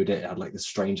you'd reload it, it had like this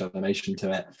strange animation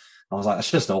to it. I was like,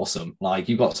 that's just awesome. Like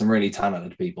you've got some really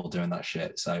talented people doing that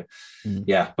shit. So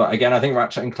yeah, but again, I think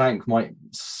Ratchet and Clank might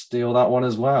steal that one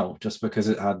as well, just because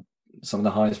it had some of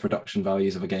the highest production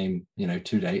values of a game,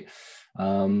 to date.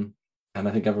 And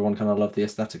I think everyone kind of loved the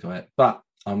aesthetic of it, but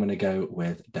I'm going to go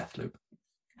with Deathloop.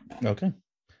 Okay.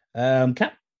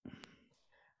 Kat?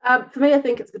 For me, I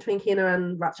think it's between Kena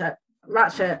and Ratchet.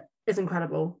 Ratchet is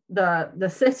incredible. The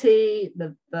city,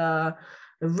 the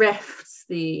rifts,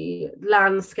 the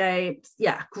landscapes,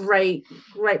 yeah, great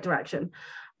direction.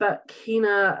 But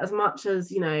Kena, as much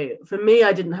as for me,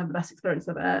 I didn't have the best experience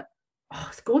of it. Oh,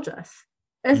 it's gorgeous.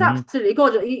 It's absolutely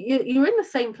gorgeous. You're in the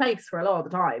same place for a lot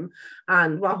of the time,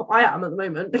 and well, I am at the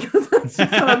moment because that's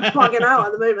just what I'm plugging out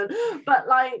at the moment. But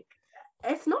like,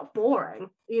 it's not boring.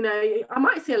 You know, I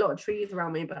might see a lot of trees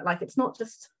around me, but like it's not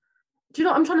just. Do you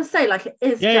know what I'm trying to say? Like it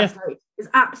is like it's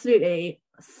absolutely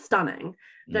stunning.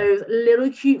 Those little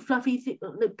cute fluffy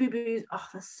boo-boos, oh,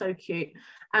 they're so cute.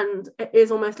 And it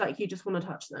is almost like you just want to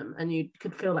touch them, and you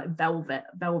could feel like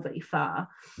velvety fur.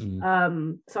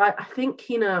 So I think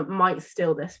Kina might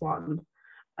steal this one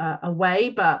away,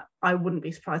 but I wouldn't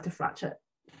be surprised if Ratchet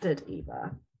did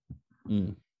either.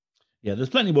 Yeah, there's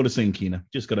plenty more to see in Kina.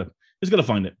 Just gotta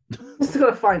find it. Just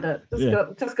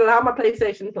gotta have my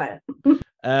PlayStation and play it.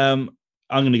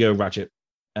 I'm gonna go Ratchet.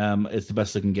 It's the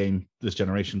best looking game this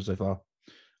generation so far.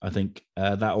 I think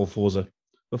that or Forza,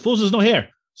 but Forza's not here,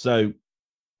 so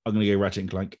I'm gonna go Ratchet and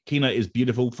Clank. Kina is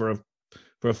beautiful for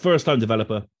a first time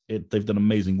developer. They've done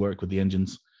amazing work with the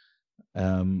engines.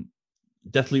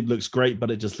 Deathloop looks great,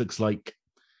 but it just looks like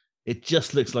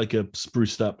a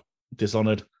spruced up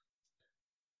Dishonored.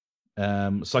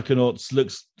 Psychonauts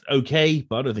looks okay,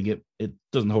 but I don't think it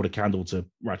doesn't hold a candle to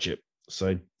Ratchet.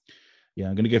 So yeah,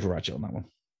 I'm going to go for Ratchet on that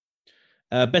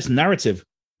one. Best narrative,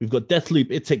 we've got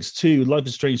Deathloop, It Takes Two, Life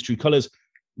is Strange, True Colors,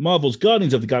 Marvel's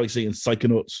Guardians of the Galaxy, and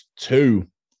Psychonauts 2.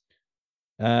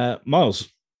 Miles.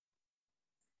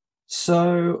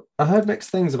 So I heard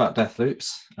mixed things about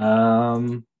Deathloops.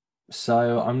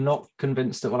 So I'm not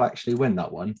convinced it will actually win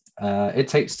that one. It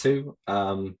Takes Two.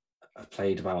 I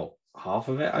played about half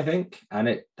of it, I think, and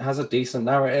it has a decent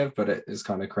narrative, but it is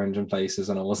kind of cringe in places,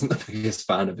 and I wasn't the biggest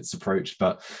fan of its approach,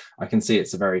 but I can see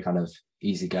it's a very kind of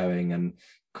easygoing and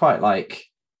quite like,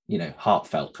 you know,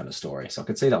 heartfelt kind of story. So I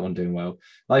could see that one doing well.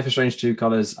 Life is Strange True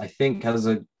Colors, I think, has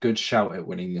a good shout at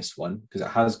winning this one because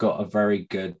it has got a very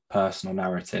good personal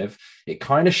narrative. It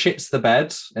kind of shits the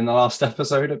bed in the last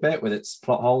episode a bit with its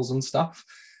plot holes and stuff,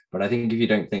 but I think if you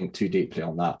don't think too deeply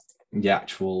on that, the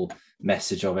actual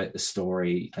message of it, the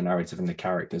story, the narrative, and the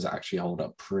characters actually hold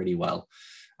up pretty well.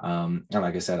 And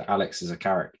like I said, Alex as a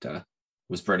character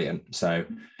was brilliant. So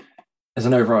as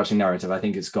an overarching narrative, I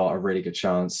think it's got a really good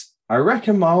chance. I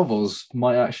reckon Marvels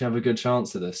might actually have a good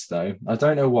chance of this, though. I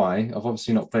don't know why. I've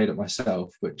obviously not played it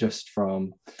myself, but just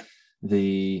from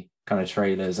the kind of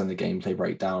trailers and the gameplay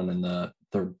breakdown and the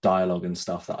dialogue and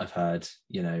stuff that I've heard,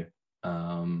 you know,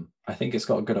 I think it's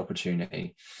got a good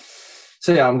opportunity.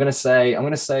 So yeah, I'm gonna say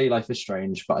Life is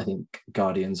Strange, but I think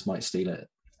Guardians might steal it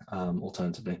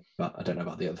alternatively. But I don't know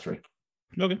about the other three.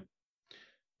 Okay.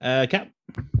 Kat?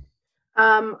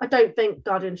 I don't think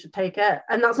Guardians should take it,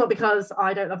 and that's not because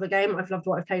I don't love the game. I've loved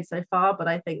what I've played so far, but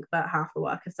I think that half the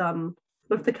work is done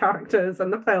with the characters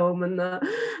and the film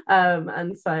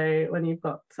and so when you've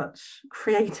got such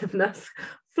creativeness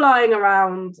flying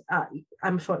around,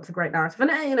 I'm sure it's a great narrative,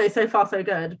 and you know, so far so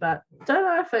good, but don't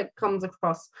know if it comes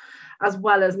across as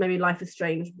well as maybe Life is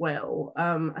Strange will,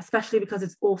 especially because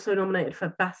it's also nominated for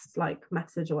best like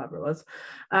message or whatever it was.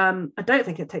 I don't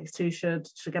think It Takes Two should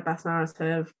get best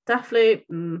narrative. Definitely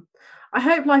I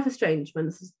hope Life is Strange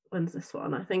wins this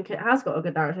one. I think it has got a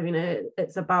good narrative. You know,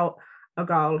 it's about a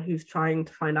girl who's trying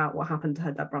to find out what happened to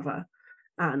her dead brother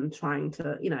and trying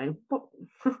to, you know,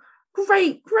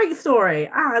 great story,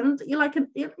 and you're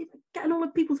getting all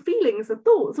of people's feelings and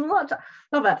thoughts and all that.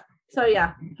 Love it. So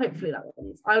yeah, hopefully that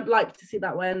wins. I would like to see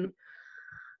that win.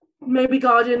 Maybe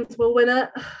Guardians will win it,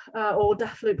 or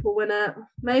Deathloop will win it.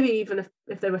 Maybe even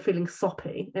if they were feeling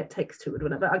soppy, It Takes Two would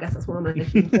win it, but I guess that's what I'm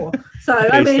looking for. So okay,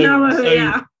 I mean,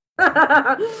 yeah.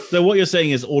 So what you're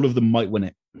saying is all of them might win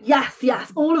it? Yes,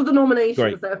 all of the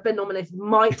nominations that have been nominated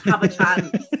might have a chance.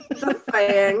 Just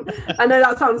saying. I know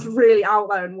that sounds really out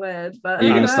there and weird, but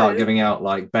you're going to start giving out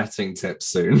like betting tips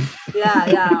soon.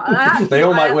 Yeah. They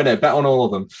all might win it. Bet on all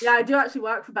of them. Yeah, I do actually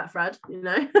work for Betfred, you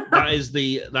know. that is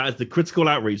the critical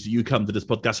outreach that you come to this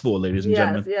podcast for, ladies and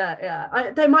gentlemen.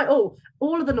 Yeah. They might all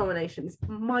of the nominations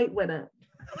might win it.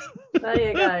 There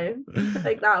you go.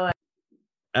 Take that away.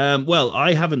 Well,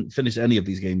 I haven't finished any of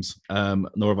these games,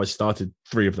 nor have I started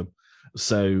 3 of them.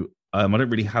 So I don't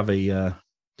really have a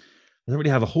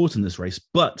horse in this race.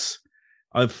 But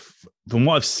from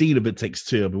what I've seen of It Takes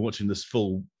Two, I've been watching this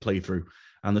full playthrough,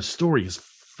 and the story is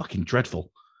fucking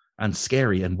dreadful and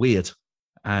scary and weird.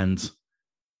 And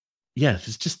yeah,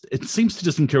 it seems to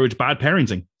just encourage bad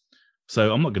parenting.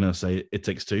 So I'm not going to say It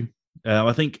Takes Two.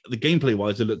 I think the gameplay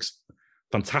wise, it looks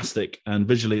fantastic, and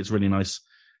visually it's really nice.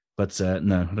 But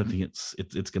no, I don't think it's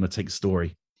going to take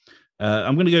story.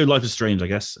 I'm going to go Life is Strange, I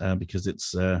guess, because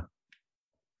it's Life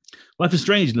is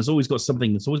Strange, and it's always got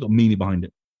something. It's always got meaning behind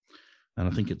it, and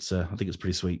I think it's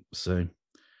pretty sweet. So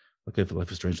I'll go for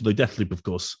Life is Strange. Although Deathloop, of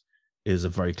course, is a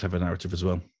very clever narrative as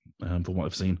well, from what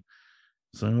I've seen.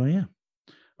 So yeah.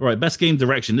 All right, best game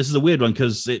direction. This is a weird one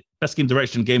because best game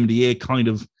direction, game of the year kind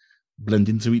of blend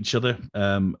into each other.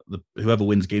 Whoever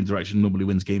wins Game Direction normally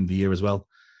wins Game of the Year as well.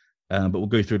 But we'll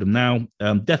go through them now.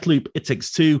 Deathloop, It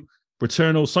Takes Two,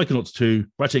 Returnal, Psychonauts 2,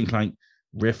 Ratchet & Clank,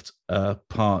 Rift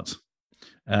Apart.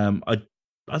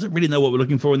 I don't really know what we're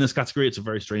looking for in this category. It's a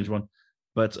very strange one.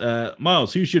 But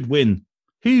Miles, who should win?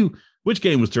 Which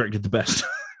game was directed the best?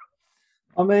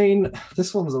 I mean,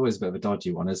 this one's always a bit of a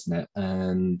dodgy one, isn't it?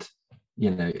 And,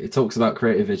 it talks about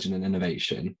creative vision and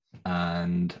innovation.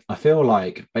 And I feel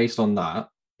like based on that,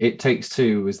 It Takes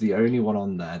Two is the only one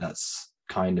on there that's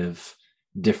kind of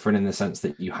different in the sense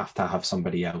that you have to have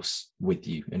somebody else with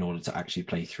you in order to actually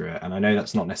play through it. And I know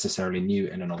that's not necessarily new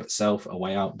in and of itself. A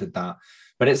Way Out did that,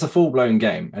 but it's a full-blown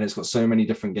game and it's got so many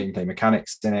different gameplay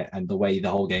mechanics in it, and the way the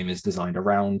whole game is designed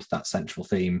around that central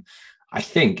theme, I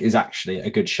think, is actually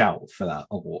a good shout for that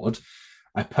award.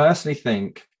 I personally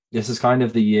think this is kind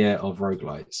of the year of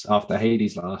roguelites. After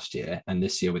Hades last year and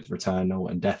this year with Returnal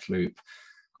and Deathloop,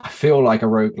 I feel like a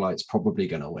roguelite's probably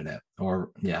going to win it,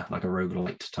 or like a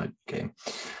roguelite type game.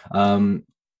 I'm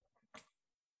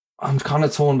kind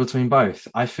of torn between both.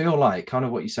 I feel like kind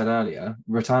of what you said earlier,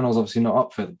 Returnal's obviously not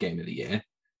up for the Game of the Year,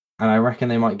 and I reckon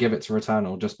they might give it to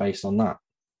Returnal just based on that,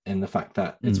 in the fact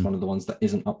that it's one of the ones that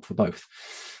isn't up for both.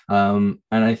 And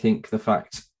I think the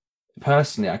fact,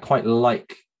 personally, I quite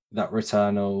like that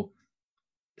Returnal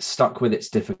stuck with its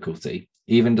difficulty,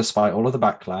 even despite all of the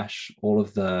backlash, all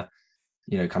of the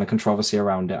kind of controversy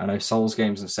around it. I know Souls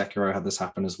games and Sekiro had this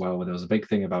happen as well, where there was a big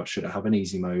thing about should it have an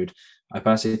easy mode. I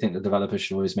personally think the developers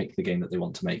should always make the game that they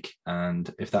want to make.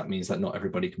 And if that means that not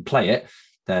everybody can play it,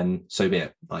 then so be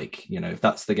it. Like, if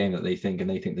that's the game that they think, and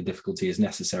they think the difficulty is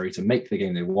necessary to make the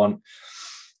game they want,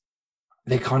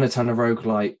 they kind of turn a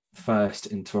roguelite first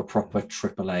into a proper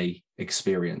AAA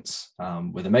experience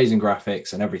with amazing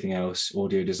graphics and everything else.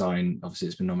 Audio design, obviously,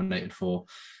 it's been nominated for.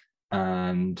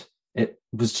 And it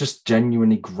was just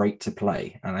genuinely great to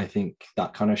play. And I think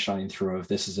that kind of shined through of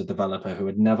this is a developer who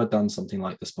had never done something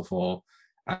like this before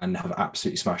and have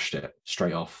absolutely smashed it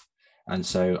straight off. And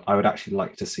so I would actually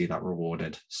like to see that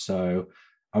rewarded. So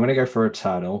I'm going to go for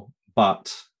Eternal,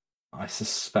 but I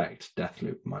suspect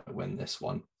Deathloop might win this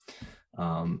one.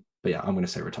 But yeah, I'm going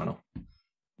to say Returnal.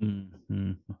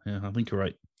 Yeah, I think you're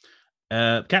right.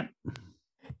 Kat?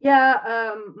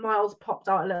 Yeah, Miles popped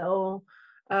out a little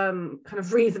kind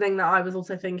of reasoning that I was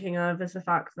also thinking of, is the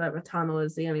fact that Returnal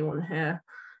is the only one here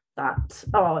that, it's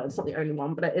not the only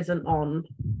one, but it isn't on,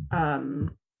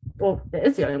 well, it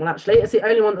is the only one actually. It's the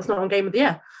only one that's not on Game of the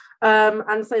Year.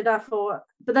 And so therefore,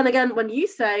 but then again, when you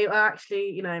say,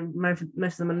 actually, most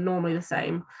of them are normally the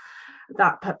same,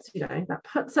 that puts it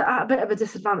at a bit of a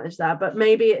disadvantage there. But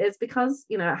maybe it is because,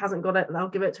 it hasn't got it. They'll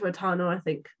give it to Returnal. I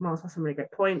think Miles has some really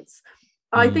great points.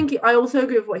 I think I also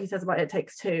agree with what he says about It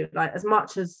Takes Two. Like, as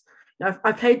much as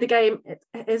I've played the game,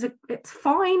 it's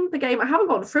fine. The game, I haven't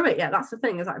gone through it yet. That's the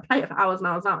thing, is I play it for hours and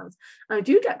hours and hours, and I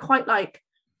do get quite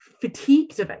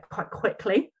fatigued of it quite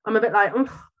quickly. I'm a bit like,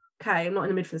 okay, I'm not in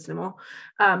the mood for this anymore.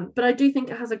 But I do think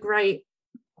it has a great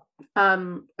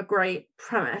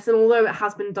premise, and although it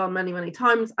has been done many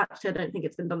times, actually I don't think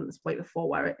it's been done this way before,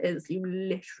 where it is you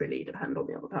literally depend on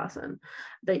the other person,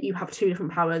 that you have two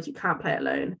different powers, you can't play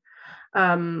alone.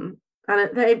 And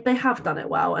they have done it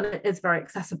well, and it is very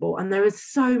accessible, and there is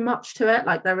so much to it.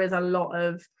 Like, there is a lot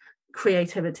of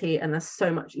creativity, and there's so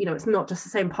much, it's not just the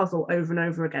same puzzle over and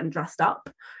over again dressed up.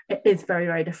 It is very,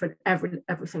 very different. Every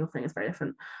single thing is very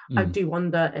different. I do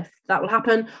wonder if that will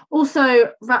happen.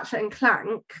 Also, Ratchet and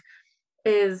Clank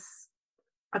is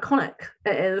iconic.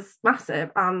 It is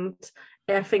massive, and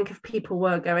I think if people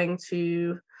were going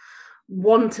to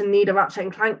want and need a Ratchet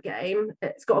and Clank game,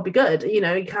 it's got to be good. You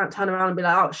can't turn around and be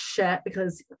like, oh shit,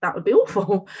 because that would be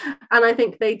awful. And I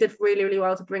think they did really, really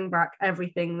well to bring back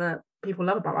everything that people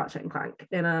love about Ratchet and Clank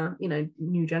in a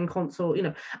new gen console.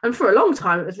 And for a long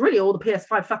time it was really all the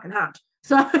PS5 fucking had.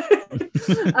 So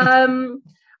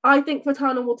I think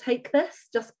Returnal will take this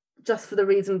just for the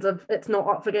reasons of it's not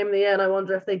up for Game of the Year, and I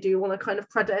wonder if they do want to kind of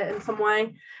credit it in some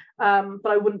way. But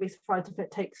I wouldn't be surprised if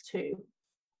It Takes Two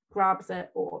grabs it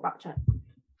or Ratchet.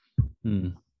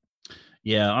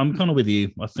 Yeah, I'm kind of with you.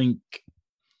 I think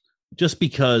just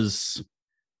because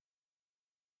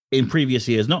in previous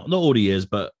years, not all the years,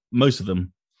 but most of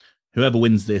them, whoever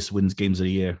wins this wins Game of the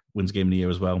Year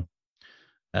as well.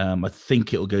 I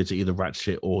think it'll go to either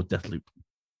Ratchet or Deathloop.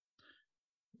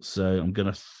 So I'm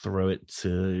going to throw it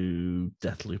to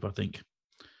Deathloop, I think.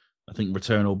 I think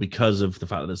Returnal, because of the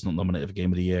fact that it's not nominated for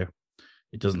Game of the Year,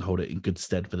 it doesn't hold it in good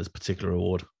stead for this particular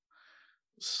award.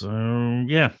 So,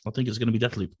 yeah, I think it's going to be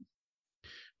Deathloop.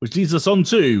 Which leads us on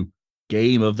to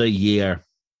Game of the Year.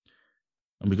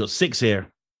 And we've got 6 here.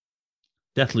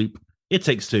 Deathloop, It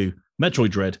Takes Two, Metroid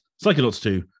Dread, Psychonauts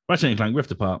 2, Ratchet & Clank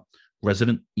Rift Apart,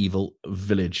 Resident Evil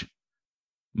Village.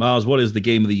 Mars, what is the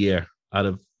game of the year out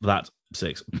of that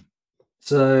 6?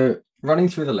 So running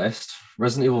through the list,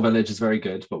 Resident Evil Village is very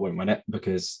good, but won't win it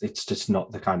because it's just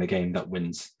not the kind of game that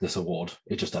wins this award.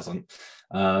 It just doesn't.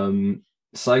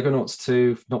 Psychonauts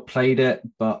 2, not played it,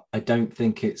 but I don't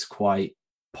think it's quite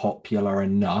popular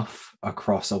enough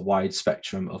across a wide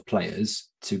spectrum of players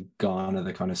to garner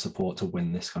the kind of support to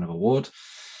win this kind of award.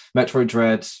 Metroid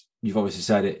Dread, you've obviously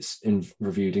said it's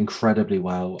reviewed incredibly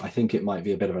well. I think it might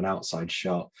be a bit of an outside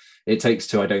shot. It Takes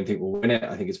Two, I don't think will win it.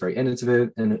 I think it's very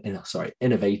innovative,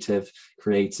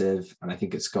 creative, and I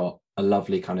think it's got a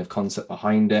lovely kind of concept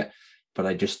behind it, but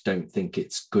I just don't think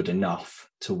it's good enough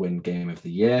to win Game of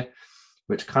the Year,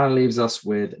 which kind of leaves us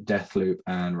with Deathloop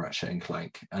and Ratchet &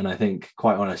 Clank. And I think,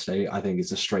 quite honestly, I think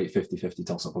it's a straight 50-50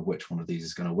 toss-up of which one of these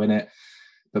is going to win it.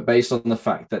 But based on the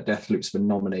fact that Deathloop's been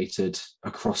nominated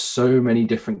across so many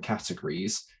different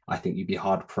categories, I think you'd be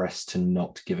hard-pressed to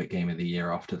not give it Game of the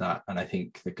Year after that. And I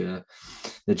think the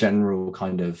general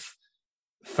kind of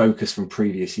focus from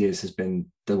previous years has been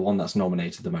the one that's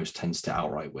nominated the most tends to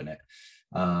outright win it.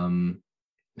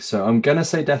 So I'm going to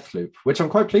say Deathloop, which I'm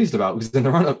quite pleased about because in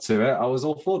the run-up to it, I was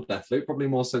all for Deathloop, probably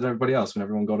more so than everybody else when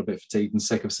everyone got a bit fatigued and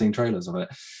sick of seeing trailers of it.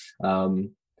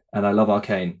 And I love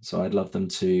Arcane, so I'd love them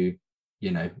to,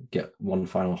 get one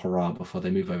final hurrah before they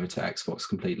move over to Xbox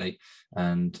completely.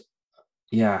 And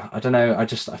yeah, I don't know. I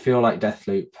feel like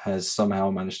Deathloop has somehow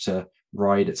managed to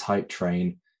ride its hype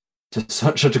train to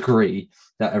such a degree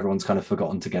that everyone's kind of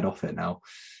forgotten to get off it now.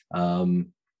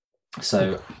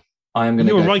 So I am going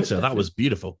to. You're right, sir. That was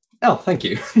beautiful. Oh, thank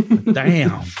you.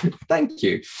 Damn. Thank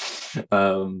you.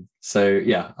 So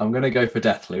yeah, I'm going to go for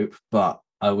Deathloop, but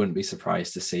I wouldn't be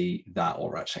surprised to see that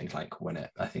or Ratchet & Clank win it.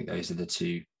 I think those are the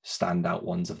two standout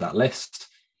ones of that list.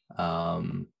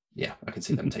 Yeah, I can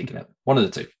see them taking it. One of the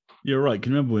two. You're right.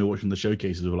 Can you remember when we were watching the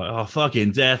showcases? We were like, oh,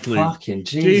 fucking Deathloop. Fucking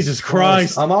Jesus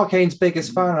Christ. I'm Arcane's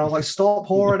biggest fan. I was like, stop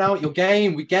whoring out your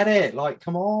game. We get it. Like,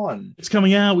 come on. It's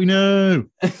coming out. We know.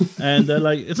 And they're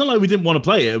like, it's not like we didn't want to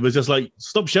play it. It was just like,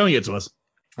 stop showing it to us.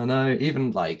 I know,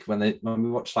 even like when we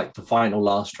watched like the final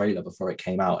last trailer before it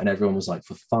came out and everyone was like,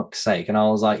 for fuck's sake. And I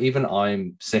was like, even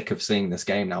I'm sick of seeing this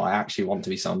game now. I actually want to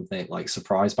be something like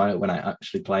surprised by it when I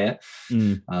actually play it.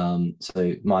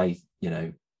 So my,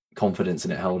 confidence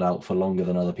in it held out for longer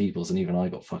than other people's. And even I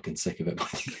got fucking sick of it by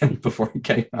the end before it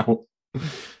came out.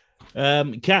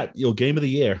 Kat, your game of the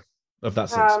year of that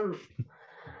 6.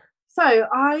 So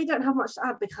I don't have much to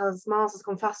add because Miles has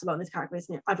gone fast a lot in this category.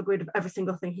 I've agreed with every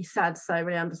single thing he said, so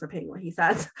really I'm just repeating what he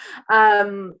said.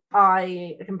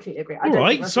 I completely agree. All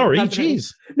right, sorry,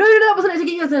 jeez. No, that wasn't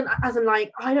it. As in,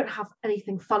 like, I don't have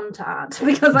anything fun to add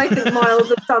because I think Miles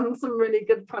has done some really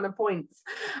good kind of points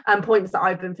and points that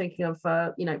I've been thinking of,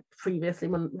 previously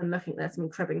when looking at this and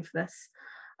cribbing for this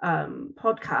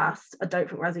podcast. I don't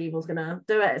think Resident Evil's going to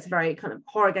do it. It's very kind of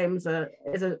horror games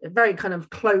is a very kind of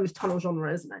closed tunnel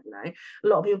genre, isn't it? A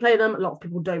lot of people play them, a lot of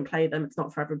people don't play them. It's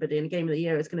not for everybody, and a game of the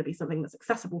year is going to be something that's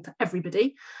accessible to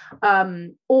everybody,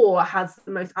 or has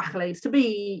the most accolades to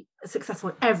be successful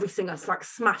in every single, it's like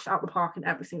smash out the park in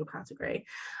every single category.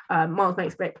 Miles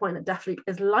makes a great point that Deathloop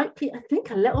is likely, I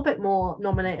think, a little bit more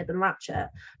nominated than Ratchet,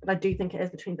 but I do think it is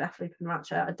between Deathloop and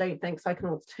Ratchet. I don't think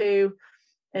Psychonauts 2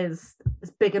 is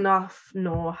big enough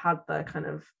nor had the kind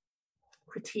of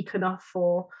critique enough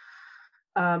for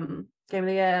Game of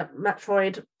the Year.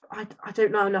 Metroid, I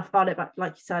don't know enough about it, but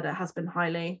like you said, it has been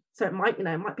highly, so it might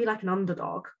be like an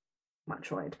underdog.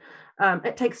 Metroid.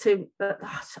 It Takes Two, but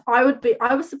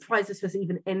I was surprised this was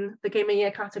even in the Game of the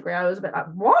Year category. I was a bit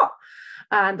like, what?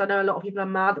 And I know a lot of people are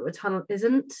mad that Returnal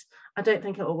isn't. I don't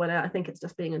think it will win it. I think it's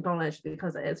just being acknowledged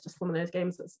because it is just one of those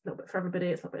games that's a little bit for everybody.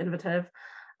 It's a little bit innovative.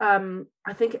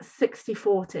 I think it's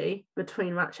 60-40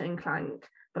 between Ratchet and Clank,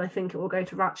 but I think it will go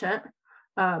to Ratchet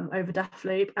over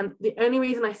Deathloop. And the only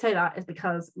reason I say that is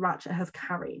because Ratchet has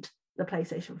carried the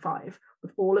PlayStation 5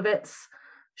 with all of its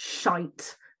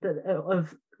shite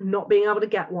of not being able to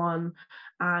get one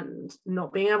and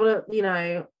not being able to,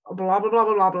 blah, blah, blah,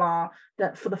 blah, blah, blah,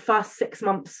 that for the first 6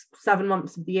 months, 7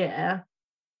 months of the year,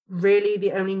 really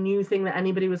the only new thing that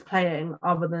anybody was playing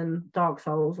other than Dark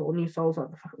Souls or New Souls,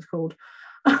 what the fuck it was called,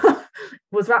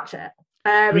 was Ratchet.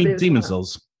 I mean, Demon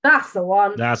Souls. That's the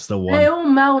one. That's the one. They all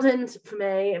meld in for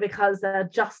me because they're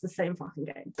just the same fucking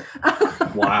game.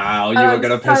 Wow, you were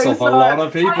going to piss off a lot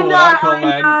of people with that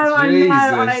comment.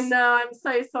 I know. I'm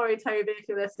so sorry, Toby, if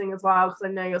you're listening as well, because I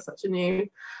know you're such a new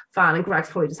fan, and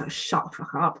Greg's probably just like, shut the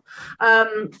fuck up.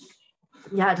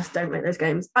 Just don't make those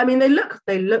games. I mean, they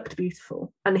looked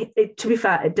beautiful, and to be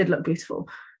fair, it did look beautiful.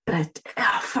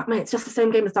 fuck me, it's just the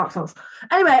same game as Dark Souls.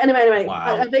 Anyway.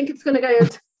 Wow. I think it's gonna go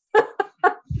into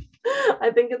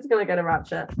I think it's gonna go to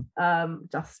Ratchet,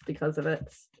 just because of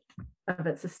its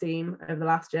esteem over the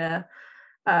last year.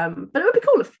 But it would be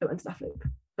cool if it went to Deathloop.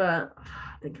 But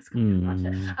I think it's gonna be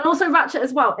Ratchet. And also Ratchet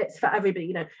as well, it's for everybody,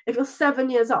 you know. If you're 7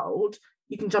 years old,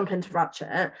 you can jump into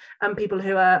Ratchet, and people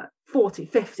who are 40,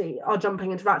 50 are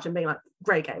jumping into Ratchet and being like,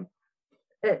 great game.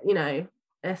 It, you know,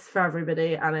 it's for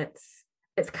everybody, and it's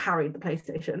carried the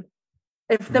PlayStation.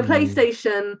 If the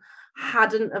PlayStation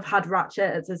hadn't have had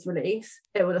Ratchet as its release,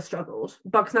 it would have struggled.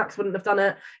 Bugsnax wouldn't have done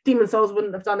it. Demon Souls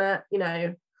wouldn't have done it. You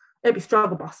know, it'd be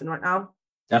struggle busting right now.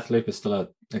 Deathloop is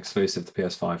still exclusive to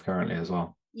PS5 currently as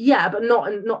well. Yeah, but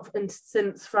not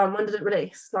since from when did it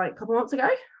release? Like a couple months ago.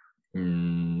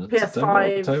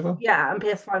 PS5, October? Yeah, and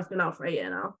PS5's been out for a year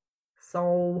now.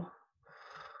 So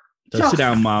sit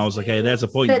down, Miles. Okay, there's a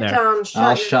point there. Down,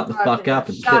 I'll shut the fuck up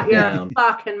and shut sit your down.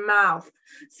 fucking mouth.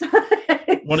 So,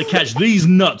 want to catch these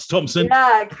nuts, Thompson?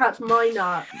 Yeah, catch my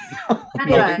nuts.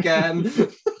 Anyway, Not again.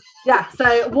 Yeah.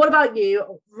 So, what about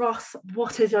you, Ross?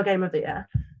 What is your game of the year?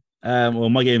 Well,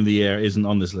 my game of the year isn't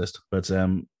on this list, but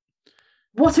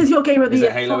what is your game of the year?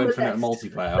 Is it Halo Infinite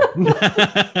multiplayer?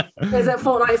 Is it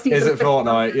Fortnite season? Is it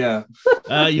Fortnite?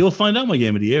 Yeah. You'll find out my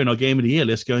game of the year in our game of the year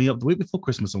list going up the week before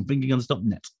Christmas on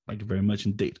thinkingunstop.net. Thank you very much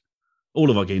indeed.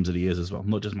 All of our games of the years as well,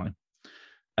 not just mine.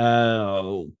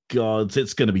 Oh God,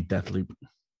 it's going to be Deathloop.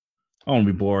 I want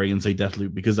to be boring and say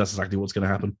Deathloop because that's exactly what's going to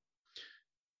happen.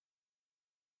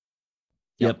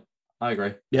 Yep. I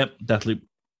agree. Yep, Deathloop.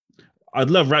 I'd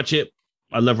love Ratchet.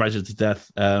 I love Ratchet to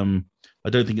death. I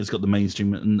don't think it's got the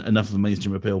mainstream enough of a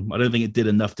mainstream appeal. I don't think it did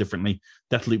enough differently.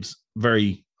 Deathloop's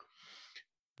very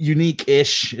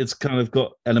unique-ish. It's kind of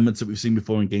got elements that we've seen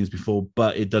before in games before,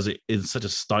 but it does it in such a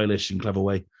stylish and clever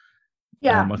way.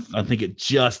 Yeah. I think it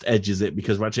just edges it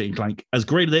because Ratchet and Clank, as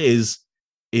great as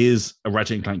it is a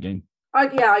Ratchet and Clank game. I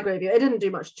agree with you. It didn't do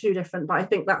much too different, but I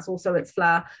think that's also its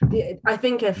flair. I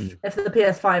think if the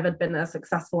PS5 had been as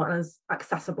successful and as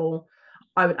accessible,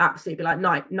 I would absolutely be like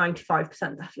 95%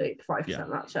 Deathloop, 5%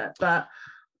 Ratchet. But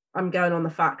I'm going on the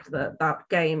fact that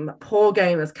poor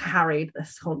game has carried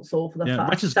this console for the first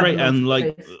Ratchet's 7 great, and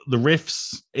like days. the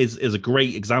Rifts is a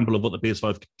great example of what the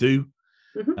PS5 could do.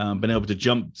 Mm-hmm. Being able to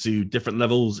jump to different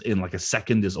levels in like a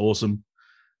second is awesome.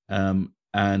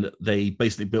 And they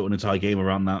basically built an entire game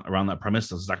around that premise.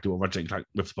 That's exactly what Ratchet and Clank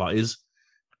Rift Apart is.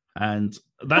 And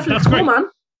that's cool, great. Man.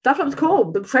 That was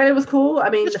cool. The trailer was cool. I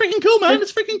mean, it's freaking cool, man.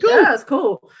 It's freaking cool. Yeah, it's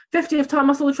cool. 50th time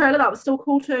I saw the trailer, that was still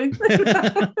cool too.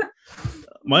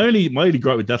 my only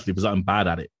gripe with Deathloop is that I'm bad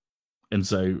at it, and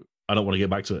so I don't want to get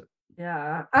back to it.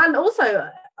 Yeah, and also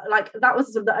like that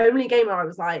was the only game where I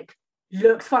was like,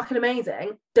 looks fucking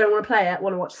amazing. Don't want to play it.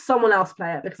 Want to watch someone else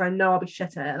play it because I know I'll be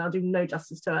shit at it and I'll do no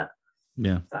justice to it.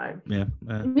 Yeah. So yeah,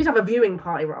 you need to have a viewing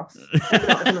party, Ross.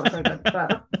 Not so good,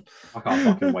 but I can't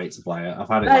fucking wait to play it. I've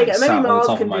had it. There you go. Sat Maybe on the Mars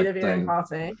top can of my do the viewing thing.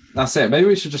 party. That's it. Maybe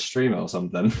we should just stream it or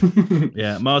something.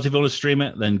 Yeah, Mars, if you want to stream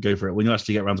it, then go for it. When you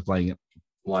actually get around to playing it,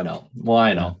 Why not?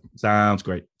 Why not? Sounds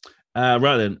great.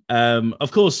 Right then.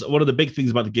 Of course, one of the big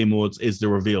things about the Game Awards is the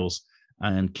reveals,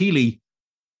 and Keighley,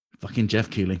 fucking Jeff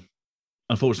Keighley,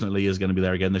 unfortunately, is going to be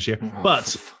there again this year. But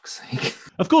for fuck's sake.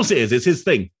 Of course it is. It's his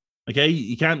thing. Okay,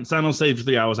 you can't stand on stage for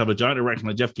 3 hours, have a giant erection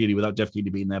like Jeff Keighley without Jeff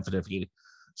Keighley being there for Jeff Keighley.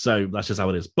 So that's just how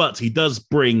it is. But he does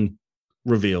bring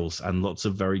reveals and lots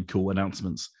of very cool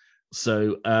announcements.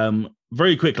 So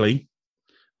very quickly,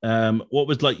 what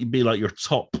would be like your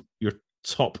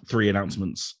top 3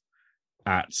 announcements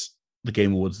at the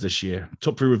Game Awards this year?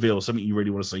 Top 3 reveals, something you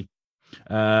really want to see.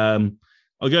 I'll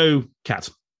go Kat.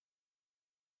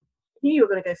 Knew you were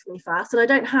going to go for me first, and I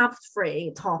don't have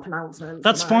 3 top announcements.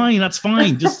 That's fine. That's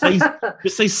fine. Just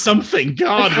say something.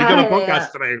 God, we've got a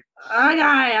podcast today.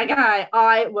 Okay.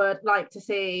 I would like to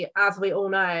see, as we all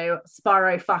know,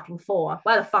 Spyro fucking 4.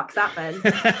 Where the fuck's that been?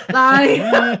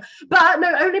 But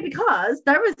no, only because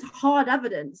there is hard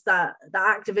evidence that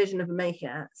Activision have been making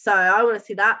it. So I want to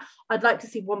see that. I'd like to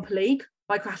see Wumpa League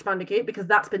by Crash Bandicoot, because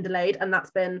that's been delayed and that's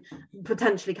been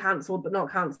potentially cancelled, but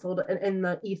not cancelled in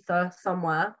the ether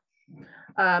somewhere.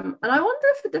 And I wonder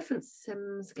if the different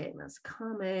Sims game is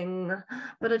coming,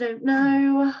 but I don't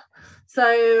know.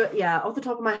 So yeah, off the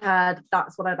top of my head,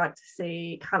 that's what I'd like to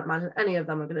see. Can't imagine any of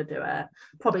them are going to do it.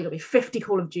 Probably going to be 50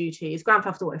 Call of Duties, Grand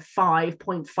Theft Auto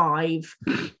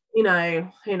 5.5. You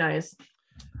know, who knows?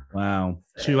 Wow,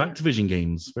 2 Activision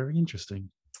games. Very interesting.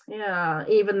 Yeah,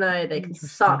 even though they can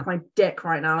suck my dick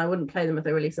right now, and I wouldn't play them if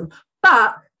they release them.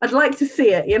 But I'd like to see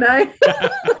it, you know?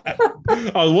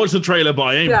 I'll watch the trailer, but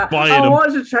I ain't buying I'll them.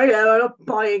 watch the trailer, I'm not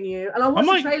buying you. And I'll watch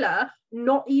the trailer,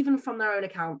 not even from their own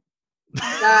account.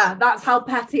 Yeah, that's how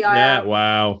petty I am.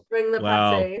 Wow. Bring the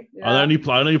Wow. petty. Yeah. I'll only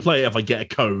play it if I get a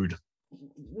code.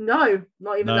 No,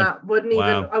 not even No. that.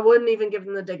 Wow. I wouldn't even give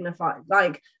them the dignified.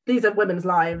 Like, these are women's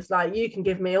lives. Like, you can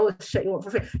give me all the shit you want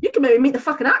for free. You can maybe meet the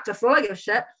fucking actor for all I give a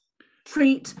shit.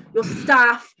 Treat your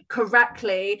staff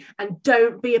correctly and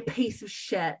don't be a piece of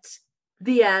shit.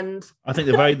 The end. I think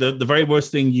the very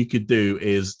worst thing you could do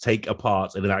is take a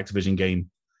part in an Activision game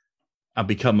and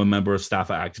become a member of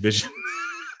staff at Activision.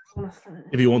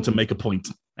 If you want to make a point.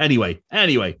 Anyway,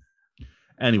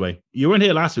 you weren't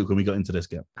here last week when we got into this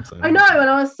game. So. I know, and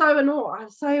I was so annoyed. I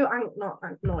was so not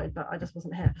annoyed, but I just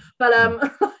wasn't here. But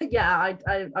yeah,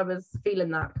 I was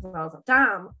feeling that because I was like,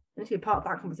 damn, I need to be part of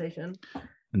that conversation.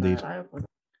 Indeed.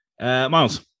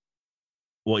 Miles,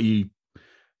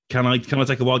 can I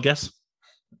take a wild guess?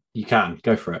 You can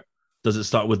go for it. Does it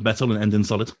start with metal and end in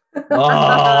solid?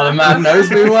 Oh, the man knows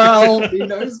me well. He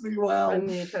knows me well. I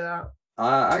knew that.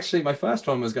 Actually, my first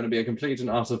one was going to be a complete and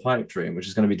utter pipe dream, which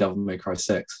is going to be Devil May Cry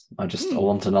 6. I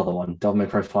want another one. Devil May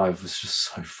Cry 5 was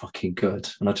just so fucking good,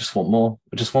 and I just want more.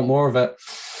 I just want more of it.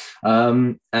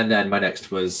 And then my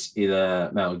next was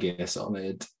either Metal Gear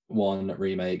Solid 1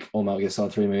 remake or Metal Gear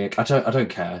Solid 3 remake. I don't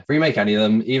care. Remake any of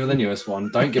them, even the newest one.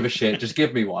 Don't give a shit. Just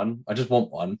give me one. I just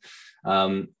want one.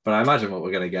 But I imagine what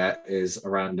we're going to get is a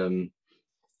random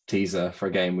teaser for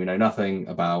a game we know nothing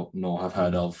about, nor have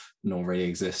heard of, nor really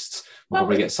exists. We'll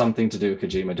probably get something to do with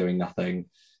Kojima doing nothing,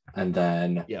 and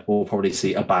then we'll probably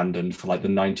see Abandoned for like the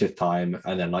 90th time,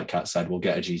 and then, like Kat said, we'll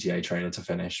get a GTA trailer to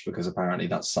finish, because apparently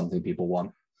that's something people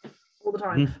want all the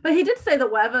time. But he did say that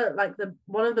whatever, like,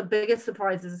 one of the biggest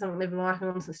surprises is something they've been working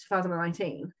on since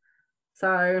 2019.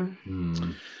 So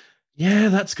yeah,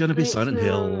 that's going to be Silent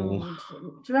Hill.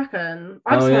 Do you reckon?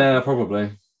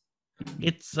 Probably.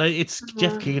 It's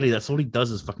Jeff Keighley. That's all he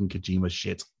does is fucking Kojima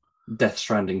shit. Death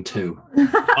Stranding 2.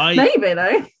 Maybe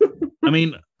though. I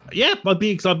mean, yeah, I'd be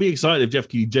excited if Jeff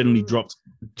Keighley generally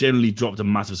dropped a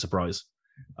massive surprise.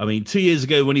 I mean, 2 years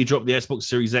ago when he dropped the Xbox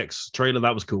Series X trailer,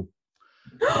 that was cool.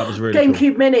 That was really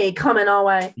GameCube cool. Mini coming our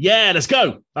way. Yeah, let's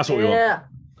go. That's what we want. Yeah.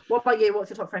 What about you? What's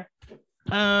your top three?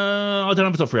 I don't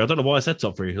have a top three. I don't know why I said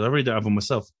top three because I really don't have one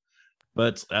myself.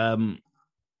 But I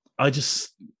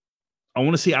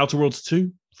want to see Outer Worlds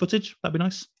 2 footage. That'd be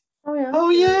nice. Oh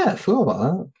yeah, I forgot about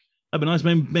that. That'd be nice.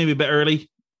 Maybe a bit early.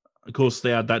 Of course, they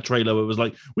had that trailer where it was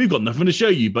like, we've got nothing to show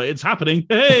you, but it's happening.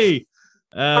 Hey!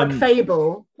 Like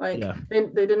Fable. They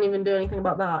didn't even do anything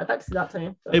about that. I'd like to see that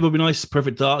too. Fable would be nice.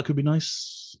 Perfect Dark could be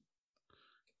nice.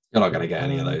 You're not going to get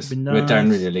any of those. Nice. We're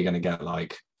generally going to get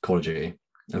like Call of Duty.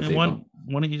 Why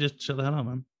don't you just shut the hell up,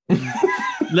 man?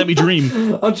 Let me dream.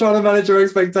 I'm trying to manage your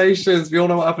expectations. We all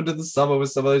know what happened in the summer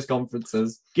with some of those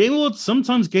conferences.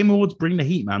 Sometimes Game Awards bring the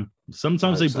heat, man.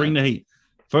 Sometimes they bring the heat.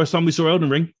 First time we saw Elden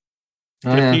Ring.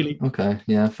 Okay.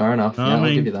 Yeah, fair enough. I'll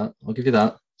give you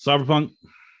that. Cyberpunk.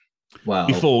 Well,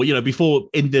 before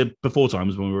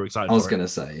times when we were excited. I was going to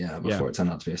say, before it turned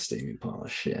out to be a steamy pile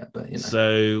of shit, but you know.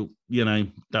 So,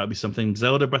 that would be something.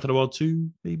 Zelda Breath of the Wild 2,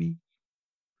 maybe.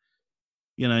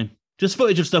 Just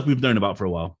footage of stuff we've known about for a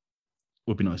while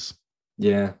would be nice.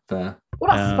 Yeah, fair.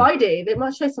 What about Spidey? They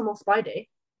might show some more Spidey.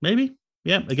 Maybe.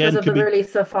 Yeah, again, because of the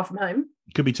release of Far From Home.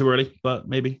 Could be too early, but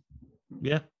maybe.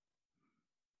 Yeah.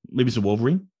 Maybe some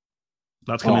Wolverine.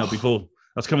 That's coming out before.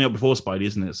 That's coming out before Spidey,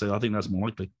 isn't it? So I think that's more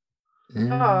likely. Oh,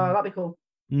 that'd be cool.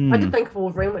 I did think of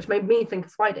Wolverine, which made me think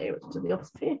of Spidey, which is the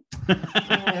opposite for you.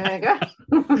 There you go.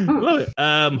 Love it.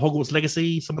 Hogwarts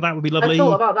Legacy, some of that would be lovely. I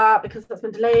thought about that because that's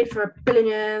been delayed for a billion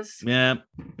years. Yeah.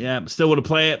 Still want to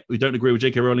play it. We don't agree with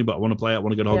J.K. Rowling, but I want to play it. I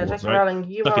want to go to Hogwarts. J.K. Rowling,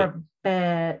 you are a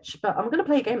bitch. But I'm going to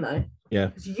play a game though. Yeah.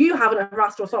 Because you haven't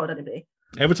harassed or assaulted anybody.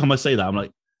 Every time I say that, I'm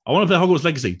like, I want to play Hogwarts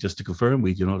Legacy. Just to confirm,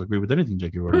 we do not agree with anything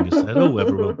J.K. Rowling just said. Oh,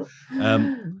 everyone.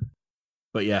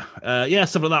 But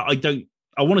stuff like that.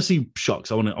 I want to see shocks.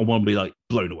 I want to be like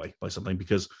blown away by something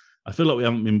because I feel like we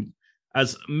haven't been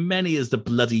as many as the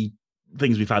bloody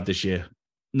things we've had this year.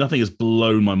 Nothing has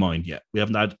blown my mind yet. We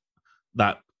haven't had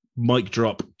that mic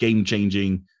drop, game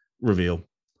changing reveal.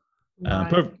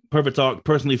 Right. Perfect Dark,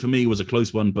 personally for me, was a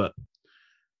close one, but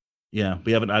yeah,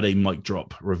 we haven't had a mic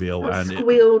drop reveal. And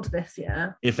squealed this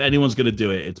year. If anyone's going to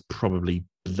do it, it's probably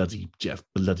bloody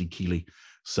Keighley.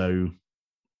 So.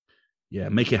 Yeah,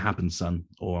 make it happen, son,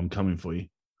 or I'm coming for you.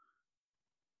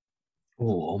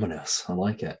 Oh, ominous. I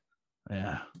like it.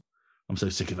 Yeah. I'm so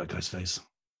sick of that guy's face.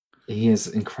 He is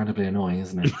incredibly annoying,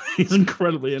 isn't he? He's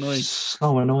incredibly annoying.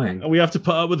 So annoying. And we have to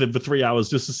put up with him for 3 hours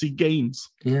just to see games.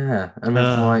 Yeah. And then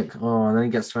and then he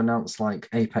gets to announce like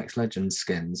Apex Legends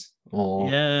skins or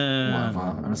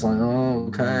whatever. And it's like, oh,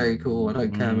 okay, cool. I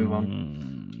don't care, move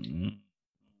on.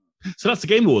 So that's the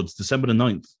Game Awards, December the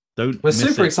 9th. Don't We're miss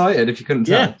super it. excited if you couldn't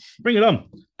tell. Yeah, bring it on.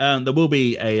 There will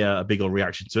be a big old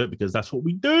reaction to it because that's what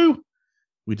we do.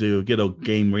 We do a good old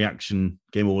Game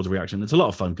Awards reaction. It's a lot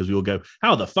of fun because we all go,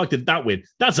 how the fuck did that win?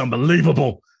 That's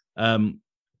unbelievable.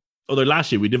 Although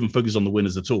last year we didn't focus on the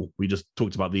winners at all. We just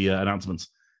talked about the announcements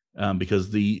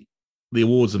because the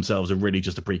awards themselves are really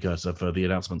just a precursor for the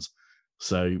announcements.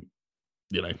 So,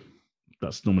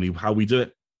 that's normally how we do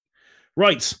it.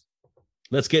 Right.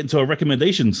 Let's get into our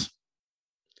recommendations.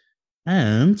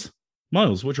 And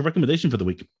Miles, what's your recommendation for the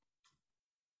week?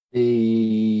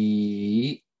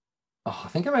 I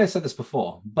think I may have said this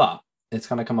before, but it's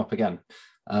going to come up again.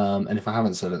 And if I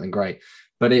haven't said it, then great.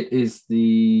 But it is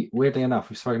weirdly enough,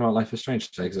 we've spoken about Life is Strange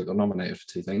today because it got nominated for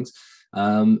 2 things.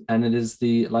 And it is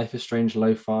the Life is Strange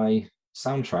lo-fi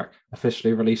soundtrack,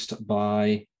 officially released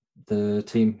by the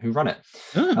team who run it.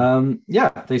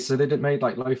 They made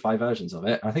like lo-fi versions of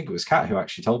it. I think it was Kat who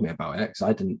actually told me about it because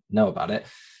I didn't know about it.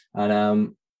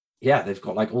 And they've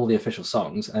got like all the official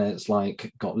songs, and it's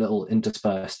like got little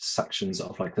interspersed sections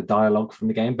of like the dialogue from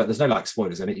the game, but there's no like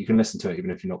spoilers in it. You can listen to it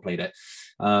even if you've not played it.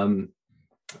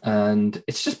 And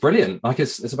it's just brilliant. Like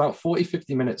it's about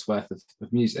 40-50 minutes worth of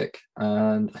music,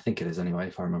 and I think it is anyway,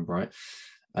 if I remember right.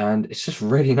 And it's just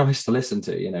really nice to listen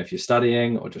to, if you're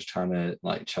studying or just trying to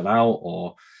like chill out,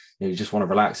 or you just want to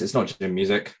relax. It's not gym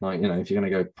music. Like, if you're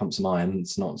going to go pump some iron,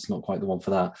 it's not quite the one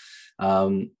for that.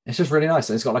 It's just really nice.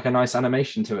 It's got like a nice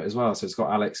animation to it as well. So it's got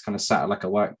Alex kind of sat at like a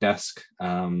work desk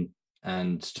and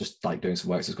just like doing some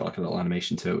work. So it's got like a little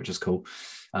animation to it, which is cool.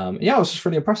 I was just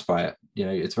really impressed by it.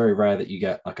 It's very rare that you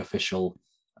get like official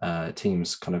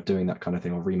teams kind of doing that kind of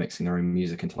thing or remixing their own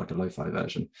music into like a lo-fi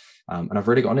version. And I've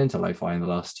really gotten into lo-fi in the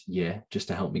last year just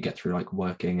to help me get through like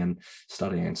working and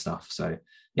studying and stuff. So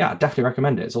yeah, I definitely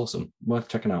recommend it. It's awesome. Worth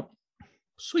checking out.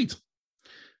 Sweet.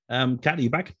 Kat, are you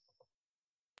back?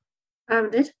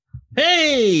 Did.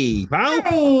 Hey, pal.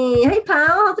 Hey, pal.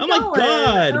 How's it oh my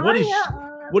going?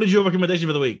 God. What is your recommendation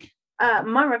for the week?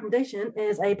 My recommendation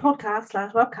is a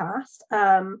podcast/webcast,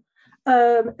 and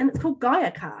it's called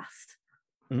GaiaCast.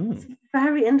 It's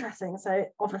very interesting. So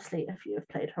obviously, if you have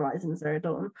played Horizon Zero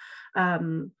Dawn,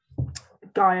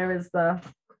 Gaia is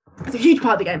it's a huge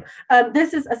part of the game.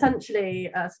 This is essentially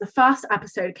so the first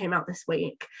episode came out this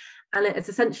week, and it's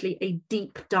essentially a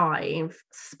deep dive,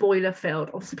 spoiler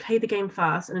filled. Obviously, play the game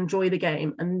first and enjoy the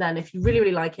game, and then if you really,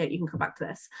 really like it, you can come back to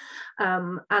this.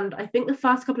 And I think the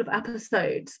first couple of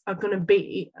episodes are going to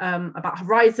be about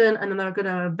Horizon, and then they're going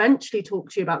to eventually talk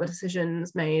to you about the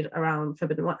decisions made around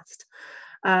Forbidden West.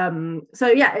 It's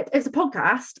a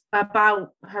podcast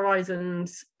about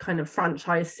Horizon's kind of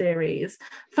franchise series.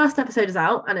 First episode is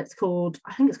out, and I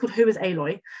think it's called Who is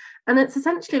Aloy, and it's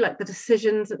essentially like the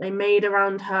decisions that they made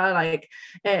around her. Like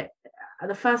the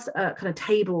first kind of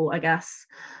table, I guess,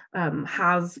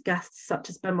 has guests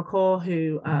such as Ben McCaw,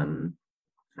 who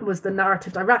was the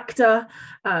narrative director.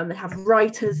 They have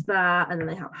writers there, and then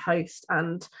they have a host,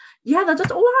 and they're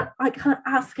just all like kind of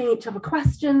asking each other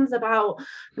questions about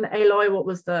kind of Aloy. What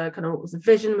was the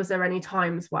vision? Was there any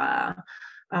times where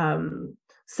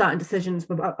certain decisions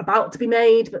were about to be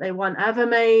made but they weren't ever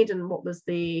made, and what was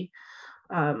the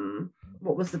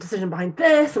decision behind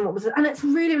this, and it's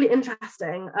really, really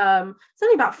interesting. It's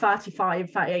only about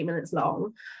 38 minutes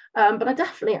long, but I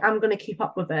definitely am going to keep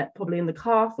up with it, probably in the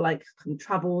car for like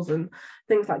travels and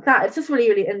things like that. It's just really,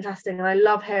 really interesting, and I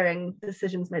love hearing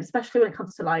decisions made, especially when it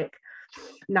comes to like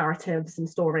narratives and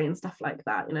story and stuff like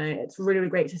that. It's really, really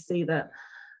great to see that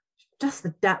just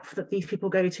the depth that these people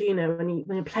go to. When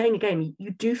you're playing a game, you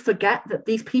do forget that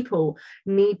these people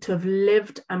need to have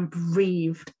lived and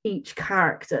breathed each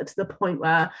character to the point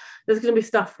where there's going to be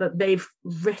stuff that they've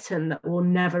written that we'll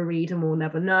never read and we'll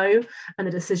never know, and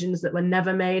the decisions that were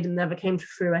never made and never came to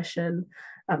fruition.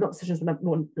 Decisions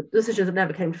that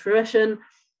never came to fruition.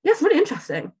 Yeah, it's really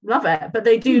interesting. Love it. But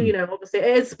they do, obviously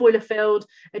it is spoiler filled.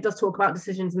 It does talk about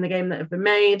decisions in the game that have been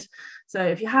made. So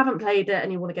if you haven't played it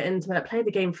and you want to get into it, play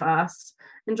the game first,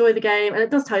 enjoy the game. And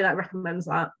it does tell you that, it recommends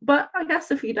that. But I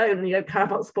guess if you don't and you don't care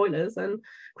about spoilers, then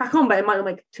crack on, but it might not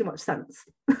make too much sense.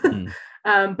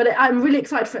 I'm really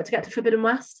excited for it to get to Forbidden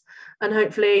West. And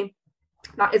hopefully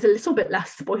that is a little bit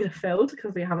less spoiler filled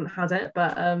because we haven't had it.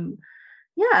 But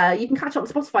you can catch up on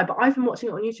Spotify, but I've been watching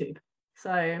it on YouTube.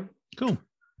 So cool.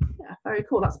 Yeah, very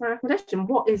cool. That's my recommendation.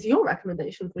 What is your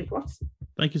recommendation for week, Ross?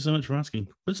 Thank you so much for asking.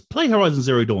 Let's play Horizon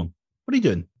Zero Dawn. What are you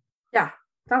doing? Yeah,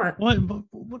 damn it. What?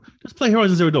 Let's play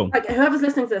Horizon Zero Dawn. Like, whoever's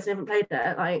listening to this and haven't played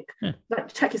it, like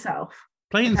check yourself.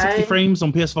 Play it in 60 frames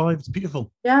on PS5. It's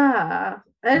beautiful. Yeah.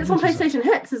 And it's on PlayStation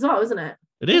Hits as well, isn't it?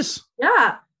 It is.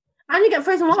 Yeah. And you get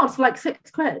Frozen Wilds for like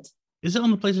 £6. Is it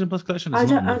on the PlayStation Plus collection? I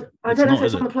don't know if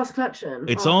it's on the Plus collection.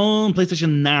 It's on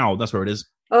PlayStation Now. That's where it is.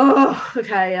 Oh,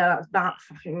 okay, yeah, that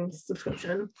fucking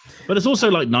subscription. But it's also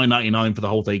like $9.99 for the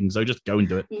whole thing, so just go and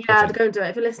do it. Yeah, go and do it.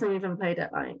 If you're listening, you've never played it,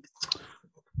 like.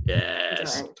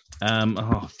 Yes.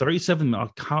 37. I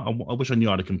wish I knew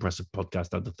how to compress a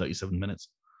podcast down to 37 minutes.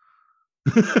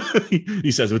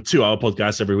 He says with 2-hour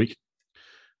podcasts every week.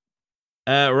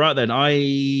 Right then,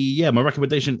 my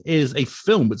recommendation is a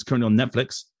film that's currently on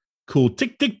Netflix called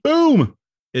Tick Tick Boom.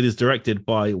 It is directed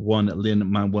by one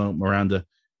Lin-Manuel Miranda.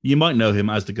 You might know him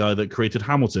as the guy that created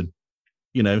Hamilton.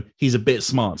 You know, he's a bit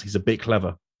smart, he's a bit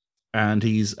clever, and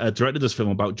he's directed this film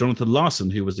about Jonathan Larson,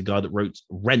 who was the guy that wrote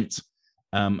Rent,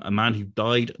 a man who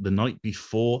died the night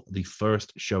before the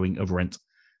first showing of Rent.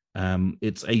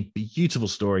 It's a beautiful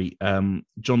story.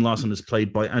 John Larson is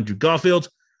played by Andrew Garfield,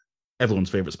 everyone's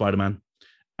favorite Spider-Man,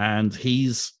 and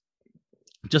he's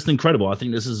just incredible. I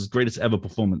think this is his greatest ever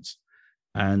performance.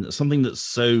 And something that's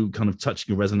so kind of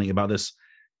touching and resonating about this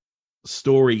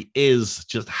story is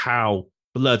just how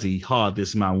bloody hard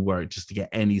this man worked just to get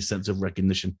any sense of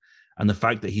recognition. And the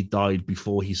fact that he died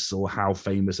before he saw how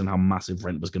famous and how massive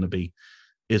Rent was going to be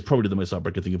is probably the most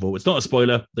heartbreaking thing of all. It's not a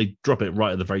spoiler. They drop it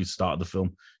right at the very start of the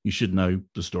film. You should know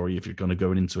the story if you're going to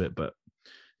go into it. But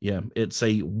yeah, it's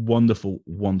a wonderful,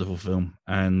 wonderful film.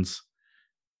 And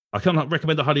I cannot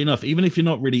recommend it highly enough. Even if you're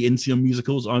not really into your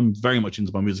musicals, I'm very much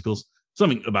into my musicals.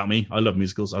 Something about me, I love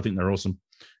musicals. I think they're awesome.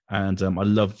 And I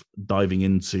love diving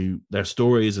into their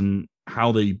stories and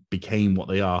how they became what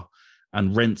they are.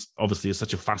 And Rent, obviously, is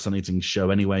such a fascinating show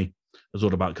anyway. It's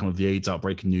all about kind of the AIDS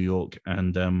outbreak in New York.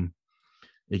 And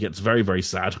it gets very, very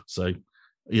sad. So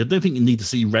I don't think you need to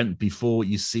see Rent before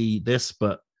you see this.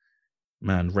 But,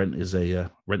 man, Rent is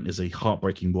a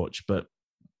heartbreaking watch. But,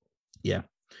 yeah,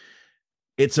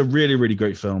 it's a really, really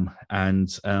great film. And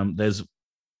there's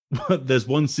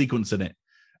one sequence in it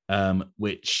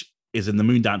which is in the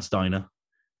Moondance Diner.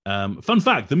 Fun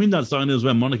fact, the Moondance Diner is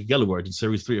where Monica Geller worked in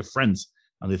series 3 of Friends,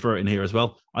 and they throw it in here as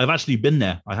well. I've actually been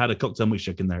there. I had a cocktail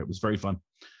milkshake in there. It was very fun.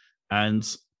 And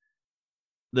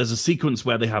there's a sequence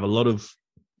where they have a lot of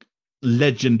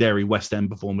legendary West End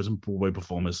performers and Broadway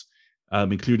performers,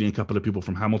 including a couple of people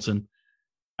from Hamilton.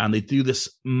 And they do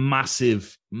this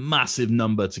massive, massive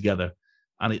number together.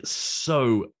 And it's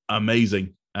so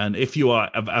amazing. And if you are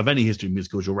of any history of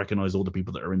musicals, you'll recognize all the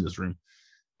people that are in this room.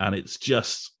 And it's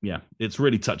just, it's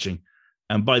really touching.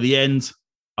 And by the end,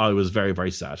 I was very,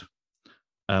 very sad.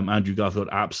 Andrew Garfield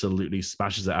absolutely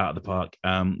smashes it out of the park.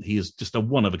 He is just a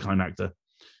one-of-a-kind actor.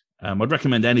 I'd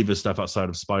recommend any of his stuff outside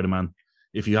of Spider-Man.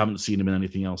 If you haven't seen him in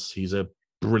anything else, he's a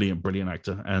brilliant, brilliant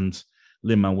actor. And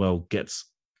Lin-Manuel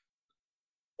gets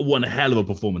one hell of a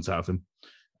performance out of him.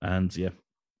 And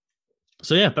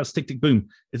so that's Tick Tick Boom.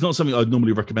 It's not something I'd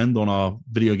normally recommend on our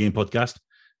video game podcast.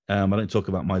 I don't talk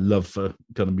about my love for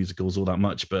kind of musicals all that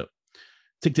much, but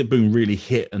Tick Tick Boom really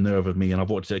hit a nerve with me, and I've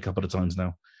watched it a couple of times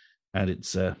now, and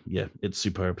it's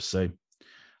superb. So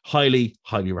highly,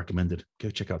 highly recommended. Go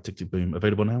check out Tick Tick Boom,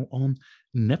 available now on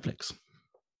Netflix.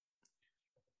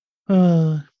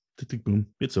 Tick Tick Boom,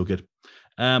 it's all good.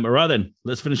 All right then,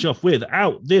 let's finish off with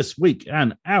Out This Week.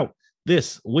 And Out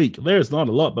this week, there's not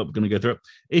a lot, but we're going to go through it.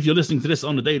 If you're listening to this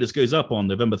on the day this goes up on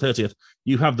November 30th,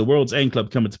 you have The World's End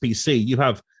Club coming to PC. You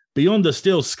have Beyond the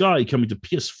Steel Sky coming to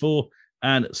PS4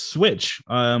 and Switch.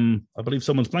 I believe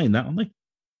someone's playing that, aren't they?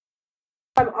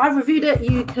 I've reviewed it.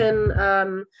 You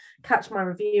can catch my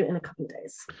review in a couple of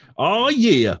days. Oh,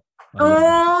 yeah.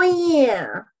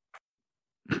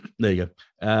 There you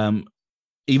go.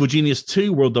 Evil Genius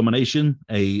 2 World Domination,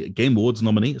 a Game Awards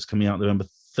nominee. It's coming out November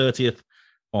 30th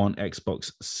on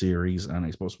Xbox Series and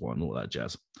Xbox One and all that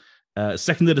jazz.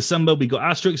 2nd of December, we got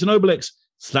Asterix and Obelix.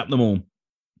 Slap them all.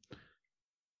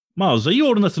 Miles, are you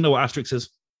old enough to know what Asterix is?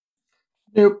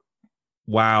 Nope.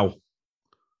 Wow.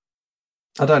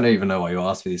 I don't even know why you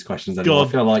asked me these questions anymore. I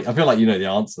feel like you know the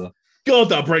answer. God,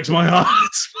 that breaks my heart.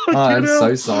 I'm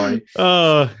so sorry.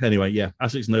 Anyway,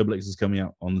 Asterix and Obelix is coming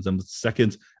out on December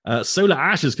 2nd. Solar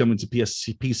Ash is coming to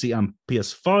PC and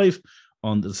PS5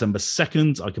 on December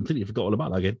 2nd. I completely forgot all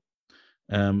about that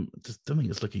game. Just don't think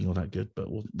it's looking all that good, but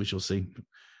we shall see.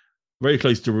 Very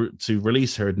close to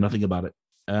release. Heard nothing about it.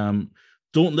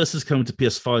 Dauntless is coming to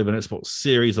PS5 and Xbox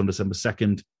Series on December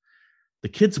 2nd. The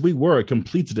Kids We Were, a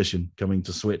complete edition, coming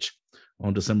to Switch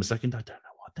on December 2nd. I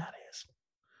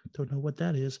don't know what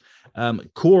that is.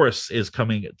 Chorus is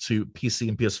coming to PC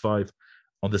and PS5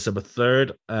 on December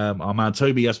 3rd. Our man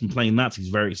Toby has been playing that. He's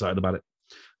very excited about it.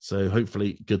 So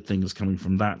hopefully good things coming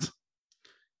from that.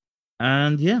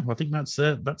 And I think that's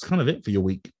kind of it for your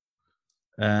week.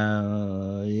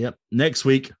 Next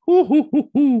week.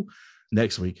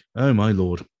 Next week. Oh my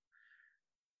Lord.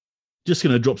 Just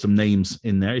going to drop some names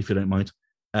in there, if you don't mind.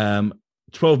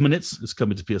 12 minutes is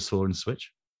coming to PS4 and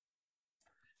Switch.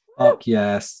 Fuck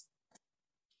yes.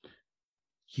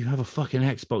 You have a fucking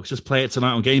Xbox. Just play it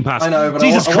tonight on Game Pass. I know, but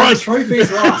Jesus Christ! I want the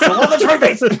trophies, Ross. I want the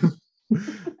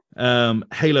trophies.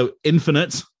 Halo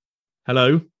Infinite.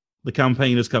 Hello. The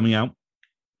campaign is coming out.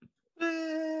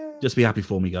 Just be happy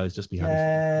for me, guys. Just be happy.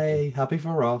 Yay. Happy for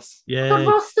Ross. Yeah. But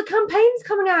Ross, the campaign's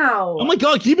coming out. Oh my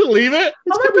God, can you believe it?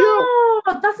 Oh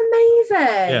my God, that's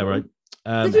amazing. Yeah, right.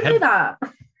 Did you know that?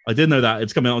 I did know that.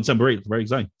 It's coming out on December 8th. Very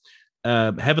exciting.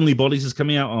 Heavenly Bodies is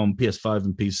coming out on PS5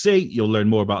 and PC. You'll learn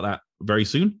more about that very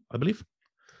soon, I believe.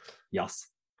 Yes.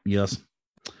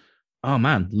 Oh,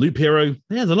 man. Loop Hero.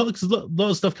 Yeah, there's a lot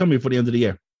of stuff coming for the end of the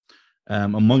year.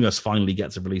 Among Us finally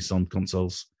gets a release on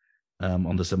consoles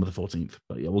on December the 14th.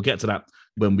 But yeah, we'll get to that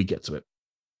when we get to it.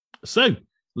 So,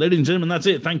 ladies and gentlemen, that's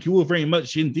it. Thank you all very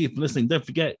much indeed for listening. Don't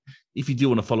forget, if you do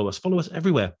want to follow us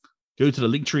everywhere. Go to the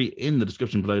link tree in the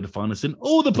description below to find us in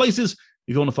all the places.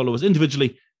 If you want to follow us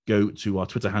individually, go to our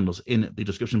Twitter handles in the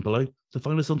description below to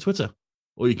find us on Twitter.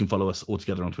 Or you can follow us all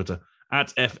together on Twitter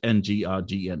at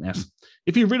FNGRGNS.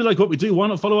 If you really like what we do, why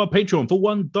not follow our Patreon for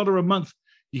 $1 a month?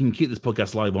 You can keep this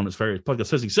podcast live on its various podcast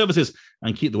hosting services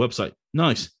and keep the website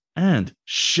nice and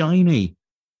shiny.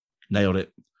 Nailed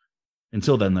it.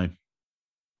 Until then, though,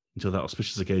 until that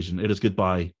auspicious occasion, it is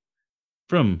goodbye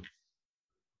from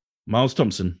Miles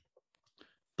Thompson,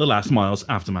 The Last Miles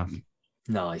Aftermath.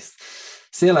 Nice.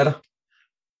 See you later.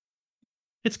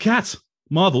 It's Cat,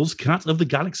 Marvel's Cat of the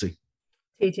Galaxy.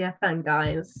 TGFN,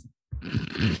 guys.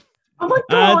 Oh my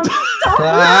God, stop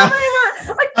laughing at.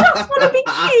 I just want to be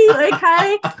cute,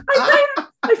 okay?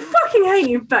 I fucking hate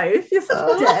you both. You're such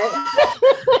a dick.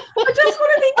 I just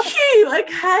want to be cute,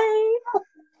 okay?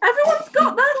 Everyone's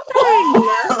got that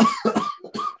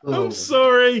thing. I'm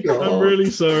sorry. God. I'm really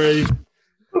sorry. If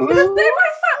I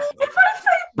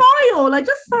say Bile, I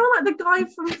just sound like the guy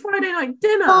from Friday Night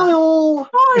Dinner. Bile.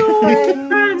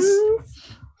 Friends.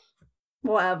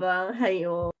 Whatever. Hate you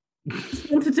all. Just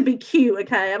wanted to be cute,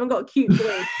 okay? I haven't got a cute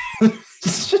voice.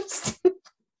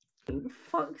 For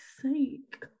fuck's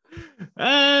sake.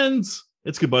 And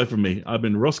it's goodbye from me. I've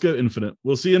been Roscoe Infinite.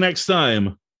 We'll see you next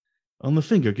time on the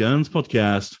Finger Guns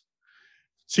Podcast.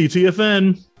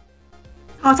 TTFN.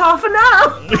 Ta-ta for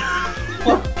now.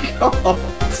 Oh,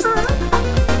 God.